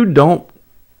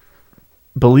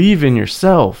believe in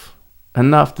yourself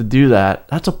enough to do that,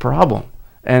 that's a problem.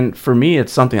 And for me,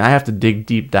 it's something I have to dig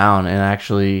deep down and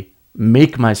actually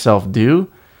make myself do,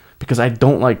 because I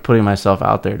don't like putting myself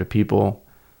out there to people.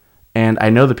 And I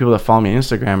know the people that follow me on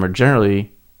Instagram are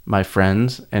generally my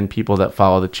friends and people that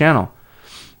follow the channel.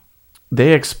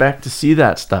 They expect to see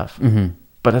that stuff,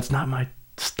 but that's not my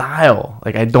style.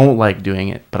 Like, I don't like doing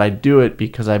it, but I do it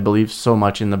because I believe so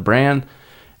much in the brand,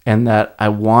 and that I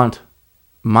want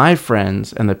my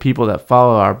friends and the people that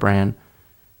follow our brand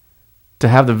to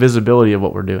have the visibility of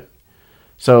what we're doing.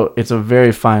 So it's a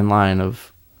very fine line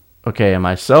of, okay, am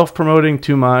I self-promoting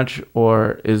too much,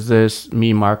 or is this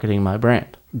me marketing my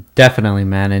brand? Definitely,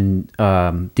 man. And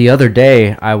the other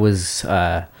day I was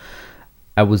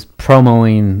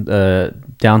promoting the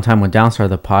Downtime with Downstar,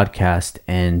 the podcast,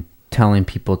 and telling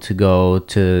people to go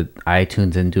to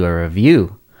iTunes and do a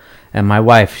review. And my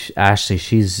wife, Ashley,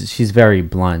 she's very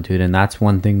blunt, dude. And that's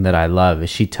one thing that I love, is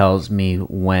she tells me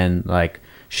when, like,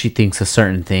 she thinks a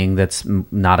certain thing that's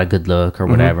not a good look or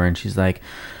whatever. And she's like,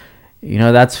 you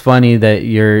know, that's funny that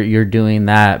you're doing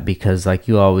that, because, like,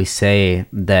 you always say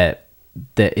that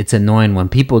it's annoying when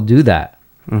people do that.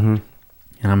 And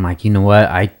I'm like, you know what?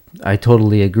 I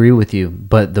totally agree with you.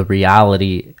 But the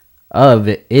reality of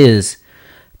it is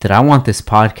that I want this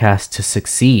podcast to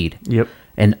succeed. Yep.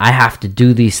 And I have to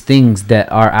do these things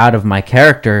that are out of my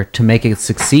character to make it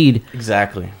succeed.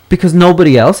 Exactly. Because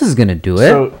nobody else is going to do it.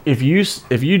 So if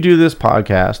you do this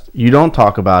podcast, you don't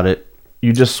talk about it,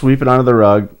 you just sweep it under the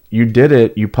rug, you did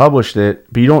it, you published it,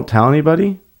 but you don't tell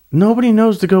anybody, nobody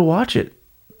knows to go watch it.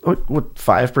 What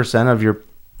 5% of your,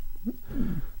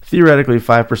 theoretically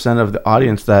 5% of the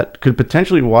audience that could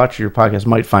potentially watch your podcast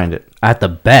might find it. At the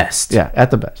best. Yeah,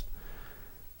 at the best.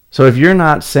 So if you're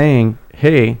not saying,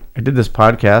 hey, I did this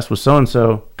podcast with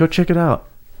so-and-so, go check it out,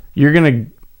 the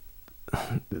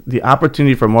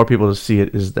opportunity for more people to see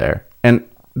it is there. And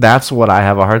that's what I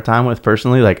have a hard time with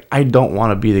personally. Like, I don't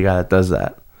want to be the guy that does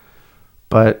that.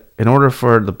 But in order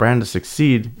for the brand to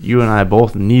succeed, you and I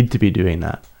both need to be doing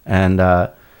that. And,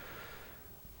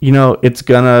 it's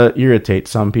going to irritate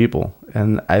some people.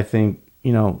 And I think,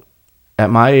 at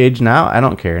my age now, I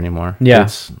don't care anymore. Yeah.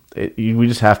 We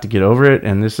just have to get over it.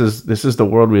 And this is the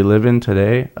world we live in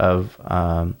today of,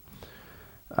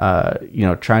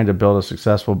 trying to build a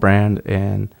successful brand.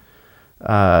 And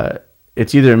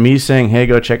it's either me saying, hey,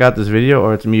 go check out this video,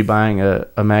 or it's me buying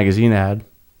a magazine ad.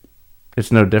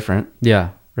 It's no different. Yeah.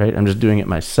 Right? I'm just doing it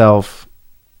myself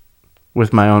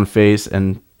with my own face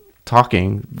and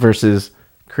talking versus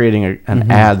creating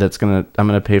an ad that's I'm going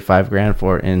to pay $5,000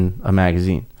 for in a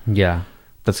magazine. Yeah.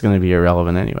 That's going to be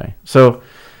irrelevant anyway. So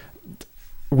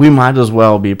we might as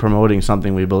well be promoting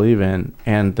something we believe in,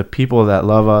 and the people that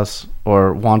love us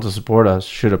or want to support us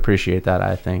should appreciate that,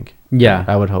 I think. Yeah.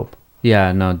 I would hope.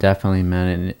 Yeah, no, definitely,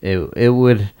 man. And it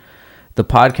would, the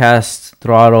podcast,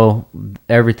 Throttle,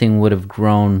 everything would have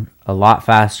grown a lot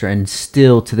faster, and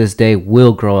still to this day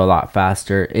will grow a lot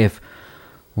faster if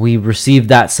we receive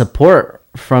that support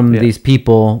from these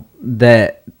people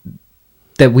that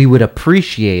we would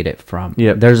appreciate it from.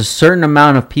 Yep. There's a certain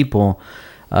amount of people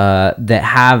that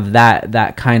have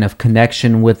that kind of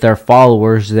connection with their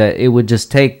followers that it would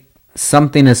just take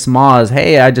something as small as,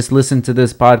 hey, I just listened to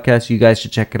this podcast, you guys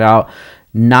should check it out.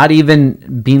 Not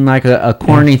even being like a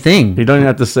corny thing. You don't even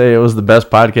have to say it was the best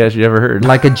podcast you ever heard.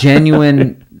 Like a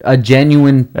genuine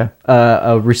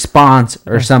response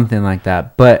or something like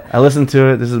that. But I listened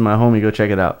to it. This is my homie. Go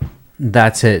check it out.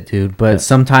 That's it, dude. But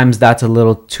sometimes that's a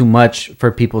little too much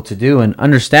for people to do, and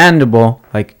understandable.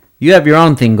 Like, you have your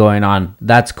own thing going on.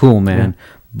 That's cool, man. Yeah.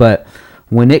 But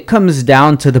when it comes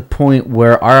down to the point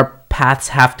where our paths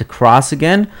have to cross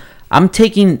again, I'm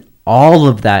taking all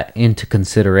of that into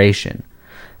consideration.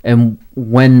 And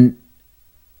when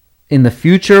in the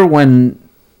future, when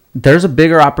there's a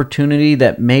bigger opportunity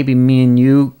that maybe me and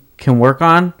you can work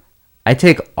on, I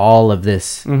take all of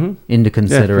this into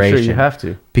consideration. Yeah, for sure, you have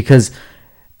to. Because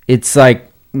it's like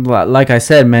I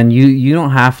said, man, you don't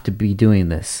have to be doing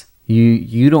this.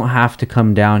 You don't have to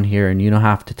come down here, and you don't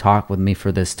have to talk with me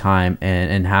for this time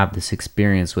and have this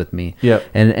experience with me. Yep.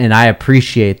 And I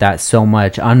appreciate that so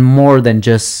much on more than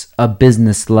just a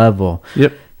business level.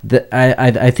 Yep.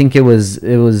 I think it was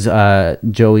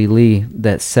Joey Lee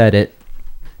that said it.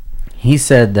 He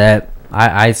said that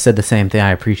I said the same thing.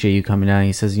 I appreciate you coming down.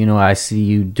 He says, I see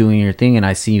you doing your thing, and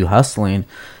I see you hustling,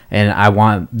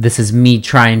 and this is me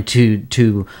trying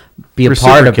to be a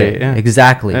part of it. Yeah.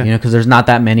 Exactly. Yeah. Because there's not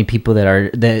that many people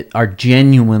that are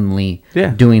genuinely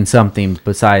doing something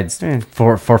besides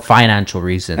for financial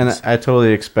reasons. And I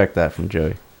totally expect that from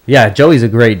Joey. Yeah, Joey's a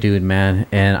great dude, man,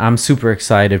 and I'm super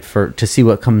excited to see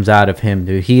what comes out of him,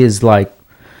 dude. He's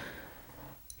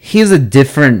a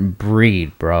different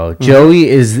breed, bro. Mm-hmm. Joey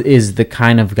is the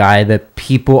kind of guy that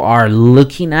people are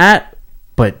looking at,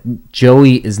 but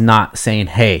Joey is not saying,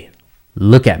 "Hey,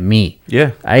 look at me."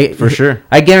 Yeah, for sure.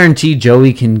 I guarantee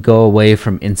Joey can go away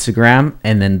from Instagram,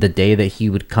 and then the day that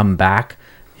he would come back,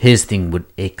 his thing would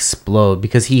explode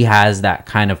because he has that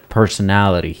kind of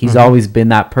personality. He's always been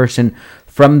that person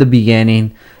from the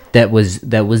beginning that was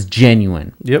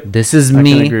genuine. Yep. This is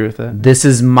me. I can agree with that. This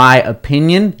is my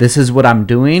opinion. This is what I'm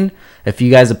doing. If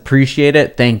you guys appreciate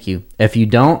it, thank you. If you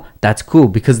don't, that's cool,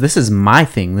 because this is my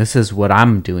thing. This is what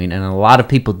I'm doing, and a lot of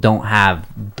people don't have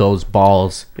those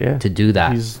balls to do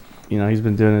that. He's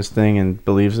been doing his thing and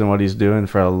believes in what he's doing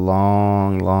for a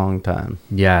long, long time.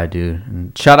 Yeah, dude.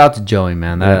 And shout out to Joey,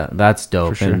 man. That's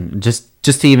dope. For sure. And just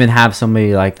to even have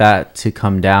somebody like that to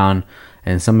come down,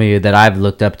 and somebody that I've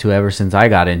looked up to ever since I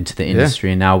got into the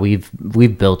industry, and now we've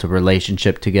built a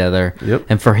relationship together. Yep.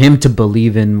 And for him to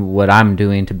believe in what I'm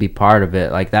doing, to be part of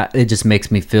it, like that, it just makes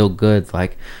me feel good.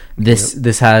 Like this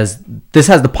has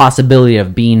the possibility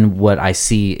of being what I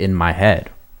see in my head.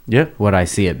 Yeah. What I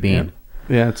see it being. Yep.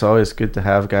 Yeah, it's always good to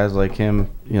have guys like him,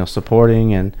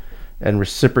 supporting and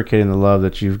reciprocating the love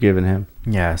that you've given him.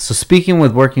 Yeah. So speaking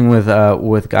with working with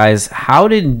guys, how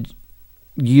did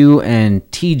you and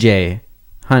TJ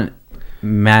Hunt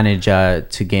manage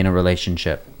to gain a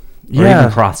relationship or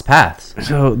even cross paths?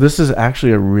 So this is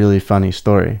actually a really funny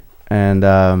story, and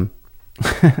I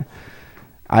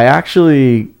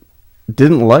actually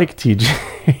didn't like TJ,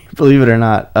 believe it or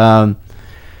not. When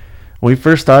we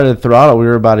first started Throttle, we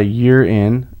were about a year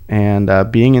in,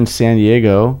 and being in San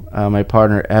Diego, my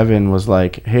partner Evan was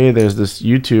like, "Hey, there's this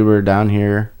YouTuber down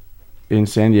here in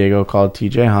San Diego called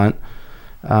TJ Hunt.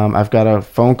 I've got a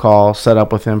phone call set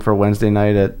up with him for Wednesday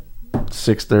night at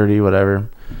 6:30, whatever.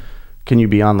 Can you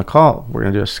be on the call? We're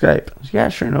going to do a Skype." I said, "Yeah,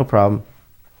 sure, no problem."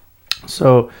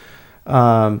 So,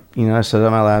 I set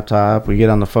up my laptop. We get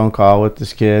on the phone call with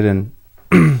this kid, and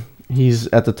he's,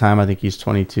 at the time, I think he's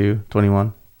 22,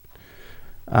 21.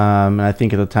 And I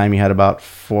think at the time he had about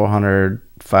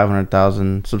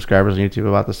 500,000 subscribers on YouTube,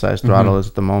 about the size Throttle is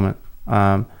at the moment,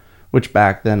 which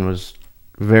back then was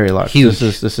very large. Huge.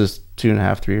 This is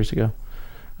 2.5 years ago.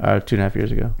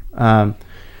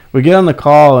 We get on the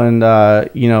call, and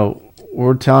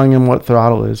we're telling him what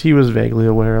Throttle is. He was vaguely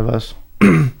aware of us.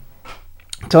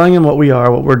 Telling him what we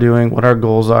are, what we're doing, what our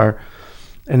goals are,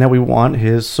 and that we want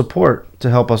his support to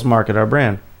help us market our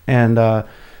brand. And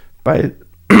by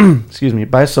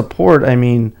by support, I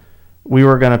mean we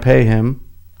were going to pay him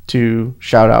to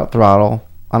shout out Throttle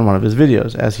on one of his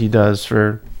videos, as he does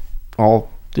for all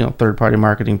third-party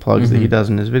marketing plugs that he does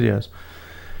in his videos.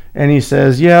 And he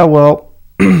says, "Yeah, well,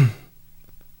 it's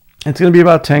going to be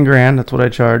about $10,000. That's what I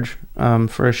charge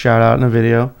for a shout out in a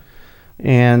video,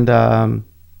 and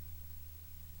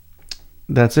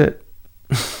that's it."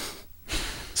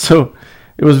 So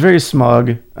it was very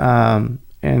smug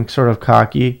and sort of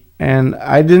cocky. And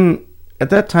at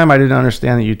that time, I didn't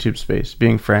understand the YouTube space,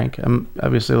 being frank. I'm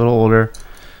obviously a little older.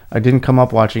 I didn't come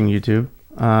up watching YouTube.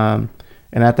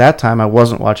 And at that time, I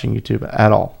wasn't watching YouTube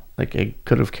at all. Like, I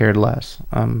could have cared less.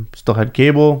 Still had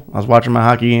cable. I was watching my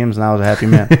hockey games, and I was a happy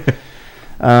man.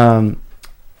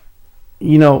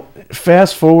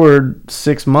 Fast forward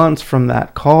 6 months from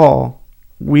that call,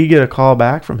 we get a call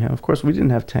back from him. Of course, we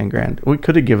didn't have 10 grand. We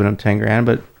could have given him 10 grand,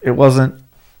 but it would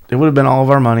have been all of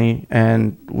our money,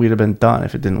 and we'd have been done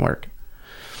if it didn't work.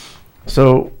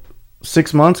 So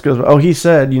 6 months goes by. Oh, he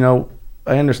said,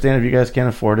 I understand if you guys can't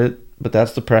afford it, but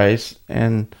that's the price.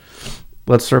 And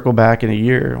let's circle back in a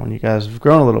year when you guys have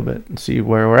grown a little bit and see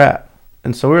where we're at.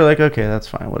 And so we were like, okay, that's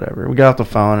fine, whatever. We got off the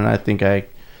phone, and I think I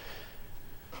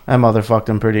motherfucked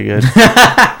him pretty good.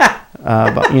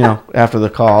 But after the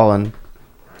call, and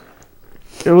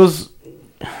it was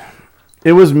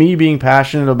me being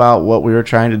passionate about what we were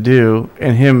trying to do,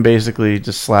 and him basically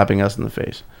just slapping us in the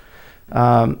face.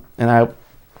 And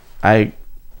I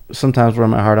sometimes wear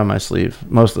my heart on my sleeve,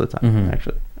 most of the time,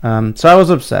 actually. So I was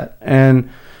upset, and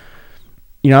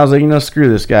I was like, screw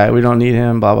this guy. We don't need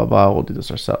him. Blah blah blah. We'll do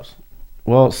this ourselves.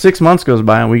 Well, 6 months goes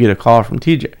by, and we get a call from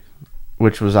TJ,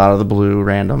 which was out of the blue,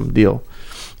 random deal.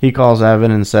 He calls Evan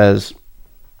and says,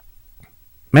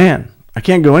 "Man, I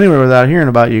can't go anywhere without hearing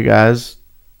about you guys.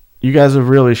 You guys have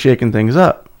really shaken things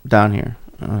up down here."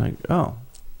 And I'm like, "Oh,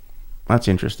 that's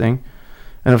interesting."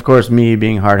 And of course, me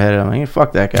being hard-headed, I'm like, hey,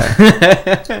 fuck that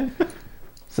guy.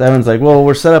 So Evan's like, "Well,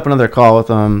 we're set up another call with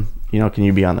him. Can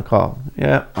you be on the call?"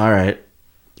 Yeah, all right,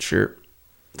 sure.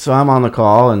 So I'm on the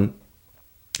call, and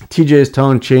TJ's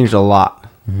tone changed a lot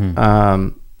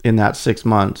in that 6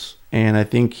 months. And I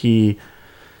think he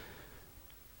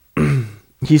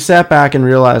sat back and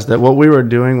realized that what we were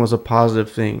doing was a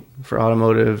positive thing for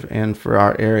automotive and for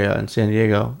our area in San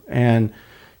Diego. And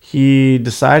he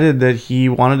decided that he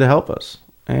wanted to help us.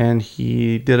 And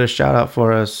he did a shout out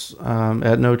for us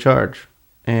at no charge.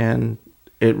 And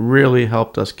it really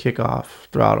helped us kick off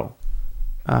Throttle.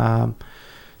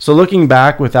 So looking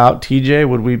back, without TJ,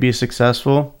 would we be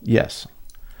successful? Yes.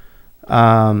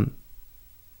 Have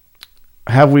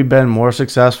we been more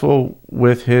successful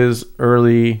with his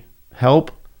early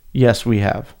help? Yes, we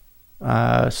have.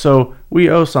 So we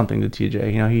owe something to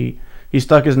TJ. He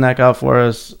stuck his neck out for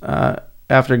us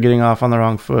after getting off on the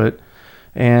wrong foot.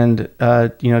 And,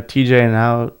 TJ and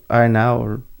I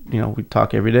now, we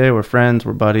talk every day. We're friends.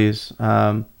 We're buddies.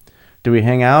 Do we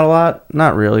hang out a lot?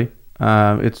 Not really.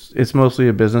 It's mostly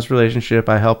a business relationship.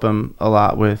 I help him a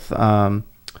lot with, I'm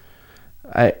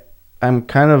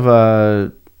kind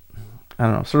of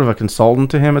sort of a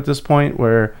consultant to him at this point,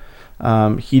 where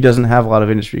he doesn't have a lot of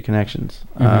industry connections.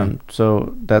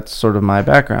 So that's sort of my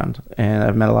background, and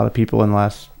I've met a lot of people in the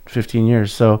last 15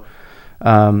 years. So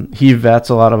he vets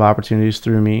a lot of opportunities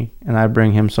through me, and I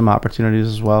bring him some opportunities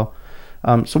as well.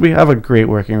 So we have a great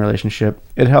working relationship.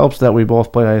 It helps that we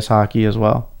both play ice hockey as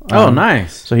well.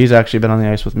 Nice. So he's actually been on the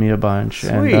ice with me a bunch.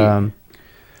 Sweet. And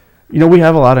we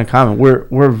have a lot in common.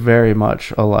 We're very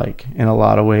much alike in a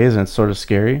lot of ways, and it's sort of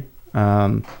scary,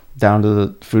 down to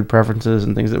the food preferences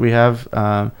and things that we have.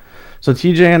 So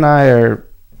TJ and I are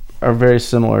very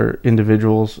similar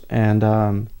individuals,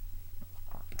 and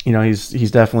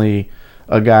he's definitely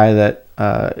a guy that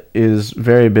is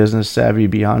very business savvy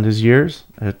beyond his years.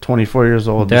 At 24 years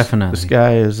old, definitely, this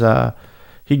guy is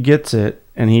he gets it,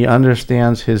 and he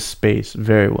understands his space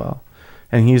very well,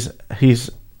 and he's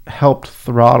helped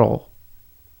Throttle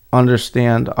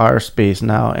understand our space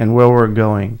now and where we're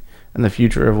going and the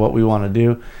future of what we want to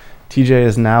do. TJ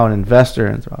is now an investor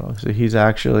in Throttle, so he's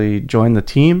actually joined the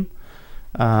team.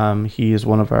 He is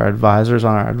one of our advisors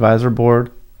on our advisor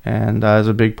board, and is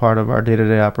a big part of our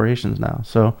day-to-day operations now.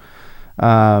 So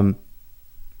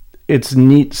it's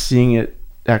neat seeing it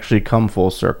actually come full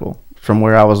circle from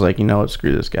where I was like,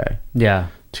 screw this guy. Yeah.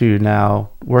 To now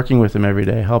working with him every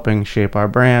day, helping shape our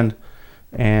brand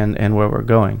and where we're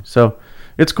going. So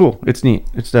it's cool. It's neat.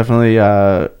 It's definitely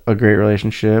a great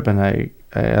relationship, and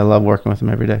I love working with him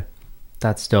every day.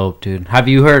 That's dope, dude. Have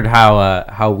you heard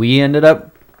how we ended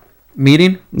up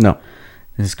meeting? No.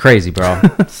 This is crazy, bro.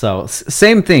 So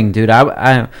same thing, dude.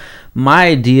 I my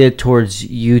idea towards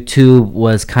YouTube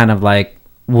was kind of like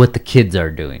what the kids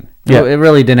are doing. Yeah. It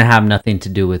really didn't have nothing to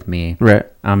do with me. Right.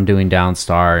 I'm doing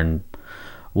Downstar and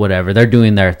whatever. They're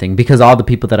doing their thing, because all the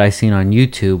people that I seen on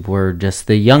YouTube were just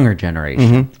the younger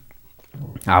generation.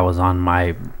 I was on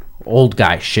my old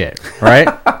guy shit, right?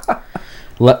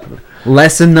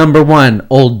 Lesson number 1,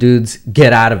 old dudes,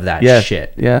 get out of that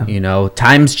shit. Yeah.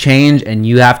 Times change, and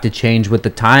you have to change with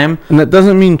the time. And that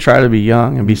doesn't mean try to be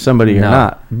young and be somebody you're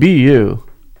not. Be you,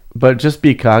 but just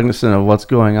be cognizant of what's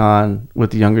going on with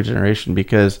the younger generation,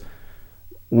 because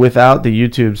without the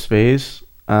YouTube space,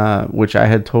 which I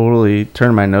had totally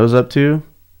turned my nose up to,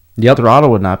 Throttle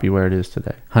would not be where it is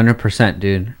today. 100%,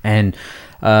 dude. And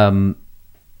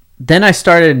then I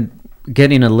started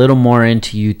getting a little more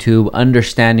into YouTube,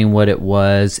 understanding what it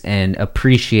was, and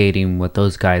appreciating what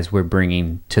those guys were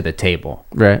bringing to the table.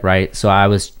 Right. So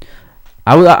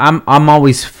I'm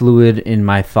always fluid in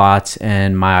my thoughts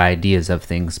and my ideas of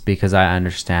things, because I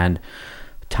understand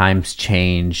times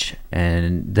change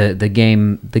and the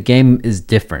game is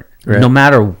different. Right. No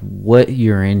matter what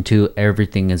you're into,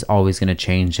 everything is always going to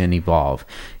change and evolve.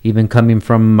 Even coming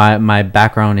from my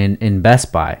background in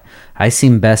Best Buy, I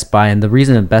seen Best Buy, and the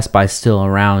reason that Best Buy is still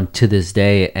around to this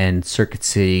day, and Circuit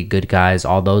City, Good Guys,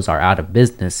 all those are out of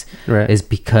business, is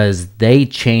because they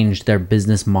changed their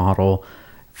business model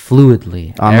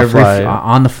fluidly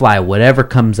on the fly. Whatever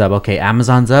comes up, okay,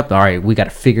 Amazon's up, all right, we got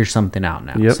to figure something out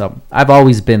now. So I've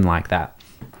always been like that.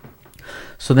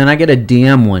 So then I get a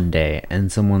DM one day,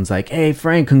 and someone's like, "Hey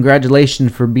Frank,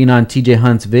 congratulations for being on TJ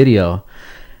Hunt's video."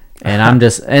 And I'm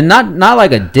just, and not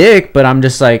like a dick, but I'm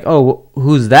just like, "Oh,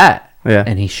 who's that?"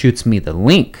 And he shoots me the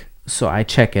link, so I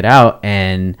check it out,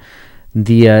 and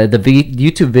the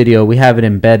YouTube video, we have it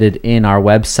embedded in our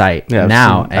website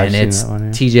now, and it's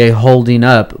TJ holding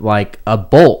up like a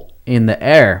bolt in the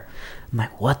air. I'm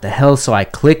like, what the hell? So I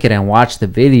click it and watch the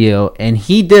video, and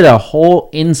he did a whole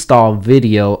install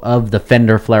video of the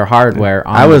fender flare hardware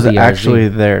on I was actually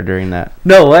there during that.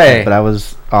 No way. But I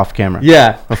was off camera.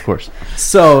 Yeah. Of course.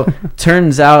 So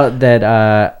turns out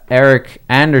that Eric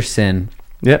Anderson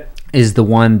is the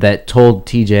one that told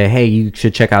TJ, hey, you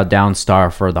should check out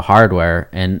Downstar for the hardware.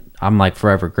 And I'm like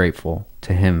forever grateful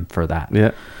to him for that.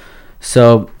 Yeah.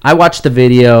 So I watched the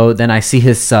video, then I see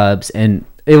his subs, and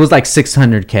it was like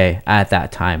 600K at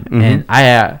that time. And I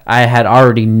had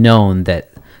already known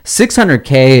that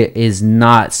 600K is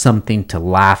not something to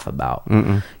laugh about.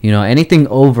 You know, anything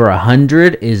over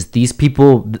 100 is these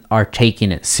people are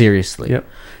taking it seriously.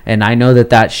 And I know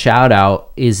that shout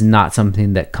out is not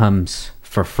something that comes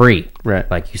for free. Right.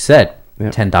 Like you said,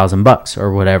 $10,000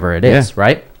 or whatever it is,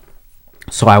 right?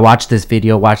 So I watched this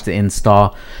video, watched the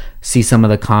install, see some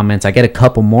of the comments. I get a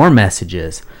couple more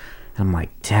messages. I'm like,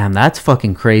 damn, that's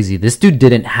fucking crazy. This dude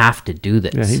didn't have to do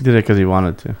this. Yeah, he did it because he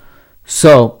wanted to.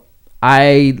 So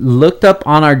I looked up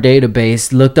on our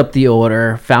database, looked up the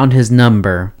order, found his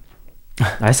number.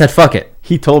 I said, fuck it.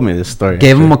 He told me this story.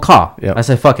 Gave him a call. I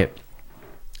said, fuck it.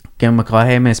 Gave him a call.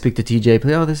 Hey, man, speak to TJ.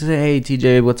 Oh, this is, hey,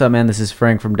 TJ, what's up, man? This is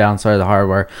Frank from Downstar the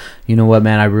Hardware. You know what,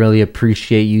 man? I really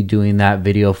appreciate you doing that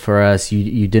video for us.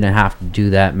 You didn't have to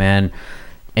do that, man.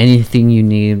 Anything you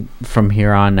need from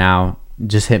here on now,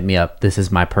 just hit me up. This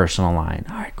is my personal line.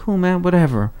 All right, cool, man,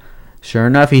 whatever. Sure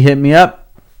enough, he hit me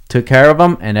up, took care of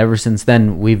him, and ever since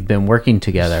then we've been working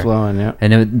together. Flowing,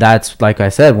 And that's, like I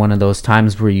said, one of those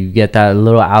times where you get that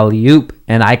little alley-oop,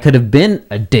 and I could have been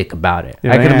a dick about it.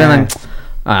 I could have been like,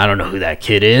 I don't know who that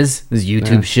kid is. This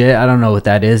YouTube shit, I don't know what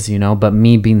that is, you know. But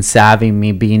me being savvy,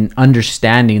 me being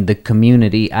understanding the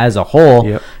community as a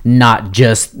whole, not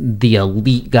just the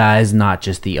elite guys, not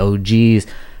just the OGs.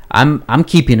 I'm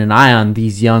keeping an eye on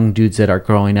these young dudes that are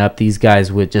growing up, these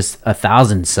guys with just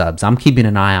 1,000 subs. I'm keeping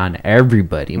an eye on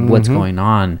everybody, what's going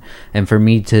on. And for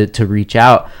me to reach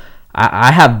out,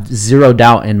 I have zero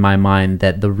doubt in my mind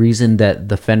that the reason that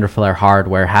the fender flare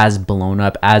hardware has blown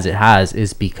up as it has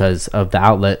is because of the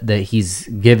outlet that he's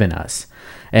given us.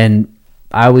 And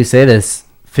I always say this,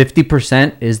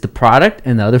 50% is the product,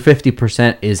 and the other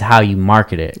 50% is how you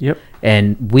market it.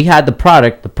 And we had the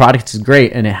product is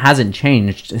great, and it hasn't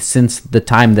changed since the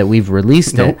time that we've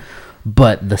released it,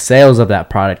 but the sales of that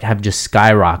product have just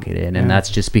skyrocketed, and that's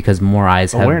just because more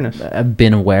eyes have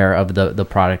been aware of the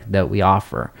product that we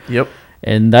offer.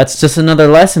 And that's just another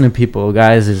lesson to people,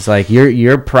 guys. Is like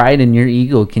your pride and your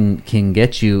ego can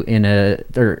get you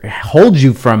or hold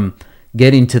you from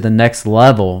getting to the next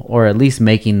level, or at least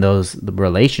making the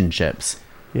relationships.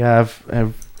 I've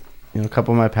a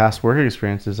couple of my past work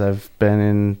experiences, I've been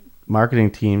in marketing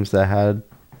teams that had,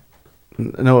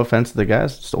 no offense to the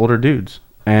guys, just older dudes,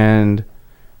 and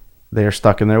they're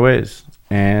stuck in their ways,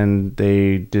 and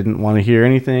they didn't want to hear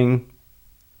anything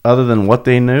other than what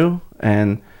they knew,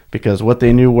 and because what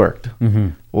they knew worked.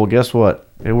 Well, guess what?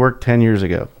 It worked 10 years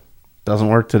ago. Doesn't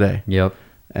work today.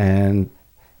 And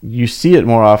you see it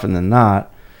more often than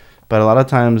not, but a lot of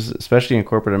times, especially in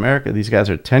corporate America, these guys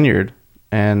are tenured,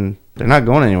 and they're not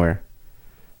going anywhere.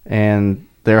 And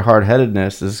their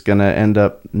hard-headedness is going to end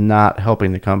up not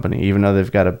helping the company. Even though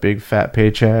they've got a big fat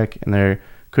paycheck and their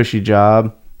cushy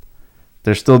job,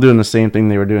 they're still doing the same thing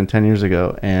they were doing 10 years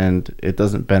ago, and it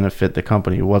doesn't benefit the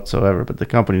company whatsoever, but the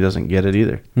company doesn't get it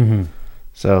either.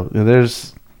 So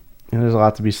there's a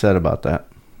lot to be said about that.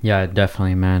 Yeah,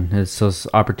 definitely, man. It's those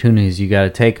opportunities, you got to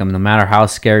take them, no matter how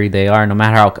scary they are, no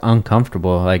matter how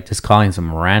uncomfortable. Like just calling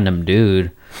some random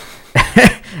dude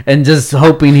and just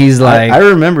hoping he's like. I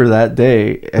remember that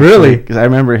day. Actually, really? Because I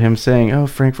remember him saying, "Oh,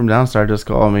 Frank from Downstar just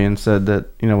called me and said that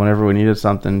whenever we needed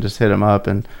something, just hit him up,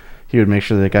 and he would make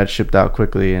sure that it got shipped out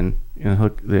quickly, and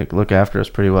they look after us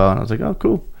pretty well." And I was like, "Oh,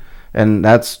 cool." And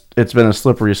it's been a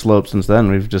slippery slope since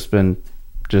then. We've just been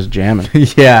jamming.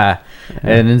 Yeah.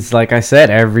 And it's like I said,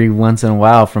 every once in a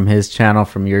while from his channel,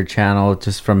 from your channel,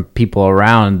 just from people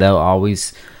around, they'll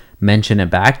always mention it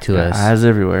back to us. Eyes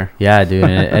everywhere. Yeah, dude.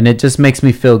 And it just makes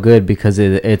me feel good because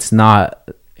it's not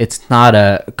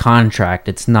a contract.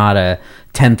 It's not a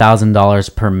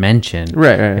 $10,000 per mention.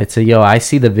 Right. It's I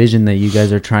see the vision that you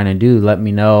guys are trying to do. Let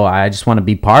me know. I just want to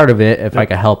be part of it if I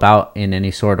can help out in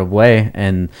any sort of way.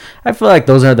 And I feel like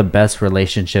those are the best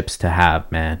relationships to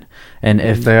have, man. And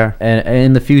if they are, and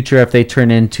in the future, if they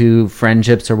turn into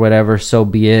friendships or whatever, so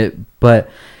be it. But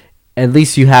at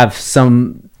least you have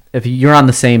some. If you're on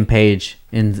the same page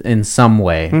in some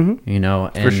way, and,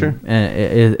 for sure, and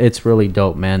it's really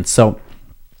dope, man. So.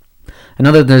 I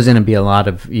know that there's going to be a lot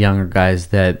of younger guys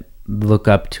that look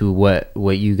up to what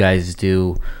you guys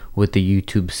do with the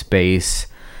YouTube space,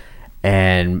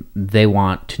 and they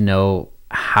want to know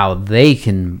how they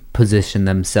can position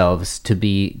themselves to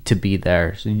be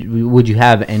there. So would you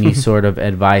have any sort of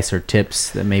advice or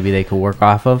tips that maybe they could work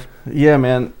off of? Yeah,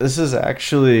 man. This is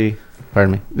actually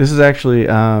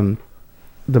the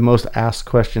most asked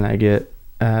question I get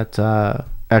at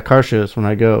car shows when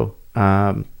I go.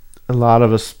 A lot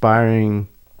of aspiring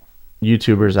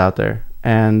YouTubers out there,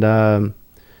 and a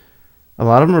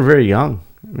lot of them are very young.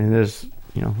 I mean, there's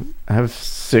I have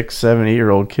 6, 7,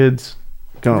 8-year-old kids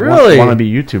want to be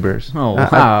YouTubers. Oh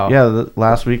wow!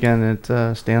 Last weekend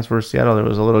at Stanford, Seattle, there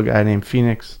was a little guy named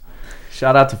Phoenix.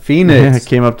 Shout out to Phoenix. He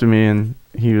came up to me, and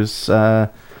he was I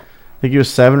think he was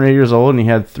 7 or 8 years old, and he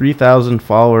had 3,000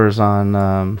 followers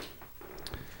on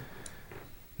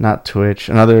not Twitch,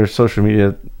 another social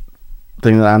media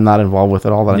thing that I'm not involved with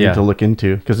at all that I need to look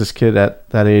into, because this kid at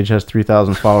that age has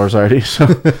 3,000 followers already. So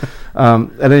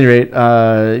at any rate,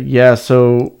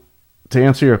 so to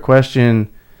answer your question,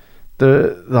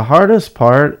 the hardest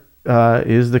part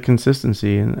is the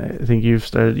consistency. And I think you have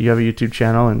a YouTube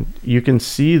channel, and you can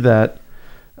see that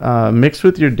mixed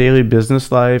with your daily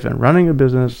business life and running a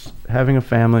business, having a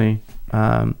family,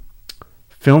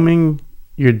 filming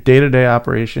your day-to-day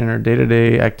operation or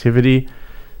day-to-day activity,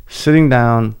 sitting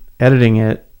down, editing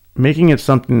it, making it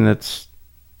something that's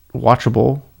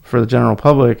watchable for the general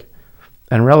public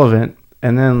and relevant,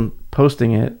 and then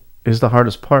posting it is the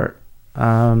hardest part.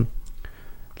 A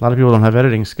lot of people don't have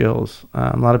editing skills.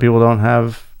 A lot of people don't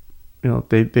have,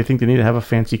 they think they need to have a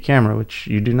fancy camera, which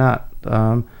you do not.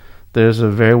 There's a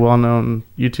very well-known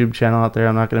YouTube channel out there,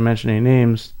 I'm not going to mention any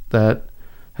names, that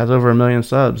has over 1 million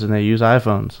subs, and they use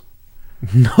iPhones.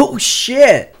 No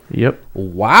shit. Yep.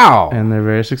 Wow. And they're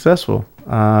very successful.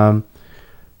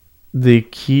 The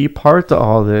key part to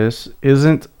all this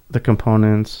isn't the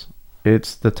components,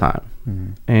 it's the time.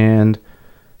 Mm-hmm. And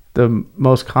the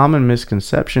most common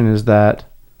misconception is that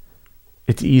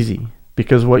it's easy,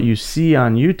 because what you see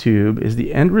on YouTube is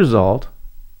the end result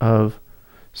of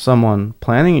someone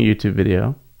planning a YouTube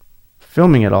video,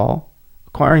 filming it all,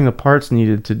 acquiring the parts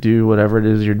needed to do whatever it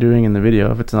is you're doing in the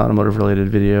video, if it's an automotive related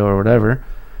video or whatever,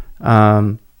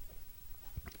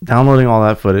 downloading all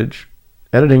that footage,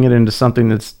 editing it into something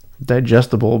that's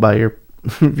digestible by your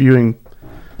viewing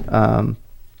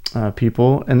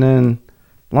people, and then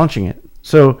launching it.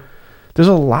 So there's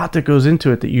a lot that goes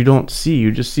into it that you don't see.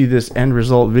 You just see this end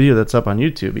result video that's up on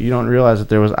YouTube, but you don't realize that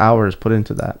there was hours put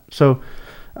into that. So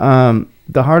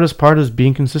the hardest part is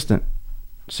being consistent.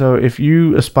 So if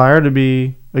you aspire to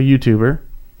be a YouTuber,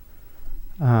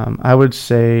 I would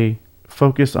say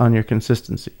focus on your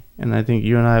consistency. And I think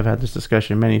you and I have had this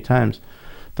discussion many times.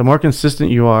 The more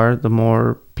consistent you are, the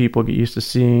more people get used to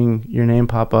seeing your name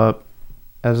pop up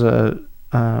as a,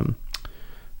 when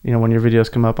your videos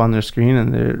come up on their screen,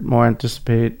 and they more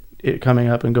anticipate it coming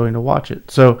up and going to watch it.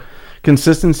 So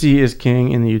consistency is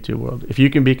king in the YouTube world. If you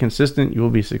can be consistent, you will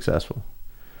be successful.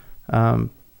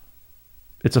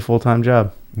 It's a full-time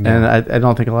job. Yeah. And I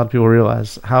don't think a lot of people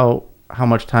realize how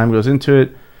much time goes into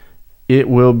it. It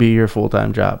will be your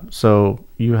full-time job. So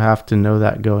you have to know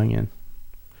that going in.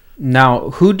 Now,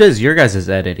 who does your guys'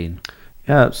 editing?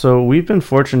 Yeah, so we've been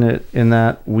fortunate in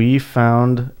that we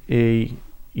found a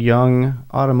young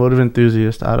automotive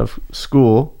enthusiast out of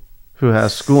school who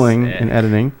has schooling in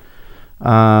editing,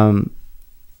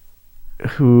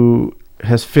 who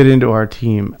has fit into our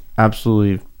team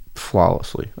absolutely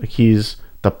flawlessly. Like, he's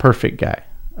the perfect guy.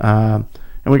 And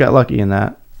we got lucky in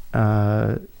that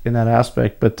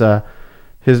aspect. But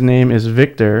his name is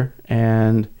Victor,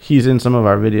 and he's in some of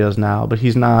our videos now, but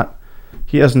he's not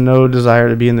he has no desire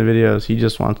to be in the videos. He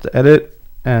just wants to edit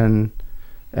and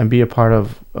be a part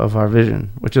of our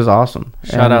vision, which is awesome.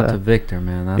 Shout out to Victor,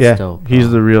 man. That's dope.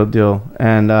 He's the real deal.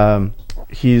 And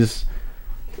he's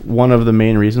one of the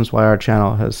main reasons why our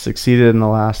channel has succeeded in the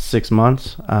last 6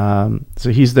 months. So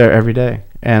he's there every day.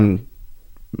 And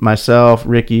myself,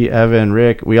 Ricky, Evan,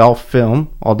 Rick, we all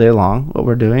film all day long what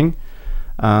we're doing.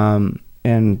 And,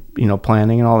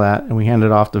 planning and all that. And we hand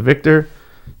it off to Victor.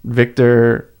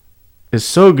 Victor is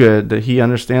so good that he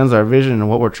understands our vision and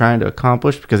what we're trying to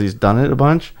accomplish because he's done it a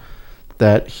bunch,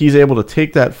 that he's able to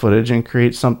take that footage and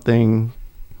create something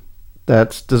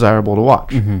that's desirable to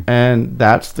watch. Mm-hmm. And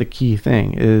that's the key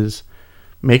thing, is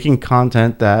making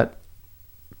content that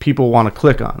people want to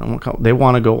click on. They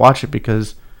want to go watch it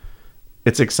because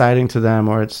it's exciting to them,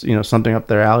 or it's, something up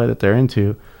their alley that they're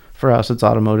into. For us, it's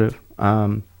automotive.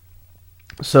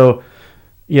 So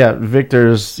yeah,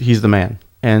 he's the man.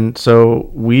 And so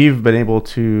we've been able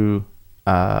to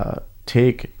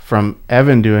take from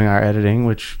Evan doing our editing,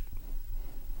 which,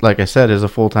 like I said, is a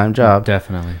full-time job.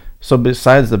 Definitely. So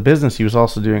besides the business, he was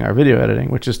also doing our video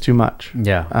editing, which is too much.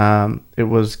 Yeah. It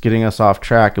was getting us off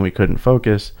track and we couldn't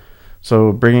focus.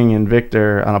 So bringing in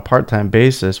Victor on a part-time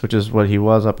basis, which is what he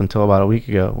was up until about a week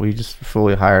ago, we just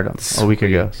fully hired him a week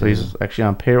ago. So he's actually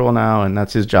on payroll now, and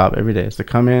that's his job every day, is to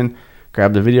come in,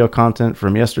 grab the video content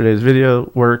from yesterday's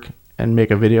video work, and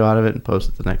make a video out of it and post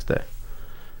it the next day.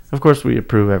 Of course, we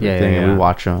approve everything and we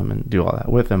watch them and do all that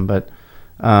with him. But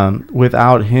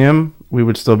without him, we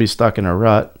would still be stuck in a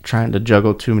rut trying to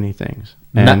juggle too many things.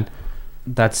 And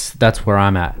that's where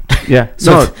I'm at. Yeah.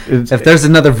 So if there's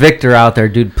another Victor out there,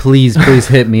 dude, please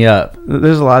hit me up.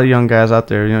 There's a lot of young guys out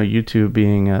there, YouTube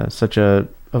being such a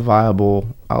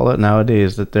viable outlet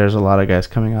nowadays, that there's a lot of guys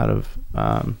coming out of,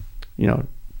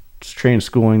 trained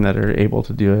schooling that are able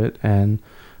to do it. And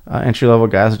entry-level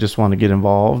guys that just want to get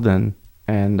involved, and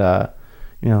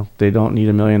they don't need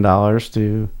 $1 million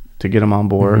to get them on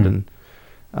board. Mm-hmm.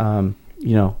 And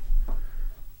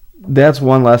that's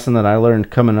one lesson that I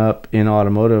learned coming up in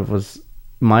automotive, was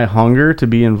my hunger to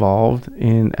be involved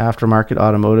in aftermarket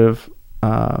automotive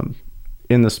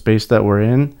in the space that we're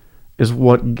in is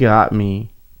what got me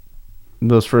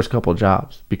those first couple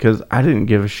jobs, because I didn't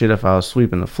give a shit if I was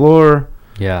sweeping the floor,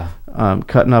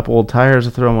 cutting up old tires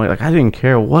to throw them away. Like, I didn't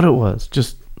care what it was.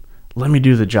 Just let me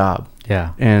do the job.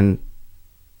 Yeah. And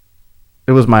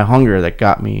it was my hunger that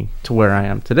got me to where I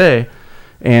am today.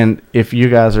 And if you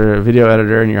guys are a video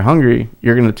editor and you're hungry,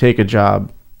 you're going to take a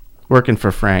job working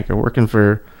for Frank or working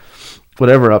for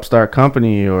whatever upstart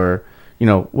company, or,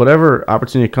 whatever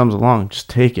opportunity comes along, just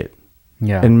take it.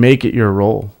 Yeah. And make it your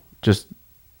role. Just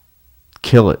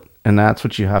kill it. And that's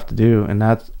what you have to do, and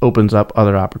that opens up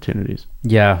other opportunities.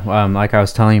 Yeah, like I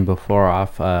was telling you before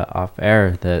off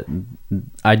air, that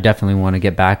I definitely want to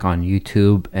get back on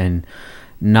YouTube, and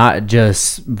not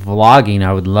just vlogging.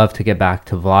 I would love to get back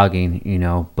to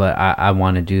vlogging, but I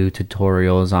want to do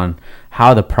tutorials on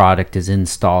how the product is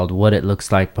installed, what it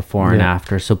looks like before and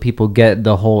after, so people get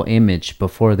the whole image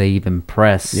before they even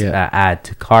press add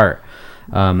to cart.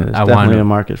 There's definitely a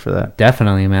market for that.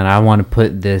 Definitely, man. I want to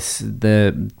put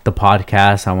the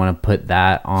podcast, I want to put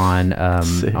that on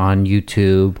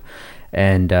YouTube,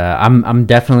 and I'm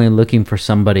definitely looking for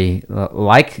somebody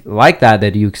like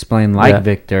that you explained,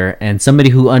 Victor, and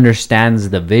somebody who understands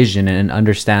the vision and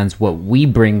understands what we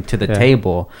bring to the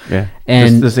table. Yeah.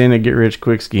 And this ain't a get rich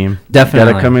quick scheme. Definitely.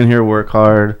 You gotta come in here, work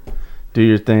hard, do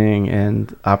your thing,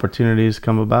 and opportunities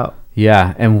come about.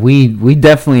 Yeah, and we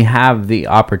definitely have the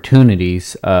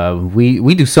opportunities.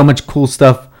 We do so much cool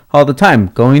stuff all the time,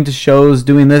 going to shows,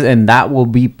 doing this, and that will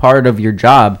be part of your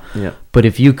job. Yeah. But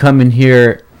if you come in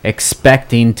here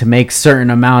expecting to make certain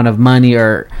amount of money,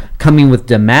 or coming with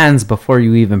demands before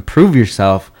you even prove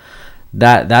yourself,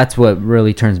 that's what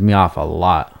really turns me off a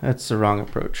lot. That's the wrong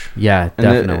approach. Yeah,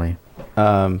 definitely.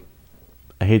 I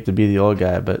hate to be the old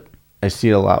guy, but I see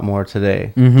it a lot more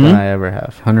today than I ever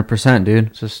have. 100%,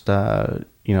 dude. Just,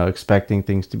 expecting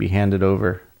things to be handed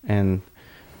over, and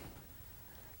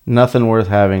nothing worth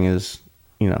having is,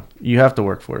 you have to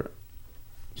work for it.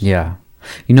 Yeah.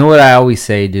 You know what I always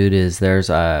say, dude, is there's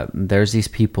these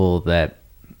people that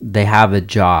they have a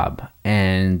job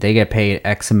and they get paid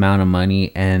X amount of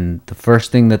money, and the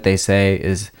first thing that they say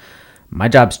is, my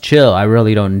job's chill. I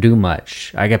really don't do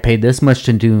much. I get paid this much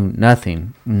to do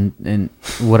nothing. And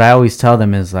what I always tell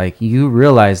them is, like, you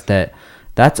realize that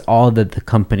that's all that the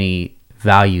company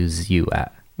values you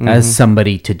at, as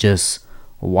somebody to just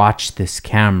watch this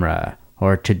camera,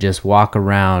 or to just walk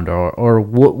around or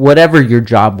whatever your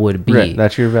job would be. Right.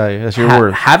 That's your value. That's your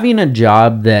worth. Having a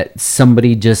job that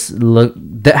somebody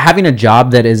having a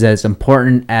job that is as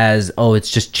important as, oh,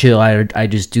 it's just chill. I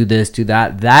just do this, do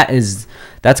that.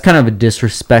 That's kind of a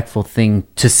disrespectful thing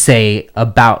to say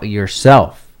about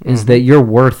yourself, is that your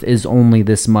worth is only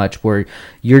this much, where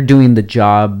you're doing the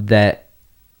job that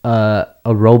a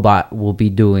robot will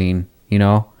be doing,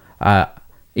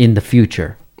 in the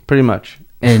future. Pretty much.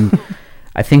 And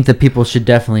I think that people should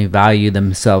definitely value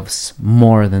themselves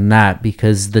more than that,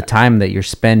 because the time that you're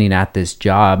spending at this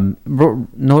job,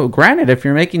 no, granted, if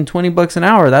you're making $20 an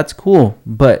hour, that's cool,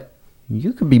 but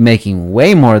you could be making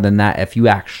way more than that if you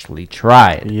actually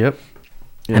tried. Yep.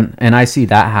 And I see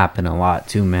that happen a lot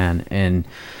too, man. And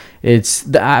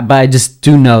but I just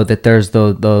do know that there's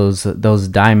those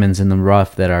diamonds in the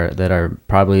rough that are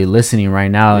probably listening right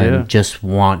now and just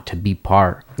want to be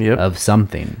part of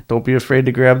something. Don't be afraid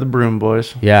to grab the broom,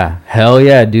 boys. Yeah, hell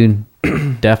yeah, dude.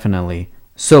 Definitely.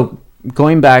 So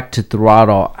going back to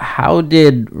Throttle, how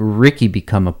did Ricky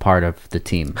become a part of the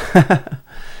team?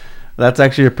 That's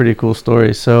actually a pretty cool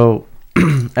story. So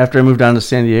after I moved down to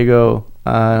San Diego,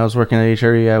 I was working at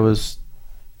HRE. I was,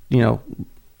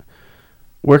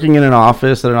 working in an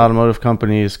office at an automotive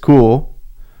company is cool,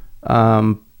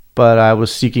 but I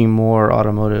was seeking more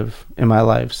automotive in my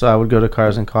life. So I would go to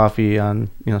Cars and Coffee on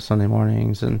Sunday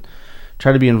mornings and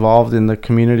try to be involved in the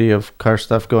community of car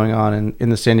stuff going on in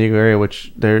the San Diego area,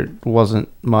 which there wasn't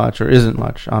much or isn't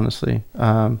much, honestly.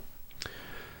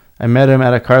 I met him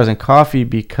at a Cars and Coffee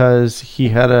because he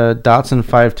had a Datsun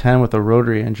 510 with a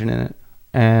rotary engine in it.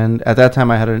 And at that time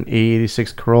I had an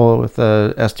A86 Corolla with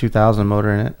a S2000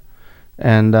 motor in it.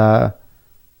 And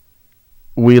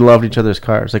we loved each other's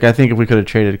cars. Like, I think if we could have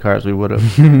traded cars, we would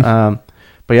have.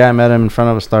 But yeah, I met him in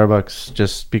front of a Starbucks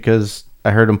just because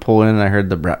I heard him pull in and I heard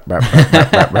the brap, brap, brap,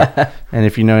 brap, brap, brap. And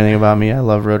if you know anything about me, I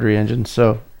love rotary engines.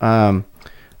 So I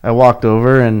walked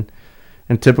over, and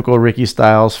in typical Ricky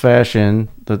Styles fashion,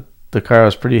 the car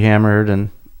was pretty hammered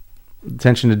and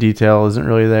attention to detail isn't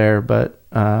really there. But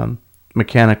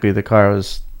mechanically, the car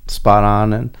was spot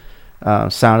on and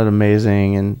sounded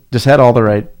amazing and just had all the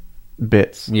right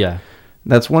bits. Yeah.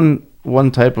 That's one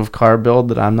type of car build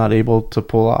that I'm not able to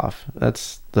pull off.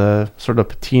 That's the sort of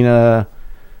patina.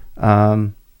 I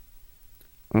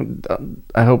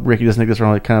hope Ricky doesn't think this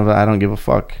wrong. Like, kind of I don't give a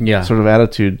fuck sort of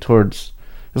attitude towards,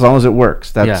 as long as it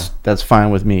works, that's fine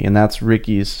with me. And that's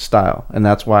Ricky's style. And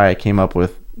that's why I came up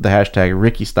with the hashtag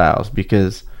Ricky Styles,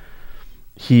 because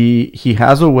he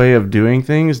has a way of doing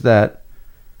things that,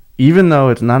 even though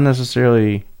it's not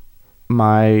necessarily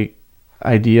my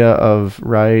idea of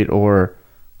right or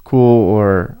cool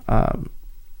or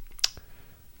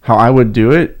how I would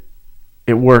do it,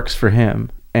 it works for him.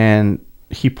 And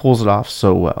he pulls it off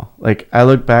so well. Like, I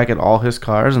look back at all his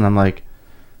cars and I'm like,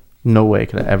 no way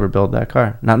could I ever build that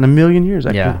car. Not in a million years.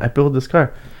 I build this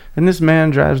car. And this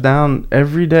man drives down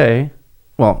every day.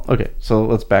 Well, okay, so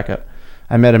let's back up.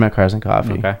 I met him at Cars and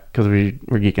Coffee because we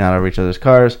were geeking out over each other's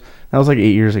cars. That was like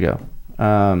 8 years ago.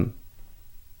 Couldn't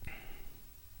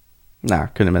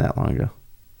have been that long ago.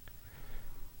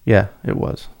 Yeah, it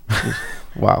was.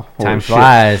 Wow. Time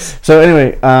flies. So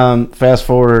anyway, fast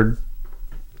forward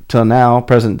till now,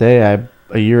 present day,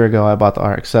 a year ago, I bought the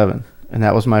RX-7. And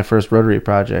that was my first rotary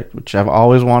project, which I've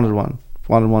always wanted one.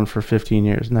 Wanted one for 15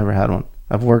 years, never had one.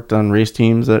 I've worked on race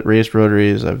teams that raced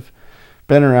rotaries. I've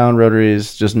been around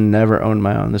rotaries, just never owned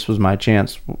my own. This was my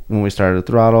chance. When we started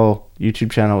Throttle,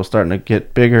 YouTube channel was starting to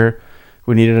get bigger.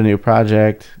 We needed a new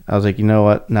project. I was like, you know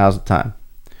what? Now's the time.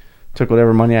 Took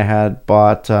whatever money I had,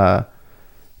 bought an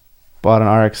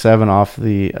RX-7 off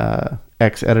the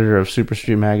ex-editor of Super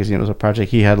Street Magazine. It was a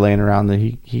project he had laying around that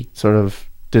he sort of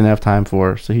didn't have time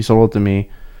for, so he sold it to me.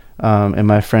 And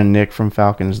my friend Nick from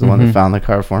Falcon is the one that found the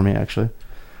car for me, actually.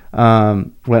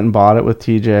 Went and bought it with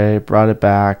TJ, brought it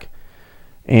back.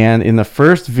 And in the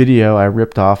first video, I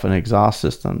ripped off an exhaust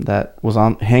system that was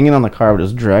hanging on the car, but it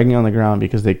was dragging on the ground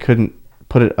because they couldn't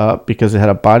put it up because it had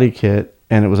a body kit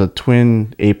and it was a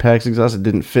twin Apex exhaust. It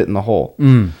didn't fit in the hole.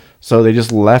 So they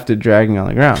just left it dragging on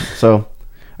the ground. So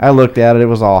I looked at it. It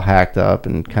was all hacked up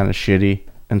and kind of shitty.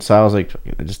 And so I was like,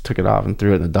 I just took it off and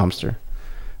threw it in the dumpster.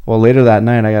 Well, later that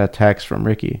night, I got a text from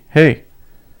Ricky. Hey,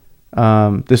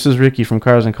 this is Ricky from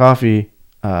Cars and Coffee.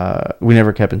 We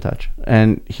never kept in touch.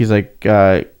 And he's like,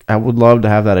 I would love to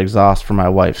have that exhaust for my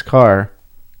wife's car.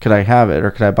 Could I have it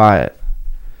or could I buy it?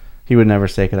 He would never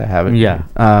say, could I have it?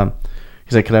 Yeah.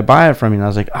 He's like, could I buy it from you? And I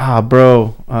was like,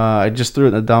 bro, I just threw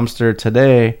it in the dumpster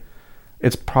today.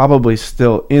 It's probably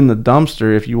still in the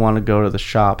dumpster if you want to go to the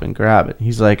shop and grab it.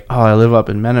 He's like, I live up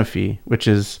in Menifee, which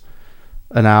is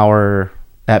an hour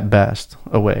at best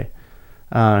away.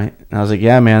 And I was like,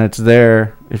 yeah, man, it's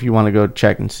there. If you want to go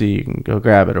check and see, you can go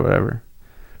grab it or whatever.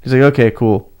 He's like, okay,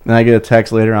 cool. And I get a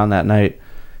text later on that night.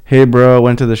 Hey, bro,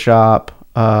 went to the shop.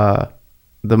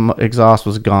 The exhaust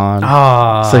was gone.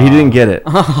 So he didn't get it.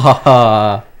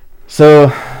 So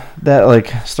that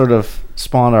like sort of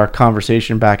spawned our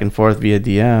conversation back and forth via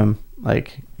DM.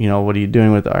 Like, you know, what are you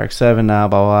doing with the RX-7 now?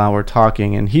 Blah, blah, blah. We're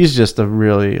talking. And he's just a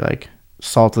really like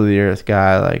salt of the earth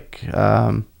guy. Like,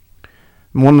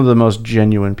 one of the most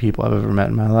genuine people I've ever met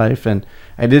in my life. And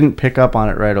I didn't pick up on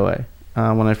it right away.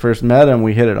 When I first met him,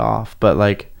 we hit it off. But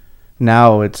like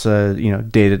now it's you know,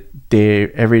 day to day,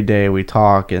 every day we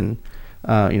talk, and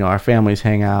you know, our families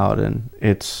hang out, and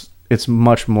it's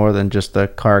much more than just a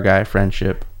car guy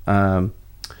friendship.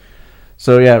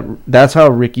 So yeah, that's how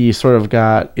Ricky sort of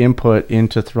got input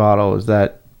into Throttle, is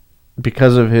that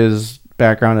because of his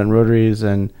background in rotaries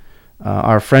and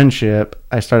our friendship,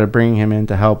 I started bringing him in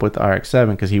to help with the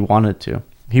RX-7 because he wanted to.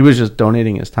 He was just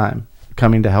donating his time,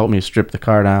 coming to help me strip the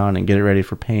car down and get it ready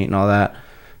for paint and all that.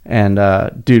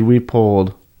 And dude, we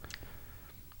pulled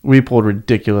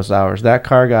ridiculous hours. That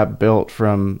car got built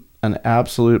from an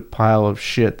absolute pile of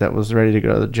shit that was ready to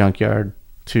go to the junkyard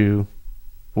to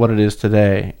what it is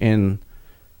today.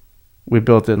 We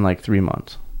built it in like 3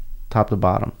 months, top to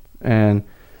bottom. And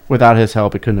without his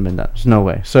help, it couldn't have been done. There's no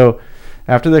way. So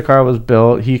after the car was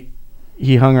built, he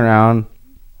hung around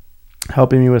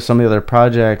helping me with some of the other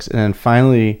projects. And then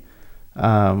finally,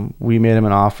 we made him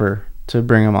an offer to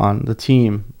bring him on the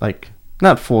team, like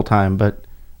not full time, but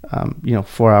you know,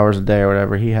 4 hours a day or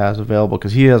whatever he has available,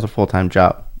 because he has a full-time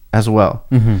job as well.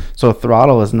 Mm-hmm. So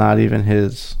Throttle is not even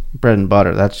his bread and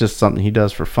butter. That's just something he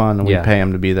does for fun, and we pay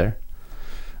him to be there.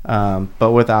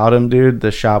 But without him, dude,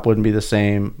 the shop wouldn't be the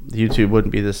same. YouTube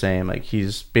wouldn't be the same. Like,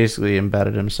 he's basically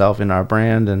embedded himself in our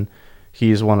brand, and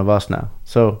he's one of us now.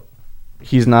 So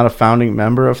he's not a founding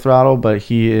member of Throttle, but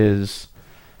he is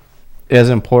as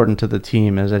important to the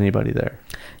team as anybody there.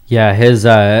 Yeah,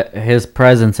 his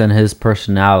presence and his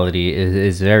personality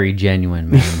is very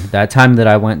genuine, man. That time that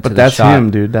I went to the shop,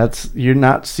 but that's him, dude. You're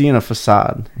not seeing a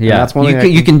facade. Yeah, that's one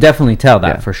you can definitely tell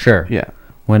that for sure. Yeah.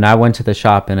 When I went to the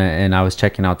shop and I was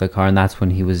checking out the car, and that's when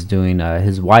he was doing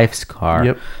his wife's car.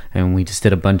 Yep. And we just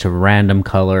did a bunch of random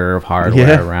color of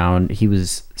hardware around. He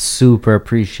was super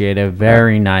appreciative,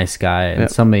 very nice guy, and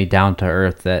somebody down to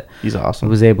earth that he's awesome.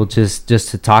 Was able just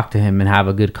to talk to him and have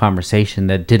a good conversation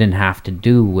that didn't have to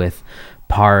do with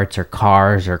parts or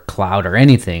cars or cloud or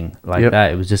anything like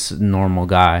that. It was just a normal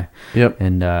guy. Yep.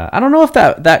 And I don't know if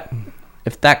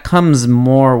that comes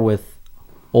more with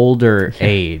older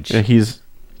age. Yeah,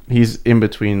 he's in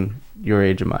between your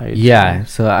age and my age. Yeah,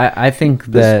 so I think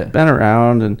that... He's been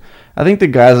around, and I think the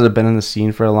guys that have been in the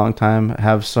scene for a long time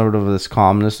have sort of this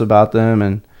calmness about them,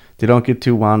 and they don't get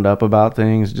too wound up about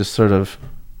things, just sort of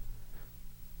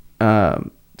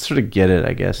get it,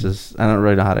 I guess. I don't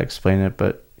really know how to explain it,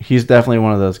 but he's definitely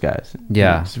one of those guys.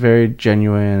 Yeah. He's very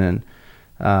genuine, and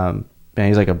man,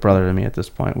 he's like a brother to me at this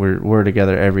point. We're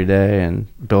together every day and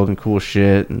building cool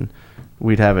shit, and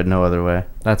we'd have it no other way.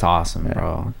 That's awesome,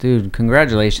 bro. Dude,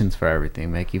 congratulations for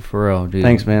everything, Mickey. For real, dude.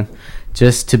 Thanks, man.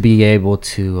 Just to be able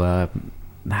to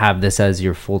have this as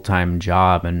your full-time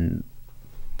job and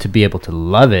to be able to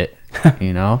love it,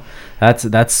 you know?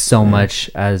 That's so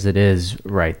much as it is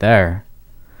right there.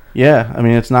 Yeah, I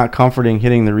mean, it's not comforting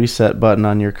hitting the reset button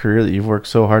on your career that you've worked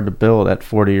so hard to build at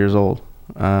 40 years old.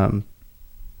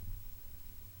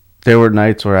 There were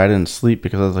nights where I didn't sleep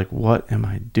because I was like, what am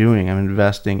I doing? I'm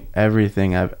investing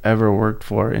everything I've ever worked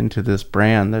for into this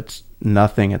brand that's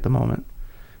nothing at the moment.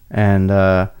 And,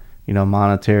 you know,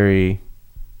 monetary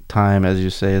time, as you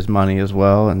say, is money as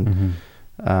well. And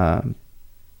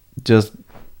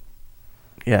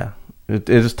it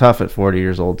is tough at 40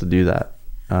 years old to do that.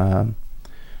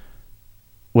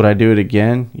 Would I do it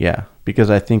again? Yeah, because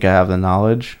I think I have the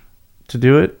knowledge to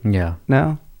do it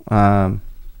now.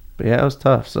 But yeah, it was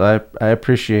tough. So I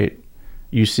appreciate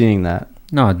you seeing that.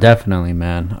 No, definitely,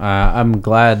 man. I'm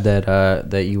glad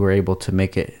that you were able to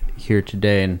make it here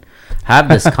today and have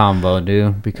this convo,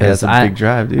 dude. Because it's a big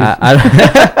drive, dude.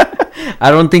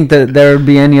 I don't think that there would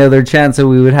be any other chance that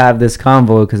we would have this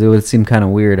convo, because it would seem kind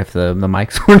of weird if the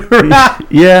mics weren't around.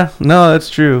 Yeah, no, that's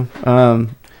true.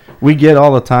 We get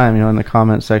all the time, you know, in the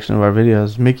comment section of our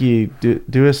videos, Mickey,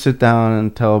 do a sit down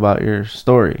and tell about your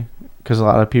story, because a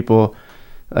lot of people,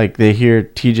 like, they hear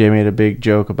TJ made a big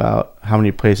joke about how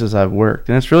many places I've worked,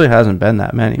 and it really hasn't been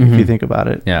that many if you think about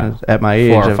it. Yeah, at my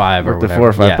age, 4 or 5 I've worked at 4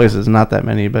 or 5 places, not that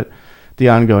many, but the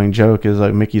ongoing joke is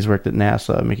like Mickey's worked at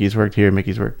NASA, Mickey's worked here,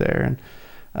 Mickey's worked there,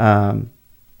 and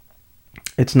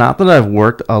It's not that I've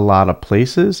worked a lot of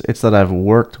places. It's that I've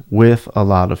worked with a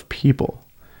lot of people.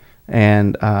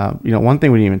 And, one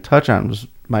thing we didn't even touch on was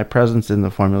my presence in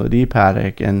the Formula D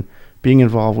paddock and being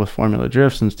involved with Formula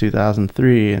Drift since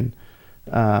 2003 and,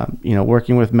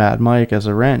 working with Mad Mike as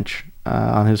a wrench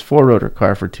on his 4-rotor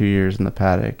car for 2 years in the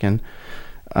paddock. And,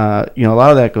 a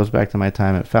lot of that goes back to my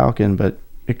time at Falken, but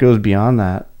it goes beyond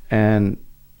that. And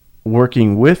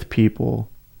working with people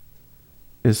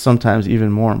is sometimes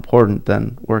even more important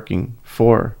than working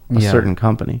for a certain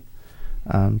company.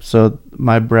 So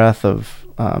my breadth of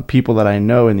people that I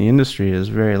know in the industry is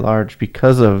very large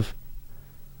because of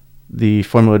the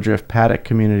Formula Drift paddock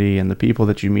community and the people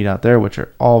that you meet out there, which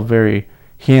are all very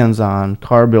hands-on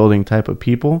car building type of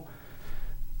people.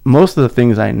 Most of the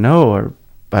things I know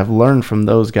I've learned from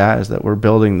those guys that were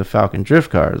building the Falken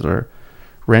drift cars or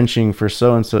wrenching for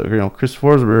so-and-so, Chris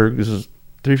Forsberg, this is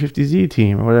 350Z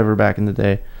team or whatever back in the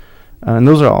day. And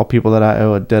those are all people that I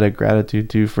owe a debt of gratitude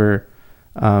to for,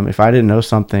 if I didn't know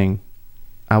something,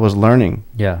 I was learning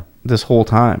this whole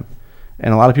time.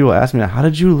 And a lot of people ask me, how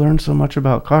did you learn so much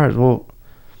about cars? Well,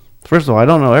 first of all, I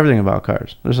don't know everything about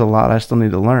cars. There's a lot I still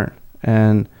need to learn.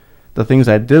 And the things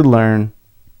I did learn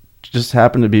just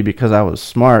happened to be because I was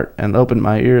smart and opened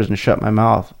my ears and shut my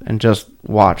mouth and just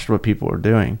watched what people were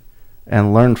doing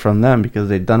and learned from them because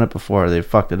they'd done it before, they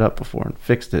fucked it up before and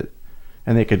fixed it.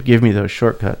 And they could give me those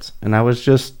shortcuts. And I was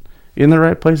just in the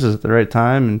right places at the right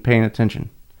time and paying attention.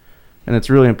 And it's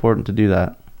really important to do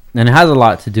that. And it has a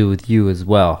lot to do with you as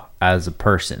well as a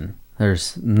person.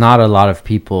 There's not a lot of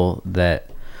people that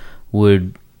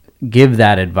would give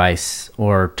that advice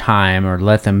or time or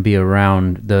let them be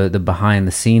around the behind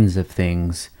the scenes of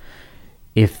things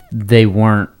if they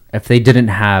didn't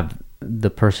have the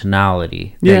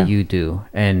personality that you do.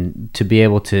 And to be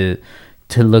able to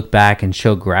look back and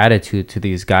show gratitude to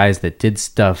these guys that did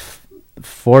stuff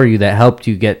for you that helped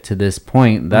you get to this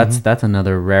point, that's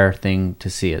another rare thing to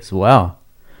see as well.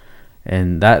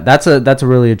 And that's a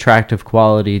really attractive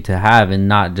quality to have, and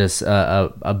not just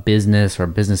a business or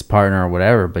business partner or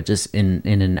whatever, but just in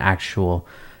an actual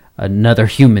another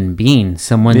human being,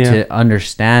 someone to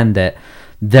understand that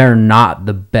they're not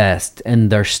the best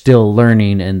and they're still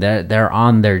learning and they're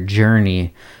on their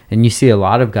journey. And you see a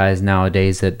lot of guys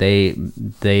nowadays that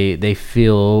they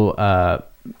feel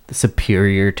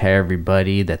superior to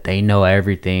everybody, that they know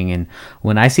everything. And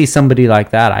when I see somebody like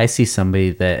that, I see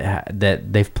somebody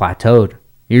that they've plateaued.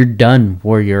 You're done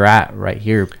where you're at right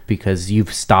here because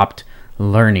you've stopped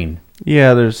learning.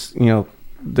 Yeah, there's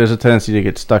a tendency to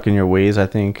get stuck in your ways. I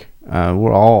think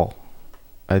we're all,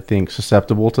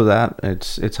 susceptible to that.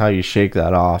 It's how you shake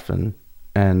that off and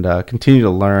continue to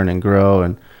learn and grow.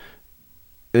 And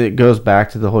it goes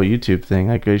back to the whole YouTube thing.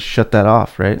 Like, I shut that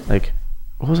off, right? Like,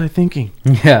 what was I thinking?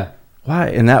 Yeah. Why?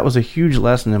 And that was a huge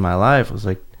lesson in my life. It was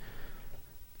like,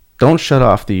 don't shut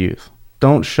off the youth.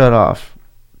 Don't shut off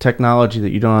technology that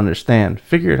you don't understand.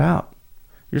 Figure it out.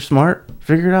 You're smart.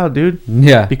 Figure it out, dude.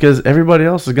 Yeah. Because everybody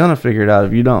else is going to figure it out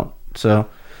if you don't. So,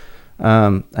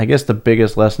 I guess the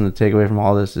biggest lesson to take away from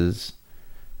all this is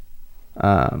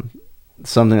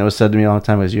something that was said to me all the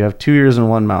time is, you have 2 ears and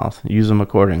one mouth. Use them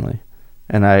accordingly.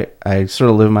 And I sort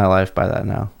of live my life by that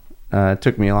now. It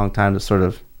took me a long time to sort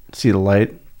of see the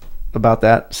light about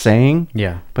that saying.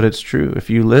 Yeah. But it's true. If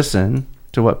you listen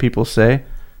to what people say,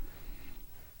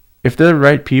 if they're the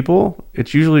right people,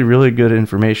 it's usually really good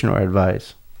information or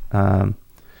advice.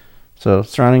 So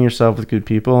surrounding yourself with good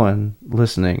people and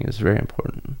listening is very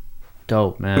important.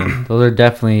 Dope, man. Those are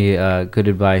definitely good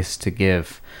advice to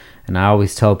give. And I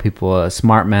always tell people, a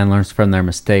smart man learns from their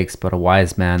mistakes, but a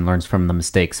wise man learns from the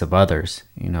mistakes of others.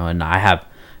 And I have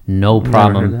no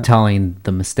problem telling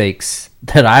the mistakes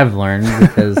that I've learned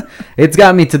because it's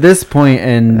got me to this point,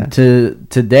 and to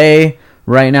today,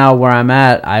 right now where I'm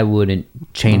at, I wouldn't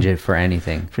change it for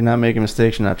anything. If you're not making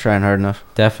mistakes, you're not trying hard enough.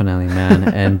 Definitely,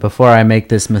 man. And before I make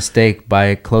this mistake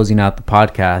by closing out the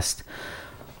podcast,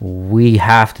 we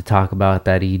have to talk about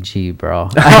that EG, bro.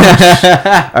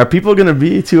 Are people going to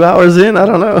be 2 hours in? I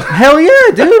don't know. Hell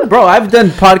yeah, dude. Bro, I've done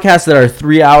podcasts that are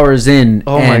 3 hours in.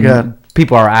 Oh, my God.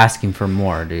 People are asking for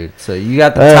more, dude. So you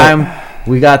got the time.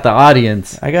 We got the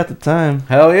audience. I got the time.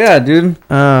 Hell yeah, dude.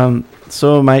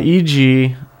 So my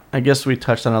EG, I guess we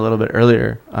touched on a little bit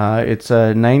earlier. It's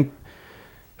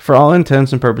for all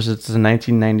intents and purposes, it's a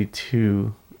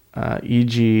 1992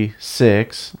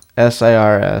 EG6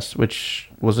 SIRS, which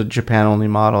was a Japan-only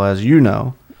model, as you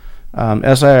know.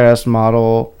 SIRS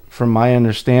model, from my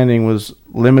understanding, was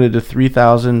limited to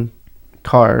 3,000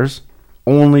 cars,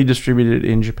 only distributed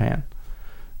in Japan.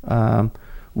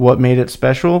 What made it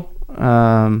special?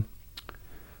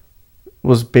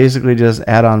 was basically just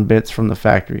add-on bits from the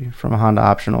factory, from Honda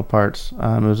optional parts.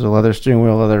 It was a leather steering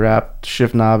wheel, leather wrap,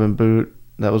 shift knob and boot.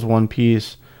 That was one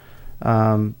piece.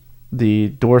 The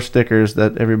door stickers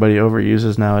that everybody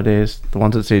overuses nowadays, the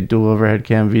ones that say dual overhead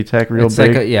cam VTEC, real it's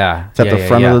big. Like it's at the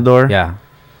front of the door. Yeah.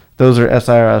 Those are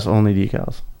SIRS only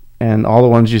decals. And all the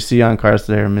ones you see on cars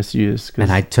today are misused.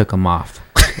 And I took them off.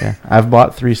 Yeah. I've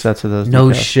bought 3 sets of those No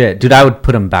decals. Shit. Dude, I would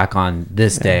put them back on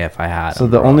this day if I had So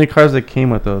the only cars that came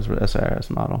with those were SIRS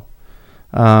model.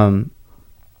 And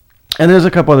there's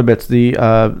a couple other bits.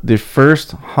 The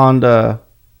first Honda...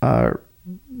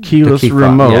 keyless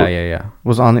remote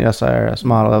was on the SIRS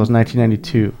model. That was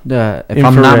 1992. If infrared.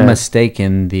 I'm not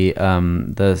mistaken, the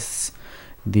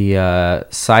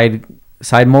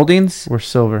side moldings were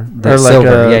silver. They're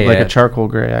like a charcoal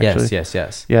gray, actually.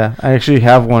 Yes. Yeah, I actually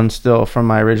have one still from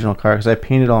my original car because I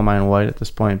painted all mine white at this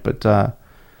point. But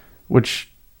which,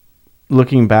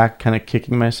 looking back, kind of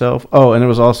kicking myself. Oh, and it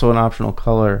was also an optional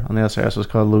color on the SIRS. It was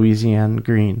called Louisiana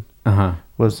green.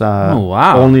 Was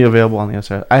only available on the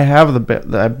SIRS. I have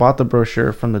I bought the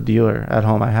brochure from the dealer at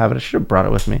home. I have it. I should have brought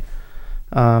it with me.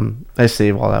 I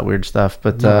save all that weird stuff,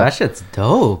 but that shit's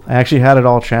dope. I actually had it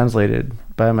all translated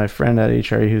by my friend at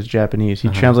HRE who's Japanese. He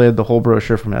translated the whole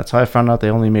brochure from that. That's how I found out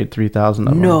they only made 3,000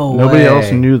 of them. Nobody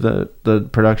else knew the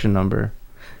production number.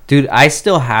 Dude, I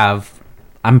still have.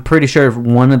 I'm pretty sure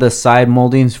one of the side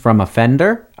moldings from a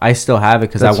Fender. I still have it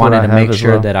because I wanted to make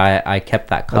sure that I kept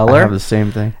that color. I have the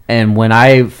same thing. And when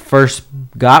I first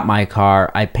got my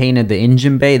car, I painted the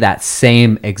engine bay that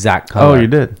same exact color. Oh, you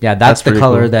did? Yeah, that's the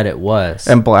color that it was.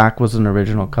 And black was an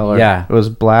original color. Yeah. It was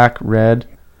black, red,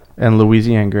 and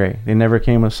Louisiana gray. They never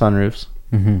came with sunroofs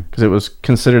because it was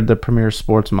considered the premier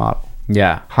sports model.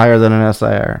 Yeah. Higher than an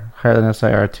SIR, higher than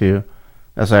SIR2.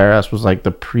 SIRS was like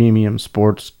the premium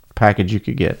sports package you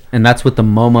could get, and that's with the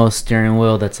Momo steering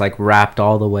wheel that's like wrapped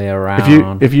all the way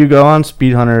around. If you go on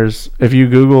Speed Hunters, if you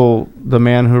Google the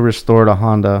man who restored a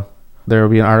Honda, there will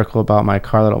be an article about my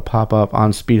car that'll pop up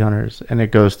on Speed Hunters, and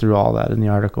it goes through all that in the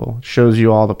article. It shows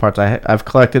you all the parts. I've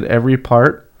collected every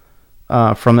part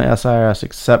from the SIRS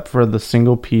except for the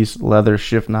single piece leather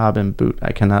shift knob and boot.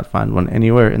 I cannot find one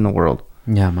anywhere in the world.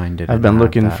 Yeah, mine did. I've been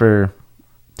looking for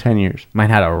 10 years. Mine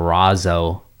had a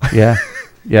Razzo. Yeah.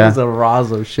 Yeah, it was a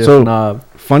Razzo shift knob.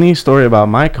 Funny story about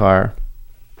my car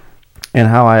and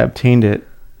how I obtained it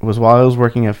was while I was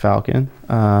working at Falcon.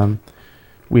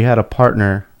 We had a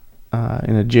partner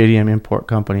in a JDM import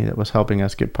company that was helping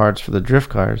us get parts for the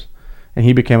drift cars, and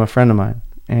he became a friend of mine.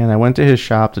 And I went to his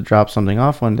shop to drop something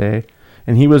off one day,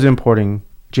 and he was importing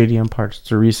JDM parts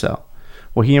to resell.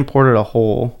 Well, he imported a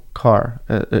whole car,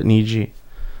 an EG,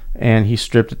 and he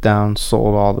stripped it down,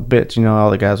 sold all the bits. You know,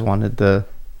 all the guys wanted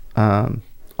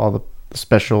all the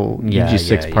special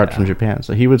EG6 parts from Japan.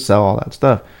 So he would sell all that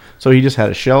stuff. So he just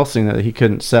had a shell thing that he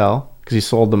couldn't sell because he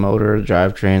sold the motor, the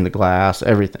drivetrain, the glass,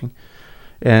 everything.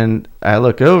 And I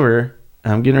look over,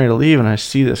 and I'm getting ready to leave, and I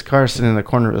see this car sitting in the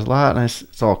corner of his lot, and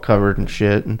it's all covered in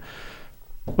shit. And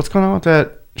what's going on with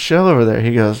that shell over there?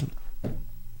 He goes,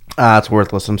 it's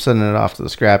worthless. I'm sending it off to the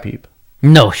scrap heap.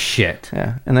 No shit.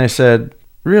 Yeah. And I said,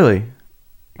 really?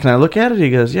 Can I look at it?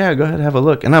 He goes, yeah, go ahead, have a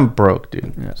look. And I'm broke,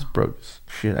 dude. Yeah, it's broke as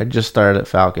shit. I just started at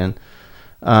Falcon.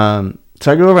 So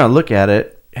I go over and look at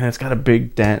it, and it's got a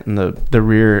big dent in the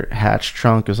rear hatch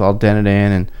trunk is all dented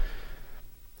in. And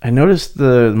I noticed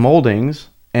the moldings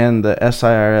and the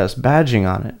SIRS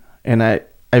badging on it. And I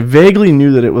vaguely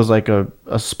knew that it was like a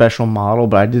special model,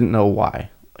 but I didn't know why.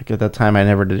 Like at that time, I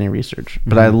never did any research.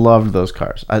 But I loved those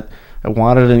cars. I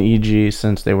wanted an EG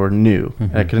since they were new.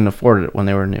 And I couldn't afford it when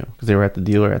they were new because they were at the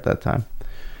dealer at that time.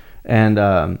 And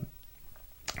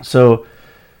so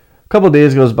a couple of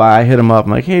days goes by. I hit him up.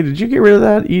 I'm like, hey, did you get rid of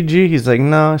that EG? He's like,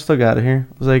 no, I still got it here.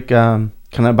 I was like, can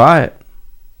I buy it?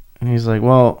 And he's like,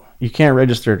 well, you can't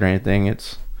register it or anything.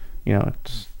 It's,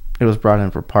 it was brought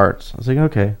in for parts. I was like,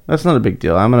 okay, that's not a big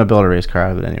deal. I'm going to build a race car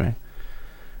out of it anyway.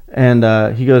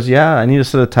 And he goes, yeah, I need a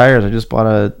set of tires. I just bought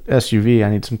a SUV.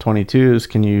 I need some 22s.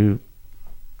 Can you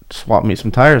swap me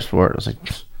some tires for it? I was like,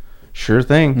 sure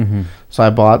thing. So I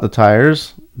bought the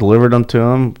tires, delivered them to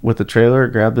him with the trailer,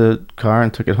 grabbed the car,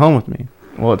 and took it home with me.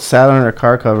 Well, it sat under a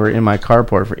car cover in my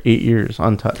carport for 8 years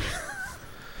untouched.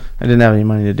 I didn't have any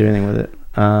money to do anything with it.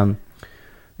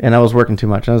 And I was working too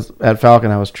much. At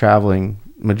Falcon, I was traveling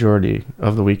majority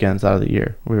of the weekends out of the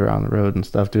year. We were on the road and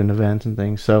stuff, doing events and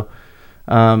things. So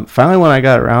finally, when I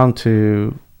got around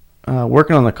to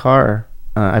working on the car,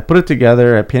 I put it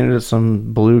together. I painted it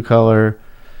some blue color,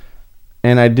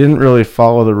 and I didn't really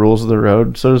follow the rules of the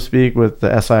road, so to speak, with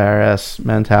the SIRS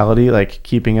mentality, like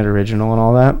keeping it original and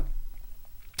all that.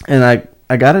 And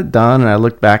I got it done, and I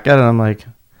looked back at it, and I'm like,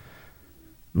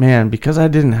 man, because I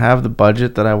didn't have the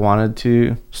budget that I wanted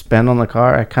to spend on the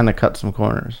car, I kind of cut some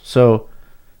corners. So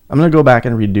I'm going to go back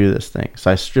and redo this thing.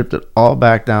 So I stripped it all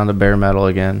back down to bare metal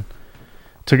again.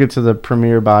 Took it to the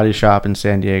Premier Body Shop in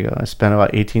San Diego. I spent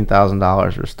about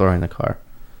 $18,000 restoring the car.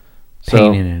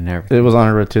 Painting and everything. It was on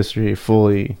a rotisserie,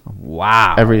 fully.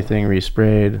 Wow. Everything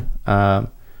resprayed.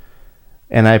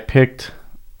 And I picked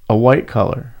a white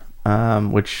color,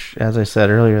 which, as I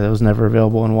said earlier, that was never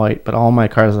available in white. But all my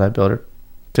cars that I build are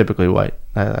typically white.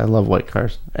 I love white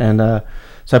cars. And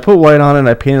so I put white on it.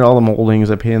 I painted all the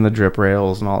moldings. I painted the drip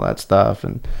rails and all that stuff.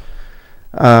 And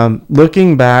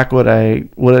looking back, would I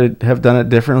have done it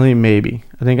differently? Maybe.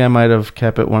 I think I might have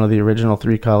kept it one of the original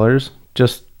 3 colors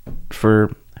just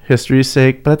for history's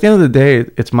sake. But at the end of the day,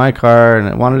 it's my car, and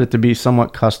I wanted it to be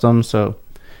somewhat custom. So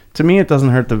to me, it doesn't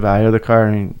hurt the value of the car.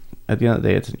 I mean, at the end of the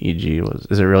day, it's an EG.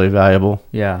 Is it really valuable?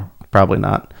 Yeah. Probably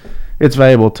not. It's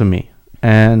valuable to me.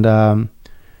 And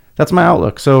that's my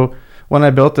outlook. So when I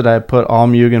built it, I put all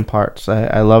Mugen parts.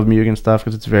 I love Mugen stuff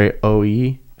because it's very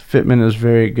OE. Fitment is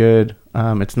very good.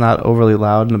 It's not overly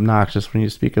loud and obnoxious when you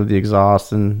speak of the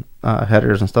exhaust and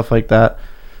headers and stuff like that.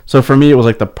 So for me, it was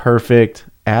like the perfect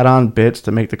add-on bits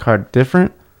to make the car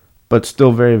different, but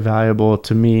still very valuable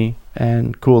to me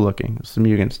and cool looking. It's the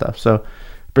Mugen stuff. So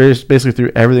basically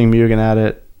threw everything Mugen at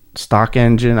it. Stock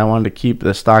engine. I wanted to keep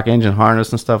the stock engine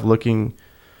harness and stuff looking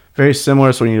very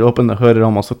similar. So when you open the hood, it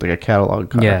almost looked like a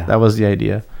catalog car. Yeah. That was the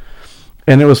idea.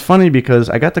 And it was funny because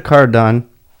I got the car done,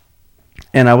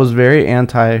 and I was very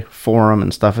anti-forum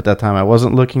and stuff at that time. I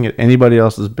wasn't looking at anybody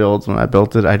else's builds when I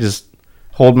built it. I just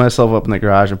holed myself up in the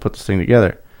garage and put this thing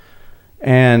together.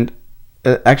 And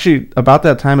actually, about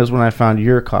that time is when I found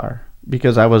your car,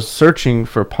 because I was searching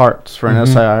for parts for an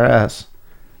SIRS.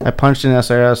 I punched in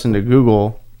SIRS into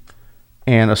Google,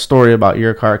 and a story about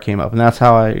your car came up. And that's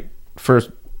how I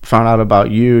first found out about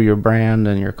you, your brand,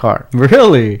 and your car.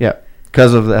 Really? Yeah,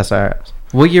 because of the SIRS.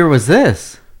 What year was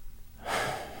this?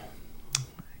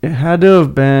 It had to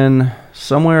have been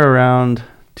somewhere around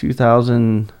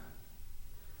 2000.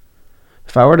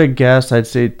 If I were to guess, I'd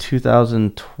say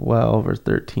 2012 or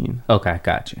 13. Okay,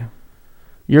 got you.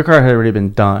 Your car had already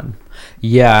been done.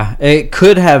 Yeah, it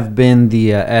could have been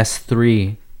the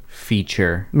S3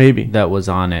 feature. Maybe. That was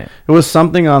on it. It was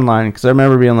something online, because I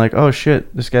remember being like, oh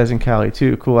shit, this guy's in Cali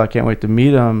too. Cool, I can't wait to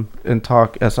meet him and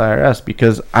talk SIRS,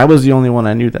 because I was the only one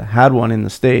I knew that had one in the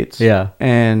States. Yeah.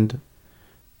 And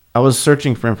I was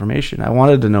searching for information. I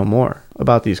wanted to know more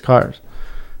about these cars.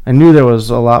 I knew there was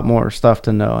a lot more stuff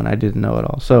to know, and I didn't know it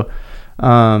all. So,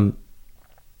 at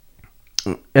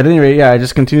any rate, yeah, I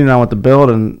just continued on with the build,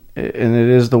 and it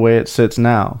is the way it sits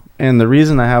now. And the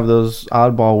reason I have those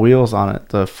oddball wheels on it,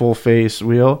 the full face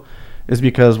wheel, is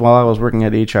because while I was working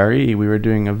at HRE, we were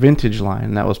doing a vintage line.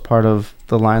 And that was part of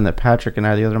the line that Patrick and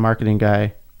I, the other marketing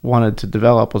guy, wanted to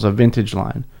develop, was a vintage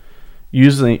line,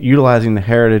 utilizing the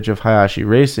heritage of Hayashi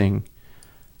Racing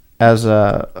as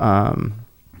a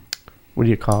what do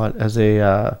you call it? As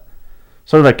a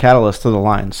sort of a catalyst to the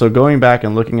line. So going back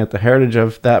and looking at the heritage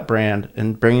of that brand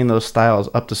and bringing those styles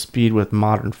up to speed with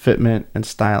modern fitment and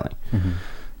styling. Mm-hmm.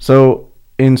 So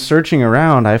in searching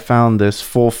around, I found this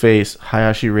full face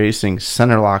Hayashi Racing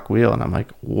center lock wheel, and I'm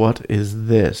like, what is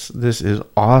this? This is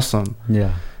awesome.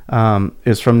 Yeah.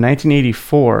 It's from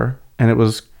 1984, and it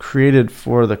was created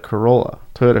for the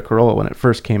Toyota Corolla when it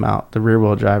first came out, the rear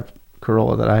wheel drive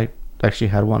Corolla that I actually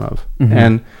had one of. Mm-hmm.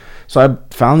 And so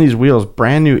I found these wheels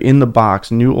brand new in the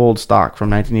box, new old stock from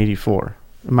 1984.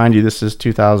 Mind you, this is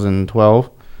 2012.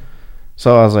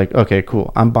 So I was like, okay,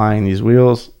 cool. I'm buying these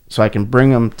wheels so I can bring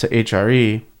them to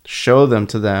HRE, show them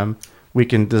to them. We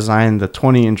can design the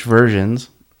 20-inch versions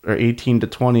or 18 to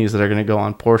 20s that are going to go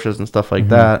on Porsches and stuff like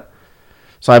that.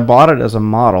 So I bought it as a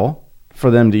model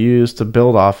for them to use to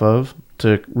build off of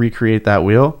to recreate that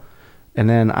wheel. And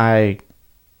then I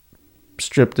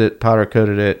stripped it, powder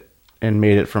coated it, and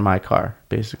made it for my car,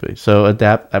 basically. So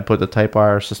I put the Type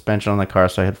R suspension on the car,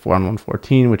 so I had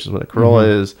 4-on-114, which is what a Corolla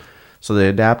is. So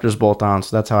the adapters bolt on,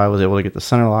 so that's how I was able to get the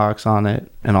center locks on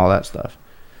it and all that stuff.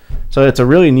 So it's a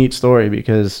really neat story,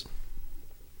 because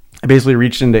I basically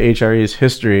reached into HRE's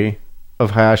history of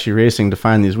Hayashi Racing to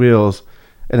find these wheels,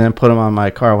 and then put them on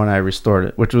my car when I restored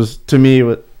it, which was, to me,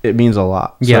 it means a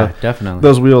lot. Yeah, so definitely.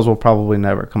 Those wheels will probably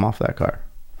never come off that car.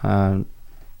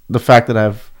 The fact that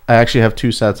I actually have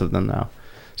 2 sets of them now.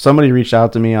 Somebody reached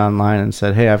out to me online and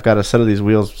said, hey, I've got a set of these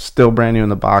wheels still brand new in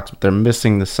the box, but they're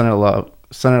missing the center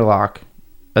lock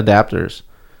adapters.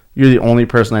 You're the only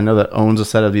person I know that owns a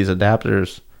set of these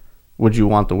adapters. Would you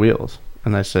want the wheels?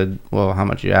 And I said, well, how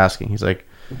much are you asking? He's like,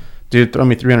 dude, throw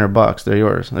me $300. They're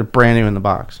yours. They're brand new in the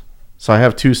box. So I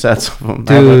have 2 sets of them. Dude.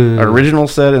 I have an original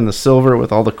set in the silver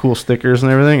with all the cool stickers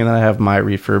and everything, and then I have my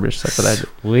refurbished set that I did.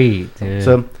 Sweet, dude.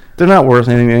 So they're not worth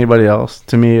anything to anybody else.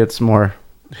 To me, it's more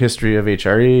history of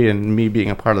HRE and me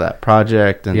being a part of that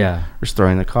project and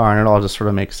restoring the car, and it all just sort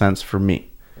of makes sense for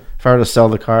me. If I were to sell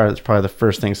the car, it's probably the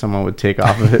first thing someone would take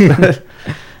off of it. But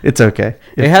it's okay.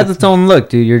 It has its own look,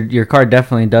 dude. Your car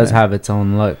definitely does have its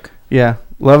own look. Yeah,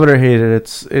 love it or hate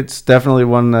it. It's definitely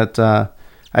one that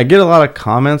I get a lot of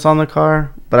comments on the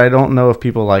car, but I don't know if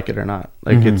people like it or not.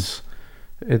 Like it is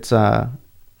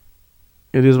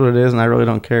what it is, and I really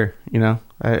don't care. You know,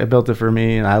 I built it for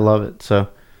me, and I love it. So,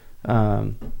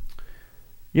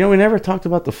 we never talked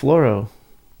about the Fluoro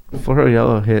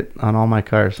Yellow hit on all my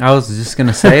cars. I was just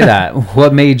gonna say that.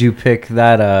 What made you pick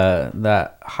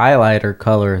that highlighter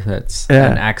color that's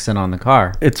an accent on the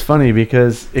car? It's funny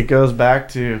because it goes back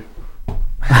to.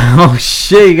 Oh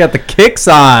shit, you got the kicks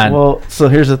on. Well, so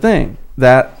here's the thing.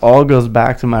 That all goes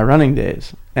back to my running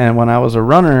days. And when I was a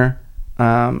runner,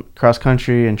 cross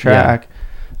country and track,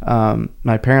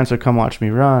 my parents would come watch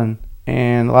me run.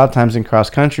 And a lot of times in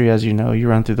cross country, as you know, you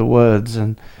run through the woods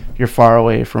and you're far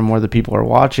away from where the people are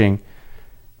watching.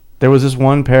 There was this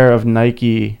one pair of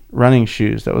Nike running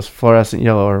shoes that was fluorescent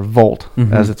yellow, or Volt,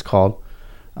 as it's called.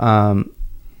 I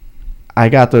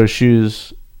got those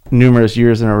shoes numerous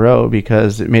years in a row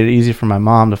because it made it easy for my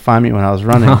mom to find me when I was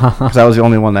running because I was the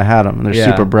only one that had them, and they're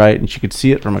super bright and she could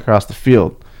see it from across the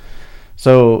field.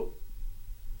 So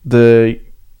the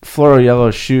Fluoro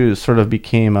Yellow shoes sort of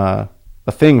became a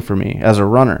thing for me as a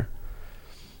runner.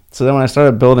 So then when I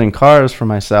started building cars for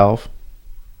myself,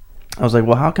 I was like,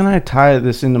 well, how can I tie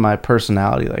this into my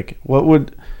personality? Like, what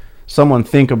would someone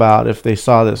think about if they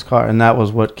saw this car? And that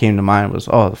was what came to mind was,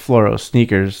 the Fluoro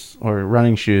sneakers or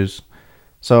running shoes.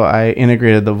 So I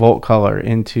integrated the Volt color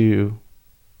into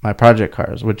my project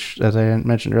cars, which, as I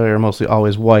mentioned earlier, are mostly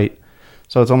always white.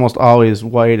 So it's almost always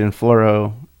white and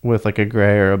fluoro with like a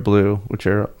gray or a blue, which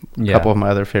are a couple of my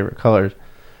other favorite colors.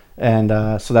 And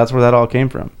so that's where that all came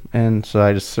from. And so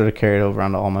I just sort of carried over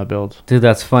onto all my builds. Dude,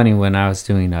 that's funny. When I was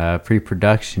doing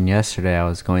pre-production yesterday, I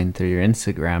was going through your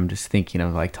Instagram just thinking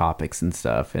of like topics and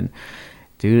stuff. And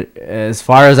dude, as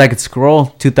far as I could scroll,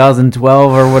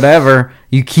 2012 or whatever,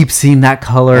 you keep seeing that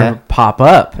color pop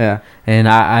up. Yeah. And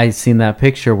I seen that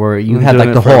picture where you had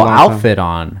like the whole outfit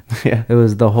on. Yeah. It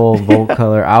was the whole Volt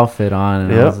color outfit on.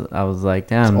 And I was like,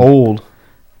 damn. It's old.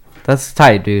 That's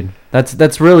tight, dude.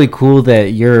 That's really cool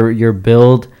that your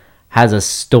build has a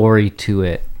story to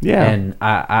it. Yeah. And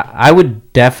I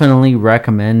would definitely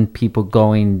recommend people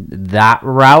going that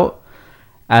route,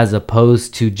 as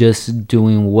opposed to just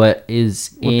doing what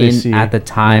is in at the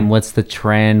time. What's the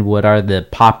trend? What are the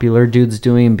popular dudes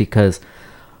doing? Because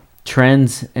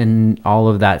trends and all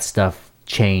of that stuff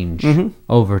change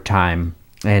over time,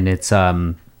 and it's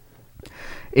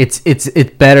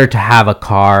better to have a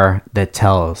car that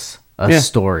tells a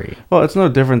story. Well, it's no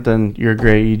different than your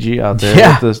gray EG out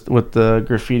there with the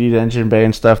graffitied engine bay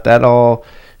and stuff. That all,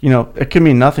 it could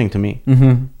mean nothing to me.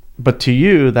 But to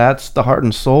you, that's the heart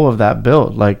and soul of that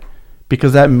build, like,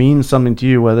 because that means something to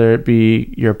you, whether it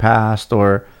be your past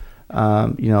or,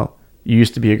 you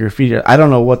used to be a graffiti. I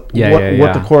don't know what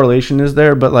the correlation is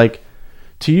there, but like,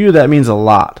 to you, that means a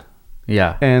lot.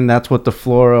 Yeah. And that's what the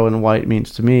fluoro and white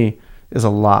means to me, is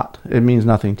a lot. It means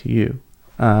nothing to you.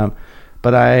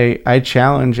 But I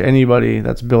challenge anybody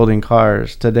that's building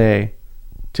cars today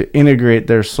to integrate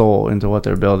their soul into what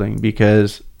they're building,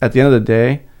 because at the end of the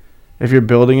day, if you're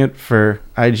building it for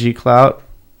IG clout,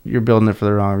 you're building it for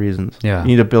the wrong reasons. Yeah. You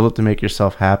need to build it to make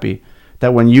yourself happy.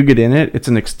 That when you get in it, it's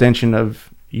an extension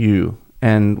of you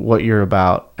and what you're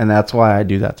about. And that's why I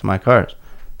do that to my cars,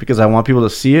 because I want people to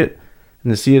see it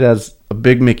and to see it as a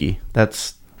big Mickey.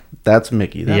 That's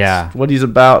Mickey. That's what he's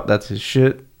about. That's his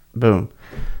shit. Boom.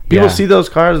 People see those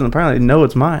cars and apparently they know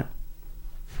it's mine.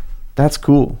 That's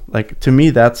cool. Like, to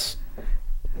me,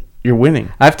 you're winning.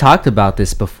 I've talked about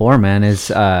this before, man. Is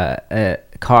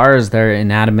cars, they're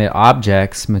inanimate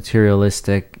objects,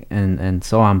 materialistic and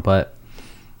so on, but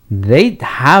they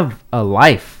have a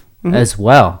life as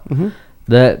well.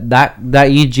 That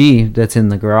EG that's in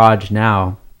the garage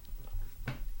now,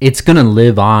 it's gonna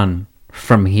live on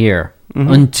from here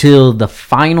until the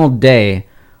final day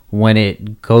when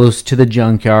it goes to the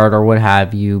junkyard or what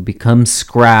have you, becomes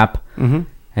scrap, and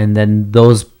then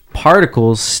those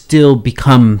particles still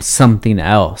become something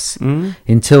else.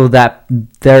 Until that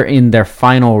they're in their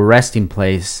final resting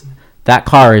place, that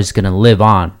car is gonna live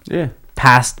on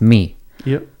past me.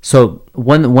 Yep. So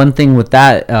one thing with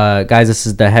that, guys, this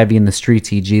is the Heavy in the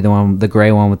Streets EG, the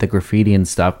gray one with the graffiti and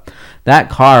stuff. That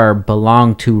car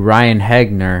belonged to Ryan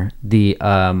Hegner, the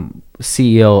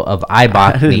CEO of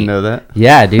Eibach. I didn't know that.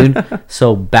 Yeah, dude.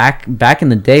 So back in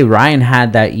the day, Ryan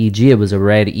had that EG. It was a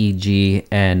red EG,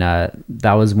 and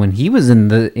that was when he was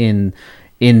in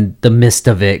the midst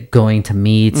of it, going to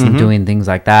meets and doing things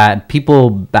like that.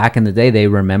 People back in the day, they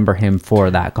remember him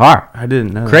for that car. I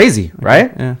didn't know. Crazy, that.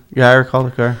 right? Yeah, I recall the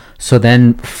car. So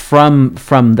then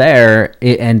from there,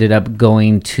 it ended up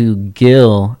going to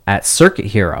Gil at Circuit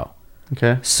Hero.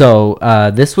 Okay. So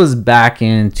this was back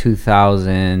in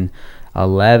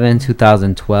 2011,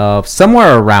 2012,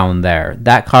 somewhere around there.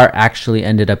 That car actually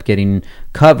ended up getting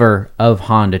cover of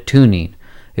Honda Tuning.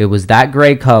 It was that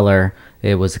gray color.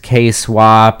 It was a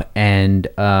K-swap, and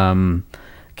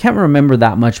can't remember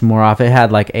that much more off. It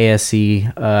had like ASE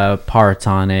parts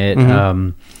on it.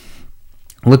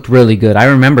 Looked really good. I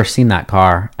remember seeing that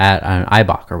car at an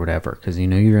Eibach or whatever, because you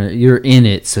know you're in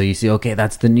it, so you see, okay,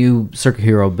 that's the new Circuit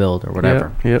Hero build or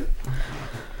whatever. Yep.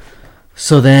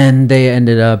 So then they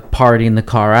ended up partying the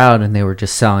car out, and they were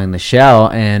just selling the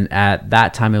shell. And at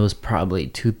that time, it was probably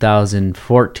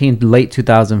 2014, late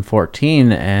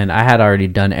 2014, and I had already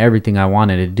done everything I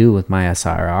wanted to do with my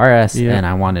SIRS, and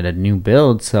I wanted a new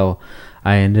build. So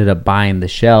I ended up buying the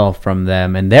shell from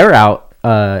them, and they're out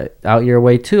your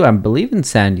way too, I believe, in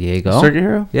San Diego. Circuit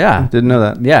Hero? Yeah. Didn't know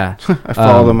that. Yeah. I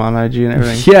follow them on IG and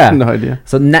everything. Yeah. No idea.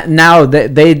 So now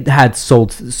they had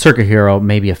sold Circuit Hero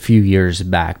maybe a few years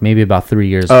back, maybe about 3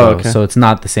 years ago. Okay. So it's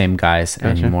not the same guys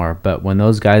anymore. But when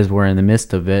those guys were in the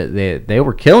midst of it, they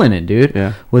were killing it, dude.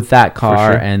 Yeah. With that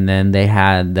car. Sure. And then they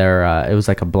had their it was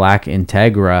like a black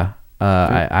Integra,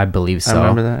 I believe so. I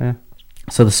remember that, yeah.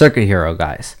 So the Circuit Hero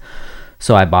guys.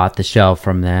 So I bought the shell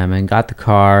from them and got the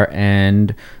car,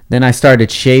 and then I started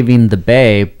shaving the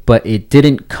bay, but it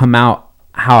didn't come out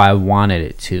how I wanted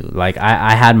it to. Like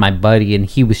I had my buddy and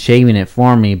he was shaving it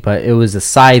for me, but it was a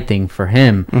side thing for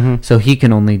him, so he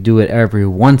can only do it every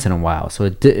once in a while. So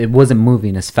it wasn't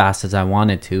moving as fast as I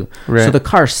wanted to. Right. So the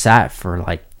car sat for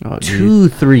like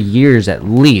 2-3 years at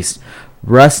least.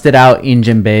 Rusted out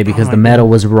engine bay because the metal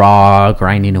was raw,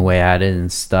 grinding away at it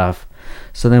and stuff.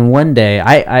 So then one day,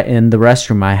 I in the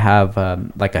restroom, I have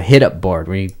like a hit-up board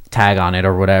where you tag on it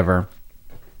or whatever.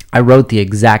 I wrote the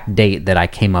exact date that I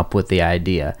came up with the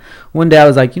idea. One day I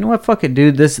was like, you know what, fuck it,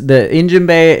 dude. The engine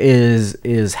bay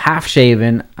is half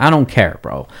shaven. I don't care,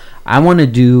 bro. I want to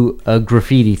do a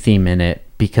graffiti theme in it,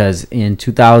 because in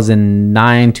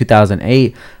 2009,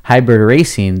 2008, Hybrid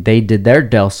Racing, they did their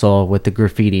Del Sol with the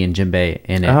graffiti engine bay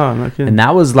in it. Oh, no kidding. And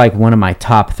that was like one of my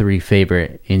top 3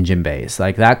 favorite engine bays.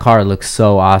 Like that car looks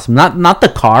so awesome. Not the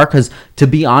car, because to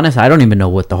be honest, I don't even know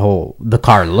what the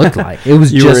car looked like. It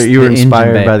was you were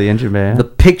inspired by the engine bay. Huh? The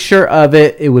picture of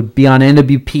it would be on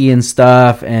NWP and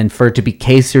stuff, and for it to be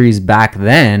K series back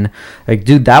then, like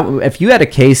dude, that if you had a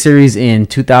K series in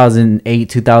 2008,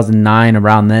 2009,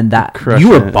 around then, that you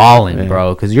were balling,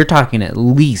 bro, because you're talking at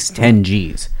least 10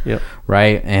 G's. Yep.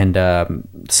 Right. And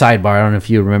sidebar, I don't know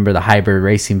if you remember the Hybrid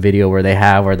Racing video where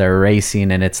they're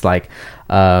racing, and it's like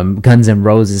Guns N'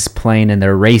 Roses playing, and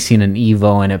they're racing an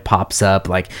Evo, and it pops up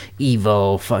like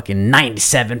Evo fucking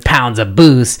 97 pounds of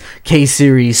boost, K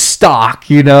series stock,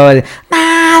 you know. And,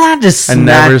 I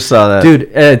never saw that,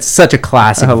 dude. It's such a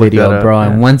classic video, bro.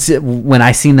 Yeah. And when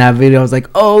I seen that video, I was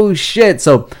like, oh shit.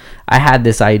 So I had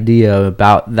this idea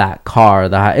about that car.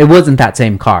 It wasn't that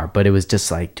same car, but it was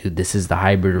just like, dude, this is the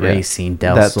Hybrid Racing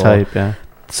Del Sol. That type, yeah.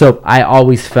 So I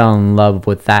always fell in love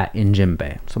with that engine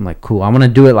bay. So I'm like, cool, I'm going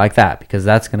to do it like that, because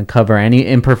that's going to cover any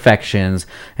imperfections,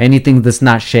 anything that's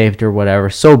not shaved or whatever.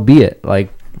 So be it.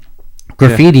 Like,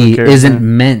 graffiti isn't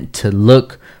meant to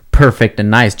look perfect and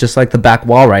nice, just like the back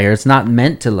wall right here. It's not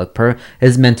meant to look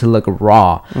it's meant to look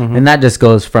raw. And that just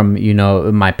goes from, you know,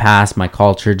 my past, my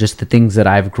culture, just the things that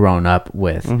I've grown up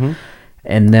with.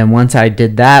 And then once I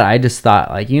did that, I just thought,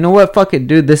 like, you know what, fuck it,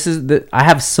 dude, I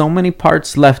have so many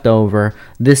parts left over.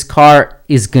 This car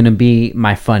is gonna be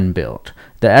my fun build.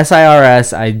 The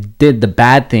SIRS, I did the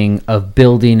bad thing of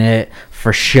building it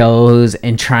for shows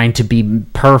and trying to be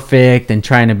perfect and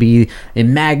trying to be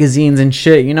in magazines and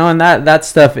shit, you know, and that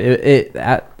stuff, in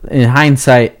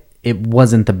hindsight, it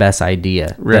wasn't the best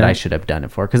idea that I should have done it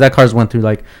for, because that car's went through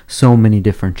like so many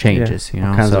different changes, you know,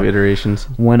 all kinds of iterations.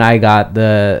 When I got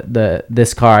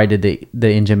this car, I did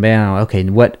the engine bay, and I'm like, okay,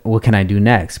 what can I do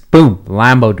next? Boom,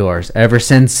 Lambo doors. Ever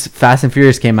since Fast and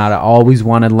Furious came out, I always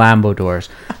wanted Lambo doors.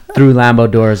 Threw Lambo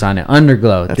doors on it.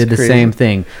 Underglow did the same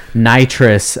thing.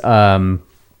 Nitrous,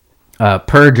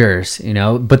 purgers, you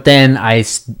know. But then I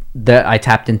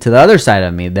tapped into the other side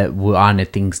of me that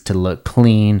wanted things to look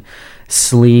clean,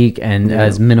 sleek and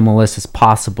as minimalist as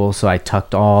possible. So I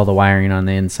tucked all the wiring on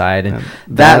the inside, and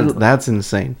that's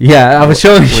insane. Yeah, I was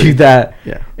showing you that.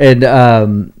 Yeah,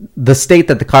 and the state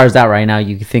that the car is out right now,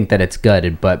 you think that it's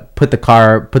gutted, but put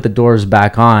the doors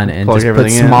back on and just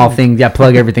put small things. Yeah,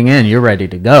 plug everything in. You're ready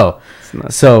to go.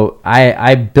 So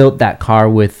I built that car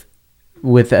with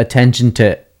attention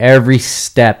to every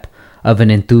step of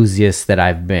an enthusiast that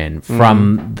I've been,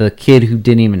 from the kid who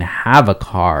didn't even have a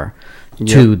car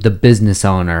to the business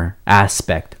owner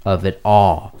aspect of it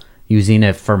all, using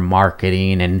it for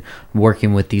marketing and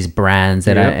working with these brands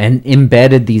and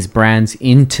embedded these brands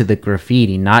into the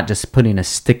graffiti, not just putting a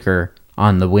sticker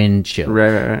on the windshield.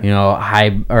 Right. You know,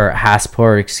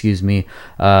 Hasport,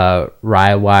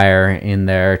 Rywire in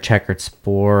there, Checkered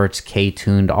Sports,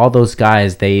 K-Tuned, all those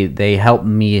guys, they helped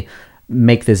me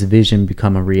make this vision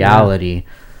become a reality.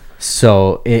 Yeah.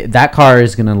 So that car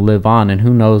is going to live on, and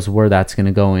who knows where that's going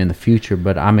to go in the future,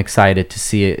 but I'm excited to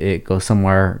see it go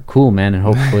somewhere cool, man, and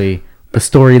hopefully the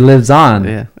story lives on.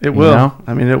 Yeah, it will. Know?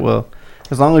 I mean, it will.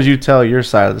 As long as you tell your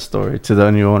side of the story to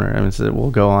the new owner, I mean, it will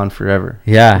go on forever.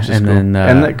 Yeah, and cool. Then...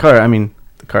 and that car, I mean,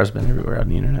 the car's been everywhere on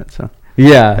the internet, so...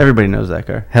 Yeah. Everybody knows that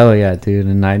car. Hell yeah, dude.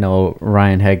 And I know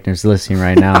Ryan Hegner's listening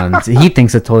right now, and he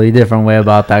thinks a totally different way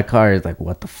about that car. He's like,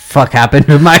 what the fuck happened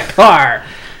to my car?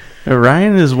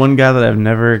 Ryan is one guy that I've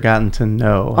never gotten to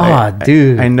know.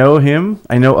 Dude. I know him.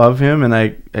 I know of him, and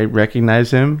I recognize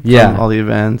him from all the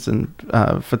events and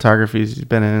photographies he's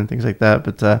been in and things like that.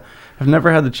 But I've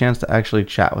never had the chance to actually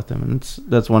chat with him. And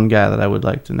that's one guy that I would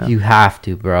like to know. You have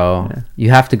to, bro. Yeah. You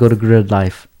have to go to Grid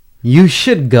Life. You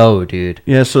should go, dude.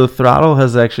 Yeah, so Throttle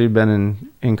has actually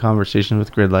been in conversation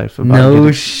with Grid Life about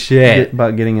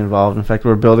getting involved. In fact,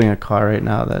 we're building a car right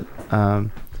now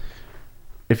that...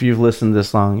 if you've listened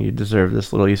this long, you deserve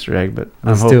this little Easter egg. But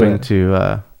I'm hoping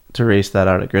to race that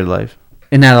out at Grid Life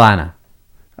in Atlanta.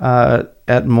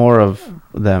 At more of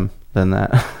them than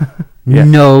that. Yeah.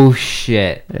 No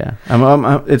shit. Yeah,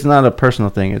 it's not a personal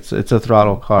thing. It's a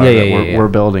Throttle car that we're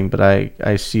building, but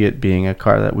I see it being a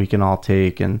car that we can all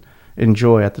take and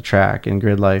enjoy at the track. And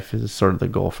Grid Life is sort of the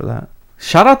goal for that.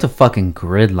 Shout out to fucking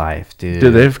Grid Life, dude.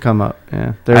 Dude, they've come up.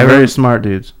 Yeah, they're very smart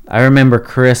dudes. I remember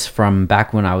Chris from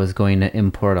back when I was going to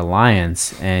Import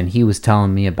Alliance, and he was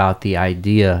telling me about the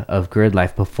idea of Grid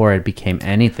Life before it became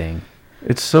anything.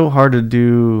 It's so hard to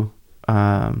do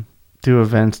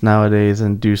events nowadays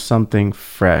and do something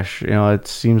fresh. You know, it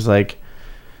seems like,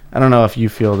 I don't know if you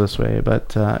feel this way,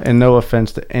 but and no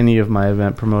offense to any of my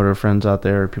event promoter friends out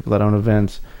there or people that own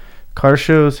events, car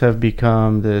shows have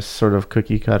become this sort of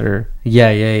cookie cutter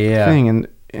thing,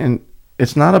 and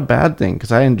it's not a bad thing,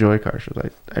 because I enjoy car shows.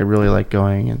 I really like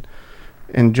going and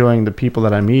enjoying the people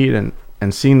that I meet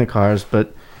and seeing the cars,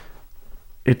 but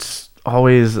it's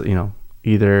always, you know,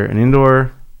 either an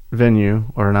indoor venue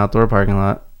or an outdoor parking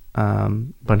lot,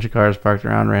 bunch of cars parked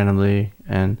around randomly,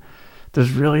 and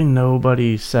there's really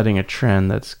nobody setting a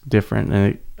trend that's different.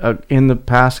 And in the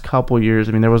past couple years,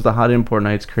 I mean, there was the hot import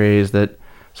nights craze that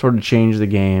sort of changed the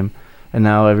game, and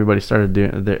now everybody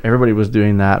was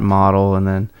doing that model, and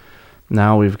then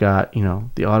now we've got, you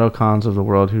know, the Autocons of the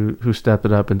world who stepped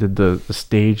it up and did the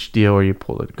stage deal where you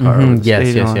pull the car over the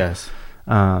stage on. Yes.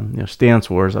 You know, Stance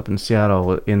Wars up in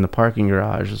Seattle in the parking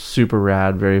garage is super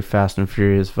rad, very Fast and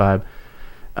Furious vibe,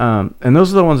 and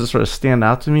those are the ones that sort of stand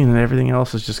out to me, and then everything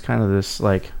else is just kind of this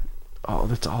like,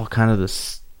 that's all kind of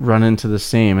this run into the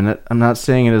same. And I'm not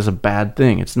saying it is a bad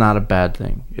thing. It's not a bad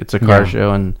thing. It's a car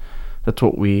show, and that's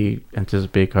what we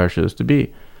anticipate car shows to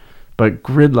be. But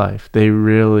Grid Life, they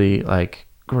really like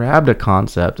grabbed a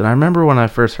concept, and I remember when I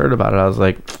first heard about it, I was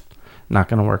like, not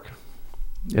gonna work.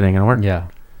 It ain't gonna work. Yeah.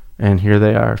 And here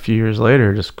they are a few years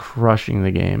later, just crushing the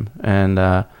game. And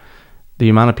the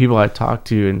amount of people I talk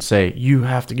to and say, you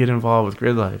have to get involved with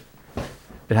Grid Life,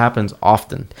 it happens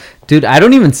often. Dude, I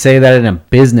don't even say that in a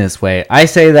business way. I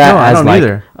say that as I don't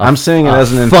either. I'm saying it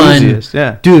as an enthusiast.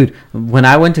 Yeah. Dude, when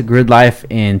I went to Grid Life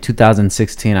in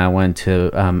 2016, I went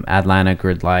to Atlanta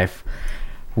Grid Life.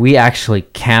 We actually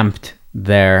camped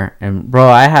there, and bro,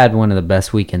 I had one of the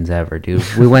best weekends ever, dude.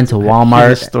 We went to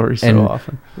Walmart and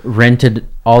often. Rented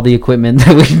all the equipment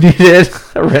that we needed.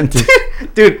 Rented.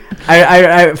 Dude,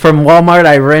 I from Walmart,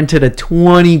 I rented a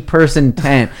 20-person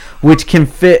tent, which can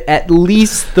fit at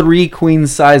least 3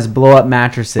 queen-size blow-up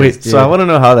mattresses. Wait, dude. So I want to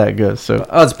know how that goes. So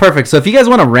it's perfect. So if you guys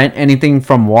want to rent anything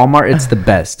from Walmart, it's the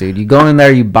best, dude. You go in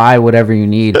there, you buy whatever you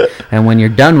need, and when you're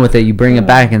done with it, you bring it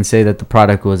back and say that the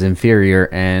product was inferior,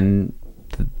 and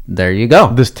there you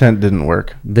go. This tent didn't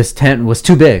work. This tent was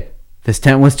too big. This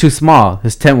tent was too small.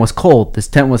 This tent was cold. This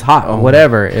tent was hot.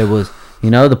 Whatever. It was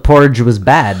The porridge was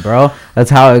bad, bro. That's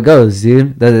how it goes,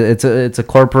 dude. It's a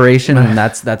corporation, and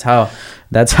that's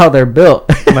how they're built.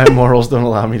 My morals don't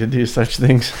allow me to do such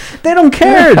things. They don't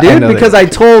care, dude, because I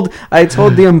told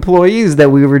the employees that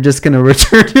we were just gonna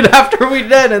return it after we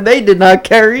did, and they did not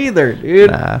care either,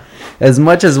 dude. Nah. As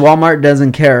much as Walmart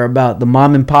doesn't care about the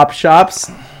mom and pop shops,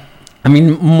 I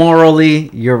mean, morally,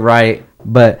 you're right,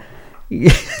 but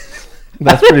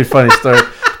that's pretty funny story.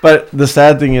 But the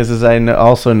sad thing is I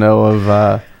also know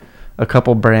of a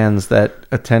couple brands that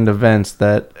attend events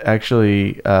that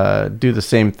actually do the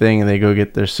same thing, and they go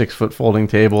get their 6-foot folding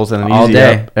tables and an Easy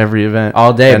Up every event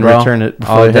all day, and bro. Return it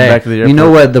before they head back to the airport. You know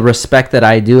what? The respect that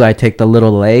I do, I take the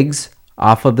little legs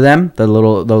off of them, the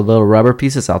little rubber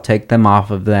pieces. I'll take them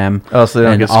off of them. Oh, so they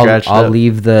don't get scratched up. I'll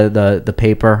leave the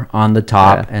paper on the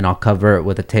top, and I'll cover it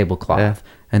with a tablecloth. Yeah.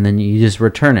 And then you just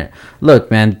return it. Look,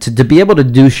 man, to be able to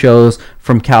do shows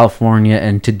from California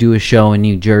and to do a show in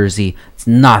New Jersey, it's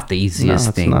not the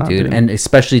easiest thing, dude. And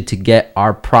especially to get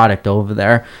our product over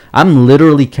there. I'm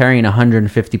literally carrying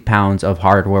 150 pounds of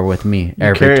hardware with me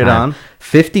every time. Carry it on?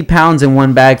 50 pounds in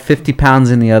one bag, 50 pounds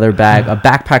in the other bag, a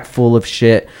backpack full of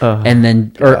shit, and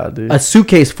then a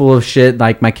suitcase full of shit,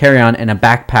 like my carry-on, and a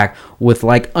backpack with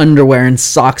like underwear and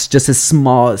socks just as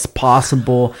small as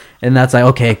possible. And that's like,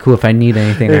 okay, cool. If I need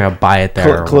anything, I'll buy it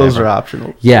there. Clothes are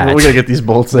optional. Yeah, we gotta get these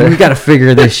bolts there. We gotta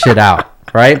figure this shit out,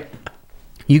 right?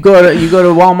 You go to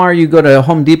Walmart, you go to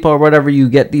Home Depot or whatever, you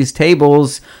get these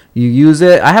tables, you use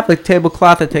it. I have a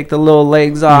tablecloth. I take the little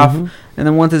legs off, and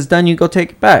then once it's done, you go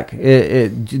take it back.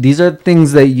 These are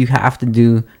things that you have to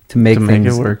do to make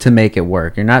it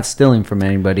work. You're not stealing from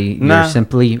anybody. You're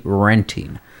simply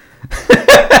renting.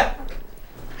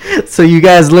 So you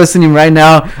guys listening right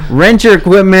now, rent your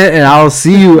equipment, and I'll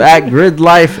see you at Grid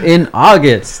Life in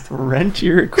August. Rent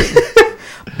your equipment.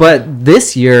 But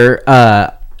this year,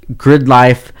 Grid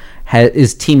Life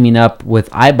is teaming up with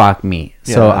Eibach Meat.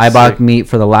 So Eibach Meat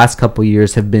for the last couple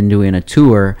years have been doing a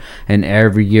tour, and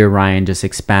every year Ryan just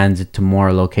expands it to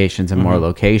more locations and more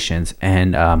locations.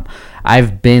 And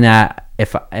I've been at,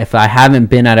 if I haven't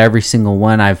been at every single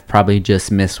one, I've probably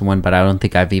just missed one, but I don't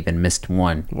think I've even missed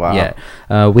one yet.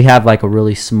 We have like a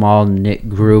really small knit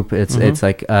group. It's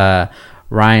like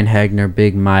Ryan Hegner,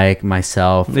 Big Mike,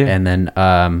 myself, and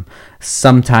then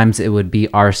sometimes it would be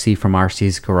RC from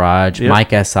RC's Garage, Mike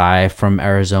SI from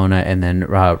Arizona, and then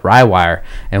Rywire.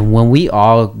 And when we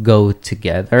all go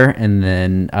together, and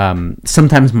then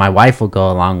sometimes my wife will go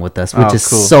along with us, which is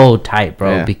so tight,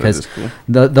 bro, because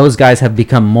those guys have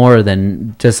become more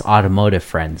than just automotive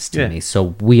friends to me.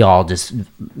 So we all just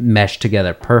mesh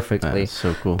together perfectly. That's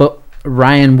so cool. But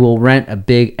Ryan will rent a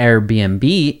big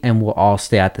Airbnb and we'll all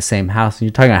stay at the same house. And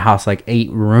you're talking a house like 8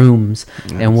 rooms,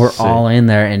 and we're all in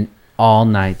there, and all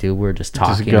night, dude, we're just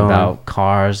talking about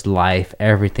cars, life,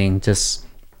 everything, just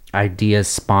ideas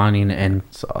spawning, and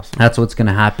awesome. That's what's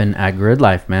gonna happen at Grid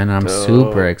Life, man. I'm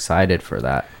super excited for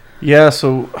that. Yeah,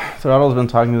 so Throttle's been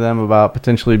talking to them about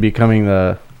potentially becoming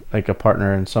a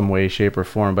partner in some way, shape, or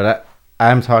form. But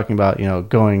I'm talking about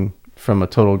going from a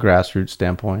total grassroots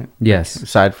standpoint. Yes.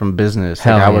 Aside from business,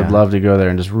 I would love to go there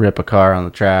and just rip a car on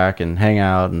the track and hang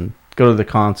out and go to the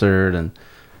concert, and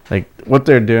like what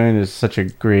they're doing is such a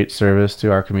great service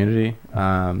to our community.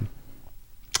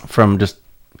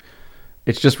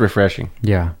 It's just refreshing.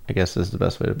 Yeah, I guess is the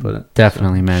best way to put it.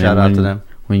 Definitely, so, man. Shout out to them.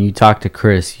 When you talk to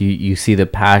Chris, you see the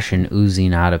passion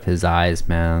oozing out of his eyes,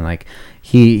 man. Like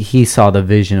he saw the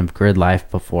vision of Grid Life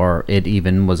before it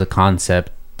even was a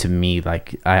concept to me.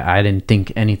 Like I didn't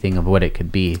think anything of what it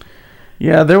could be.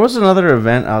 Yeah, there was another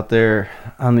event out there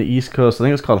on the East Coast. I think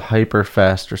it was called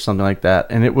Hyperfest or something like that,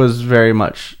 and it was very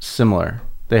much similar.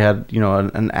 They had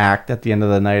an act at the end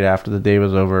of the night after the day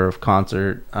was over of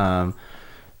concert,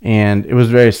 and it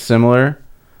was very similar.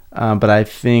 But I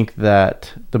think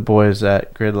that the boys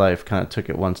at Grid Life kind of took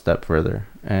it one step further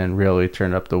and really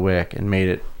turned up the wick and made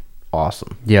it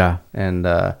awesome. Yeah, and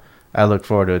I look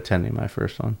forward to attending my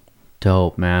first one.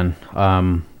 Dope, man.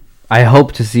 I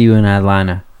hope to see you in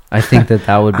Atlanta. I think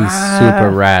that would be super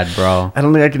rad, bro. I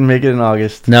don't think I can make it in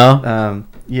August. No?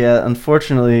 Yeah,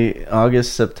 unfortunately,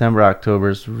 August, September, October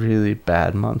is really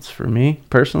bad months for me,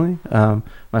 personally.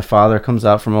 My father comes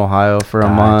out from Ohio for a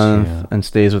month and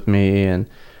stays with me. And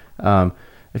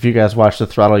if you guys watch the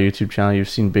Throttle YouTube channel, you've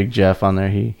seen Big Jeff on there.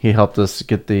 He helped us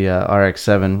get the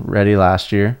RX-7 ready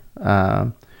last year.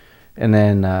 And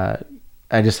then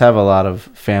I just have a lot of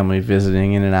family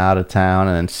visiting in and out of town,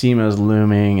 and then SEMA's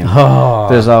looming, and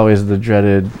there's always the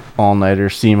dreaded all-nighter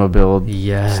SEMA build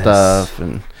stuff.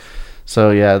 And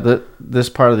so, yeah, this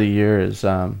part of the year is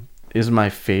is my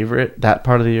favorite. That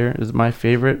part of the year is my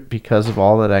favorite because of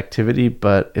all that activity,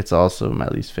 but it's also my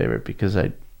least favorite because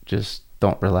I just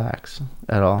don't relax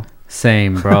at all.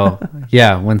 Same, bro.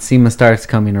 Yeah, when SEMA starts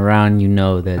coming around, you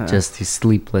know that just these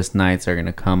sleepless nights are going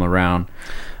to come around.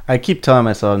 I keep telling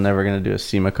myself I'm never going to do a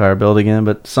SEMA car build again,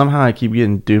 but somehow I keep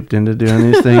getting duped into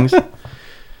doing these things.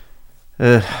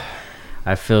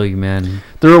 I feel you, man.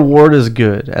 The reward is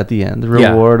good at the end. The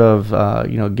reward of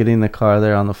getting the car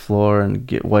there on the floor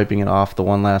and wiping it off the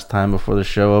one last time before the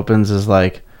show opens is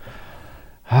like,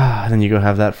 then you go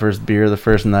have that first beer the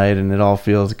first night and it all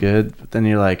feels good. But then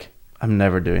you're like, I'm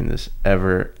never doing this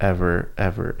ever, ever,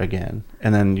 ever again.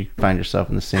 And then you find yourself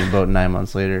in the same boat 9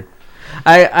 months later.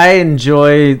 I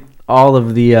enjoy all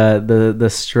of the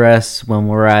stress when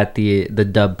we're at the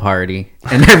dub party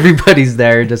and everybody's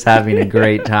there just having a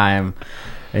great time,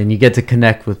 and you get to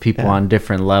connect with people on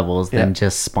different levels than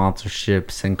just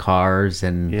sponsorships and cars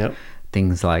and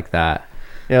things like that.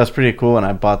 Yeah, it was pretty cool. And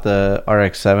I bought the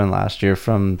RX-7 last year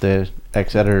from the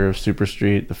ex-editor of Super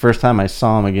Street. The first time I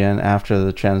saw him again after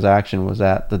the transaction was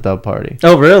at the dub party.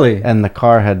 Oh, really? And the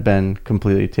car had been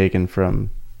completely taken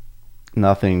from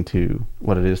nothing to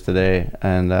what it is today,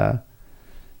 and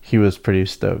he was pretty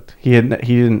stoked. He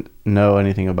didn't know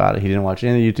anything about it. He didn't watch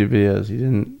any YouTube videos. He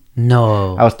didn't.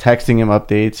 No. I was texting him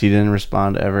updates. He didn't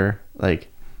respond ever,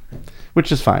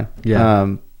 which is fine.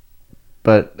 Yeah.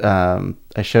 But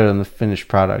I showed him the finished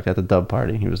product at the dub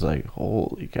party. He was like,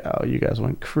 "Holy cow, you guys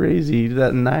went crazy! You did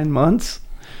that in 9 months."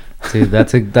 Dude,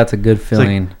 that's a good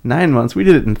feeling. Like, 9 months? We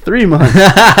did it in 3 months.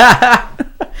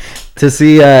 To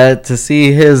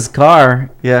see his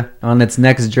car on its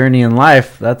next journey in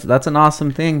life, that's an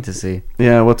awesome thing to see.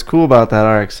 Yeah, what's cool about that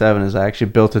RX-7 is I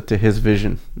actually built it to his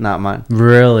vision, not mine.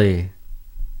 Really?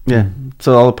 Yeah.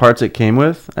 So all the parts it came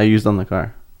with, I used on the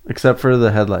car, except for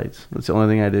the headlights. That's the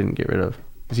only thing I didn't get rid of.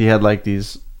 Because he had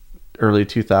these early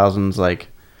 2000s,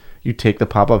 you take the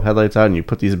pop-up headlights out and you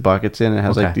put these buckets in. It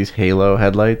has these halo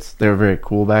headlights. They were very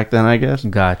cool back then, I guess.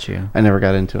 Got you. I never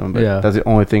got into them, but that's the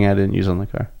only thing I didn't use on the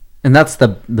car. And that's the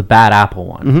bad Apple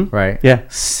one, right? Yeah.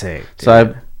 Sick, dude.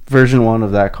 So version 1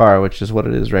 of that car, which is what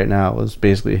it is right now, was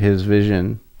basically his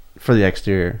vision for the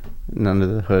exterior. None of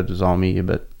the hood was all me,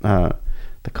 but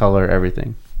the color,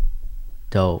 everything.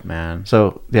 Dope, man.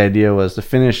 So the idea was to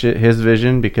finish it his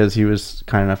vision because he was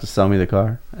kind enough to sell me the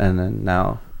car, and then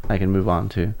now I can move on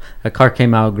to. That car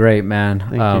came out great, man.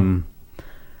 Thank you.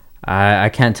 I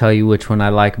can't tell you which one I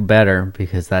like better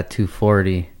because that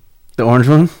 240. The orange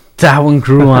one? That one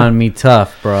grew on me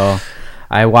tough, bro.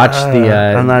 I watched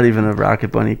I'm not even a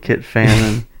Rocket Bunny kit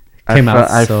fan, and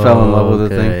I fell in love with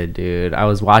the thing, dude. I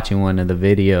was watching one of the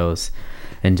videos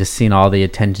and just seeing all the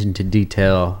attention to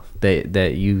detail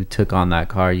that you took on that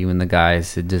car, you and the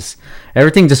guys.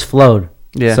 Everything just flowed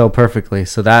so perfectly.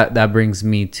 So that brings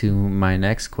me to my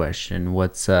next question.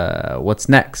 What's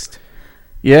next?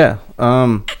 Yeah,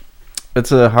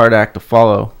 it's a hard act to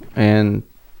follow, and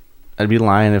I'd be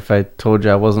lying if I told you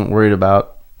I wasn't worried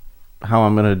about how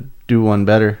I'm going to do one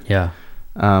better. Yeah.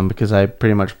 Because I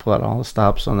pretty much pull out all the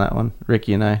stops on that one,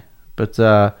 Ricky and I. But,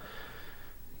 the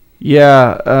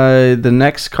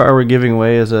next car we're giving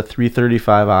away is a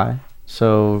 335i.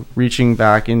 So reaching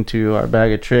back into our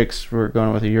bag of tricks, we're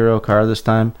going with a Euro car this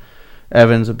time.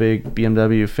 Evan's a big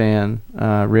BMW fan.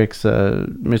 Rick's a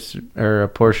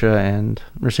Porsche and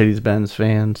Mercedes-Benz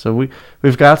fan. So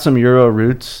we've got some Euro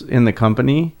roots in the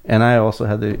company, and I also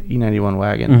had the E91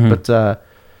 wagon. Mm-hmm. But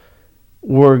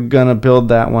we're gonna build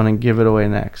that one and give it away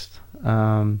next.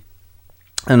 And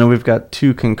then we've got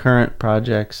 2 concurrent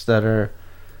projects that are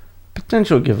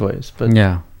potential giveaways. But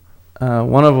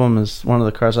one of them is one of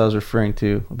the cars I was referring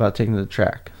to about taking to the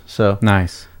track. So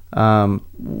nice.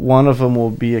 One of them will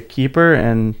be a keeper,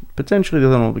 and potentially the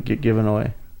other one will get given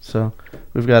away. So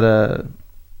we've got a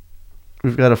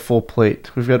full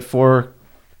plate. We've got 4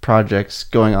 projects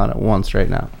going on at once right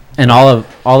now. And all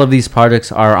of these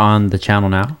projects are on the channel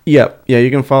now? Yep. Yeah,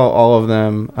 you can follow all of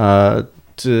them.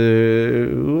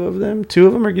 2 of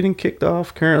them are getting kicked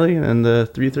off currently, and the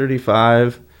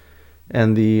 335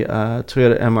 and the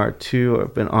Toyota MR2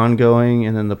 have been ongoing,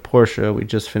 and then the Porsche we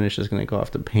just finished is going to go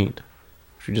off to paint.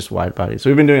 We're just wide body. So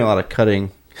we've been doing a lot of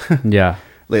cutting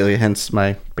lately, hence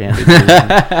my bandage.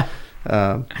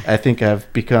 I think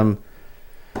I've become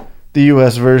the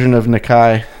US version of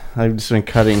Nakai. I've just been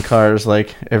cutting cars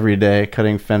every day,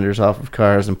 cutting fenders off of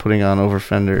cars and putting on over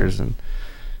fenders. And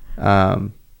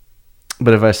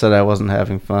but if I said I wasn't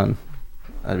having fun,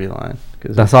 I'd be lying.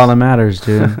 That's all that matters,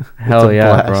 dude. Hell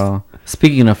yeah, blast. Bro.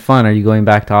 Speaking of fun, are you going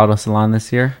back to Auto Salon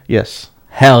this year? Yes.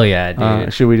 Hell yeah, dude.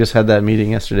 Actually, we just had that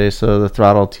meeting yesterday, so the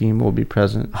Throttle team will be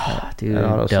present. Dude,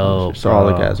 dope. So all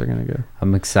the guys are going to go.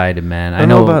 I'm excited, man.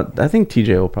 I think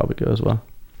TJ will probably go as well.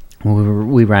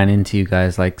 We ran into you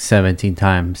guys like 17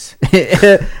 times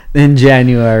in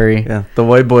January. Yeah, the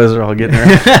white boys are all getting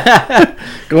around.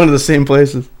 Going to the same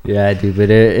places. Yeah, dude,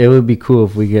 but it would be cool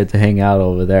if we get to hang out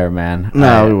over there, man.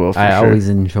 No, we will for I sure. always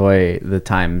enjoy the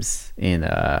times in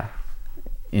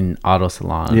Auto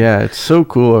Salon. Yeah, it's so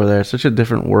cool over there. It's such a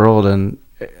different world, and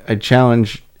I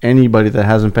challenge anybody that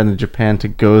hasn't been to Japan to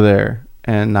go there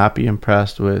and not be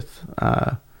impressed with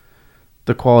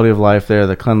the quality of life there,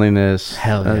 the cleanliness.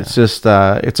 Hell yeah. It's just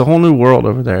it's a whole new world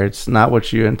over there. It's not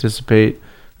what you anticipate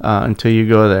until you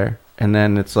go there, and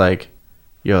then it's like,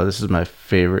 yo, this is my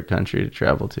favorite country to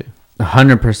travel to.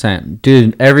 100%.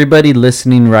 Dude, everybody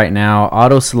listening right now,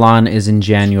 Auto Salon is in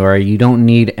January. You don't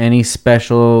need any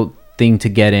special thing to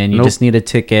get in. You just need a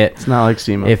ticket. It's not like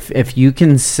SEMA. If you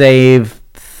can save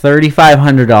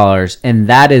 $3,500, and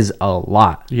that is a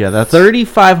lot. Yeah, that's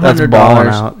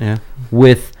 $3,500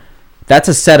 yeah. That's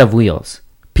a set of wheels.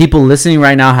 People listening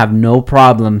right now have no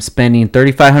problem spending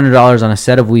 $3,500 on a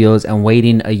set of wheels and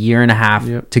waiting a year and a half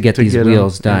to get these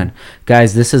wheels done. Yeah.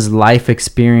 Guys, this is life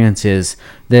experiences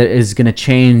that is going to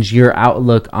change your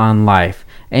outlook on life.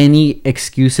 Any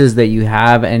excuses that you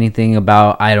have, anything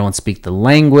about, I don't speak the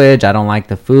language, I don't like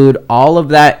the food, all of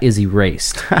that is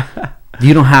erased.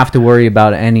 You don't have to worry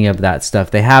about any of that stuff.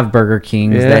 They have Burger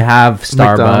Kings, they have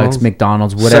Starbucks,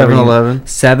 McDonald's, whatever. 7-Eleven.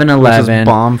 7-Eleven. Which is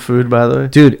bomb food, by the way.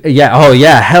 Dude, yeah. Oh,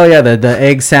 yeah. Hell yeah. The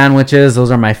egg sandwiches,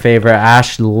 those are my favorite.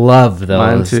 Ash loved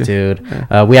those, dude.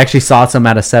 Yeah. We actually saw some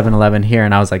at a 7-Eleven here,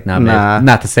 and I was like, nah.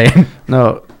 Not the same.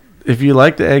 No. If you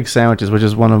like the egg sandwiches, which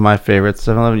is one of my favorites,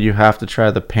 7-Eleven, you have to try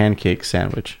the pancake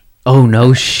sandwich. Oh,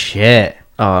 no shit.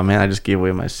 Oh, man, I just gave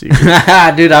away my secret.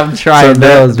 Dude, I'm trying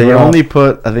those, They only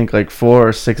put, I think, like 4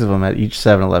 or 6 of them at each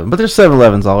 7-Eleven. But there's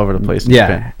 7-Elevens all over the place in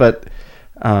Japan. But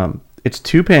it's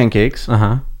 2 pancakes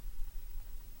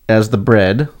as the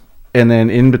bread. And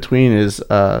then in between is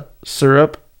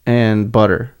syrup and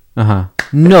butter. No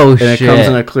shit. And it comes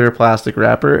in a clear plastic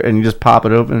wrapper, and you just pop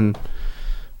it open.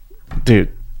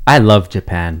 Dude. I love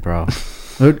Japan, bro.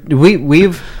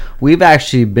 We've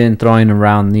actually been throwing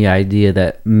around the idea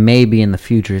that maybe in the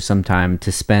future sometime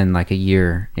to spend like a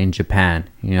year in Japan.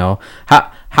 You know,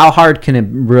 how hard can it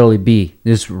really be?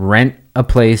 Just rent a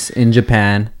place in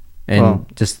Japan and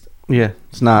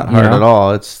it's not hard at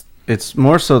all. It's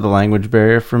more so the language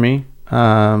barrier for me.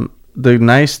 The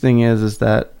nice thing is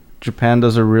that Japan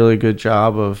does a really good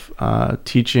job of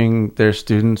teaching their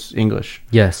students English.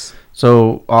 Yes.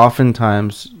 So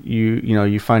oftentimes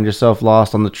you find yourself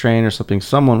lost on the train or something.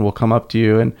 Someone will come up to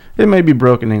you, and it may be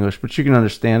broken English, but you can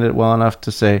understand it well enough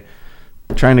to say,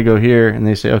 trying to go here, and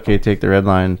they say, okay, take the red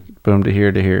line, boom, to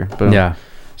here, boom. Yeah.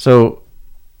 So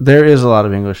there is a lot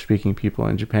of English speaking people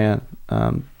in Japan.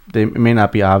 They may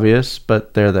not be obvious,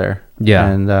 but they're there. Yeah.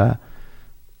 And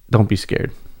don't be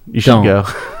scared. You should go.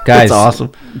 Guys, it's awesome.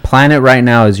 Plan it right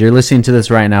now. As you're listening to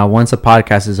this right now, once the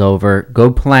podcast is over,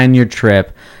 go plan your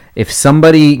trip. If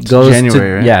somebody goes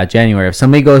January, right? January. If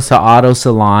somebody goes to Auto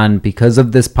Salon because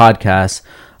of this podcast,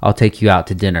 I'll take you out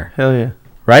to dinner. Hell yeah.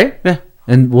 Right? Yeah.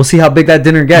 And we'll see how big that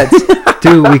dinner gets.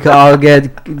 Dude, we could all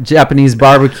get Japanese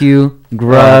barbecue,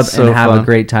 grub, and have a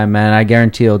great time, man. I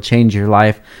guarantee it'll change your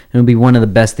life. It'll be one of the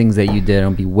best things that you did.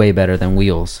 It'll be way better than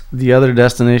wheels. The other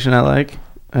destination I like,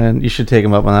 and you should take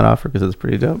them up on that offer because it's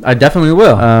pretty dope. I definitely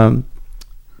will.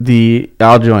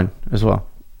 I'll join as well.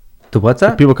 The what's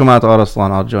that? If people come out to Auto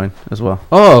Salon, I'll join as well.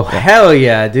 Oh, hell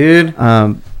yeah, dude.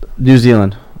 New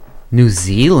Zealand. New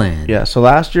Zealand? Yeah, so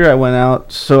last year I went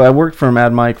out. So I worked for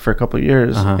Mad Mike for a couple of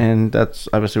years, and that's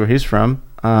obviously where he's from.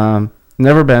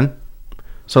 Never been.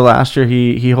 So last year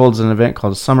he holds an event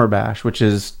called Summer Bash, which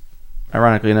is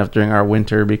ironically enough during our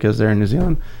winter because they're in New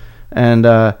Zealand. And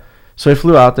so I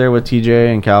flew out there with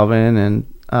TJ and Calvin, and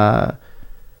I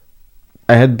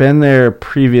had been there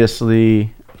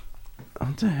previously.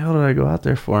 What the hell did I go out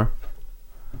there for?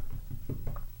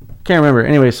 Can't remember.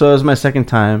 Anyway, so it was my second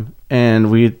time, and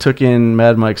we took in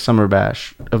Mad Mike's Summer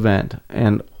Bash event,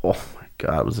 and oh my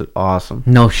God, was it awesome.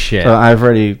 No shit. So I've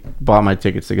already bought my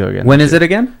tickets to go again. When is it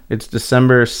again? It's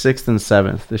December 6th and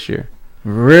 7th this year.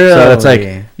 Really? So it's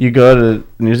like you go to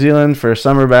New Zealand for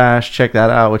Summer Bash, check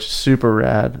that out, which is super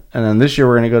rad. And then this year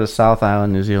we're going to go to South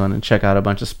Island, New Zealand, and check out a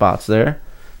bunch of spots there.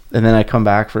 And then I come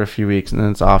back for a few weeks, and then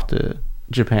it's off to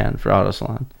Japan for Auto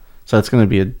Salon. So it's going to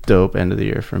be a dope end of the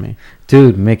year for me.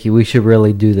 Dude, Mickey, we should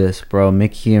really do this, bro.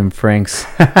 Mickey and Frank's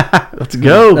let's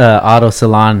go Auto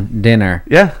Salon dinner.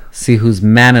 Yeah. See who's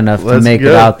man enough to make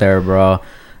it out there, bro.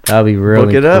 That'll be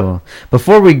really cool. Up.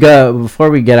 Before we get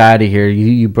out of here,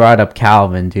 you brought up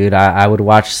Calvin, dude. I would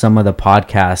watch some of the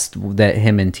podcasts that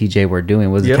him and TJ were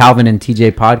doing. Was it Calvin and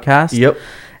TJ podcast? Yep.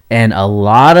 And a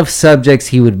lot of subjects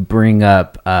he would bring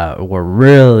up were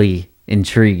really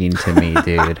intriguing to me,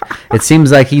 dude. It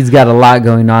seems like he's got a lot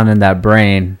going on in that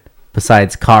brain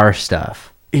besides car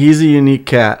stuff. He's a unique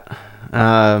cat.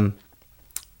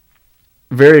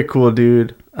 Very cool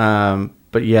dude.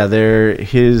 But yeah,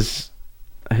 his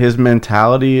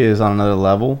mentality is on another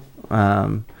level.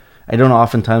 I don't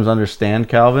oftentimes understand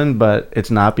Calvin, but it's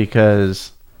not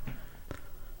because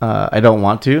I don't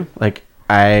want to. Like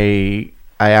I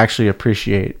actually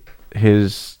appreciate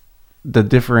the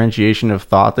differentiation of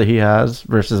thought that he has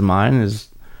versus mine.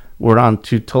 We're on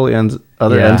two totally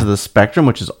other ends of the spectrum,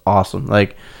 which is awesome.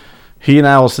 Like he and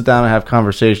I will sit down and have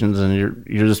conversations, and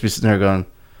you'll just be sitting there going,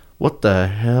 what the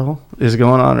hell is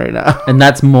going on right now? And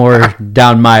that's more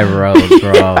down my road,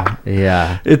 bro.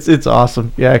 Yeah. It's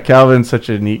awesome. Yeah, Calvin's such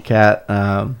a neat cat.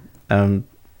 You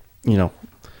know,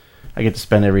 I get to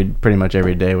spend pretty much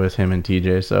every day with him and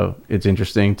TJ, so it's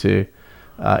interesting to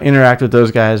interact with those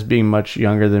guys being much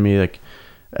younger than me. Like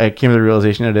I came to the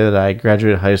realization today that I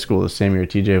graduated high school the same year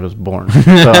TJ was born.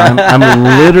 So I'm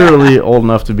literally old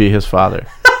enough to be his father.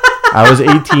 I was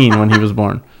 18 when he was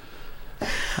born.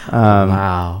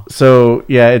 Wow. So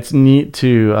yeah, it's neat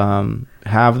to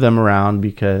have them around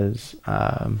because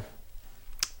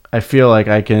I feel like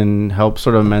I can help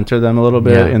sort of mentor them a little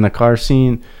bit in the car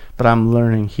scene, but I'm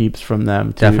learning heaps from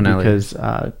them too. Definitely. Because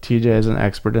TJ is an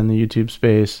expert in the YouTube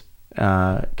space.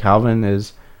 Calvin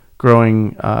is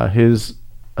growing his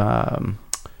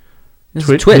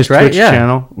Twitch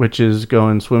channel, which is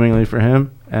going swimmingly for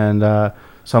him, and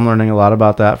so I'm learning a lot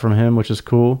about that from him, which is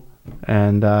cool.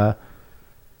 And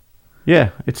yeah,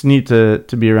 it's neat to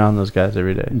be around those guys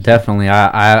every day. Definitely.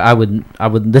 I would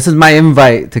this is my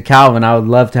invite to Calvin. I would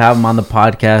love to have him on the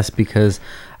podcast because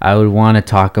I would want to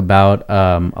talk about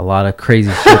a lot of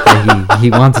crazy shit that he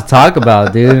wants to talk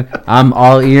about, dude. I'm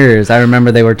all ears. I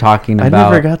remember they were talking about... I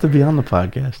never got to be on the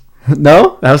podcast.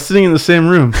 No? I was sitting in the same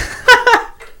room.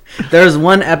 There was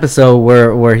one episode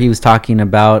where he was talking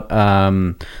about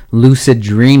lucid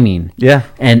dreaming. Yeah.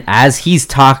 And as he's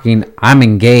talking, I'm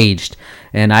engaged.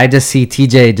 And I just see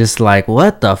TJ just like,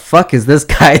 what the fuck is this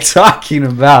guy talking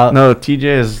about? No,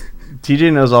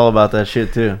 TJ knows all about that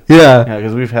shit too. Yeah. Yeah,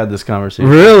 because we've had this conversation.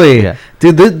 Really? Yeah.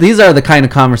 Dude, these are the kind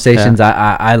of conversations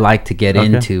I like to get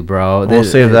into, bro. We'll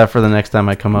save that for the next time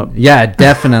I come up. Yeah,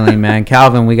 definitely, man.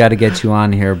 Calvin, we got to get you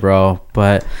on here, bro.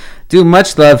 But... dude,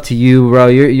 much love to you, bro.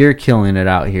 You're killing it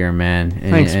out here, man.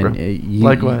 And, thanks, bro.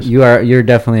 Likewise. You're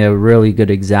definitely a really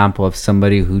good example of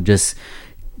somebody who just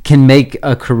can make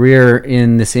a career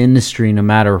in this industry no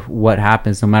matter what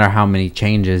happens, no matter how many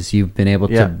changes. You've been able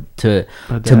to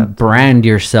brand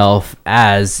yourself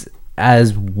as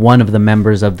one of the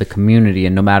members of the community,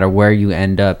 and no matter where you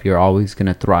end up, you're always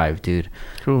gonna thrive, dude.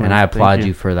 Cool, man. And I applaud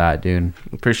you for that, dude.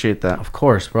 Appreciate that. Of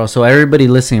course, bro. So everybody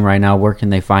listening right now, where can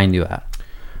they find you at?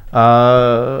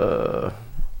 On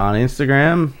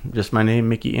Instagram, just my name,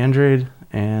 Mickey Andrade,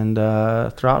 and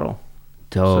Throttle.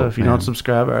 Dope, so if you don't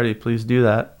subscribe already, please do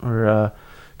that. We're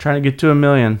trying to get to 1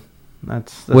 million.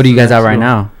 That's what are you guys at right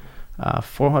now?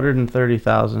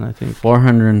 430,000, I think.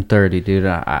 430, dude.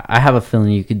 I have a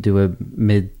feeling you could do a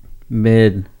mid,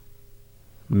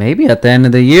 maybe at the end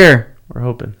of the year. We're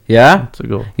hoping. Yeah? That's a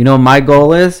goal. You know what my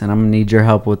goal is? And I'm going to need your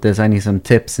help with this. I need some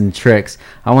tips and tricks.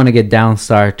 I want to get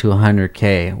Downstar to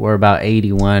 100K. We're about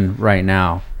 81 right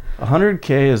now.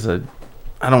 100K is I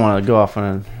don't want to go off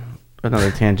on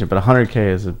another tangent, but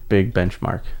 100K is a big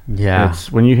benchmark. Yeah.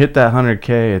 When you hit that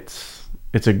 100K,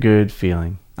 it's a good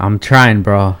feeling. I'm trying,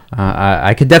 bro.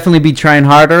 I could definitely be trying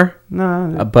harder.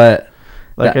 No. But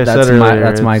like I said earlier,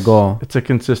 that's my goal. It's a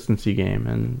consistency game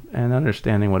and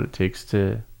understanding what it takes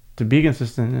to be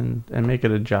consistent and make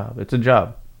it a job. It's a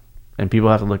job. And people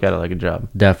have to look at it like a job.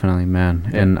 Definitely, man.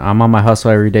 Yeah. And I'm on my hustle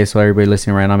every day, so everybody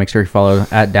listening right now, make sure you follow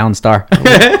at Downstar.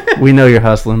 We know you're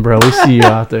hustling, bro. We see you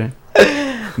out there.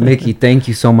 Mickey, thank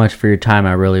you so much for your time.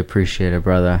 I really appreciate it,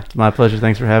 brother. It's my pleasure.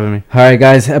 Thanks for having me. All right,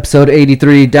 guys. Episode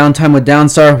 83, Downtime with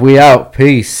Downstar. We out.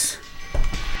 Peace.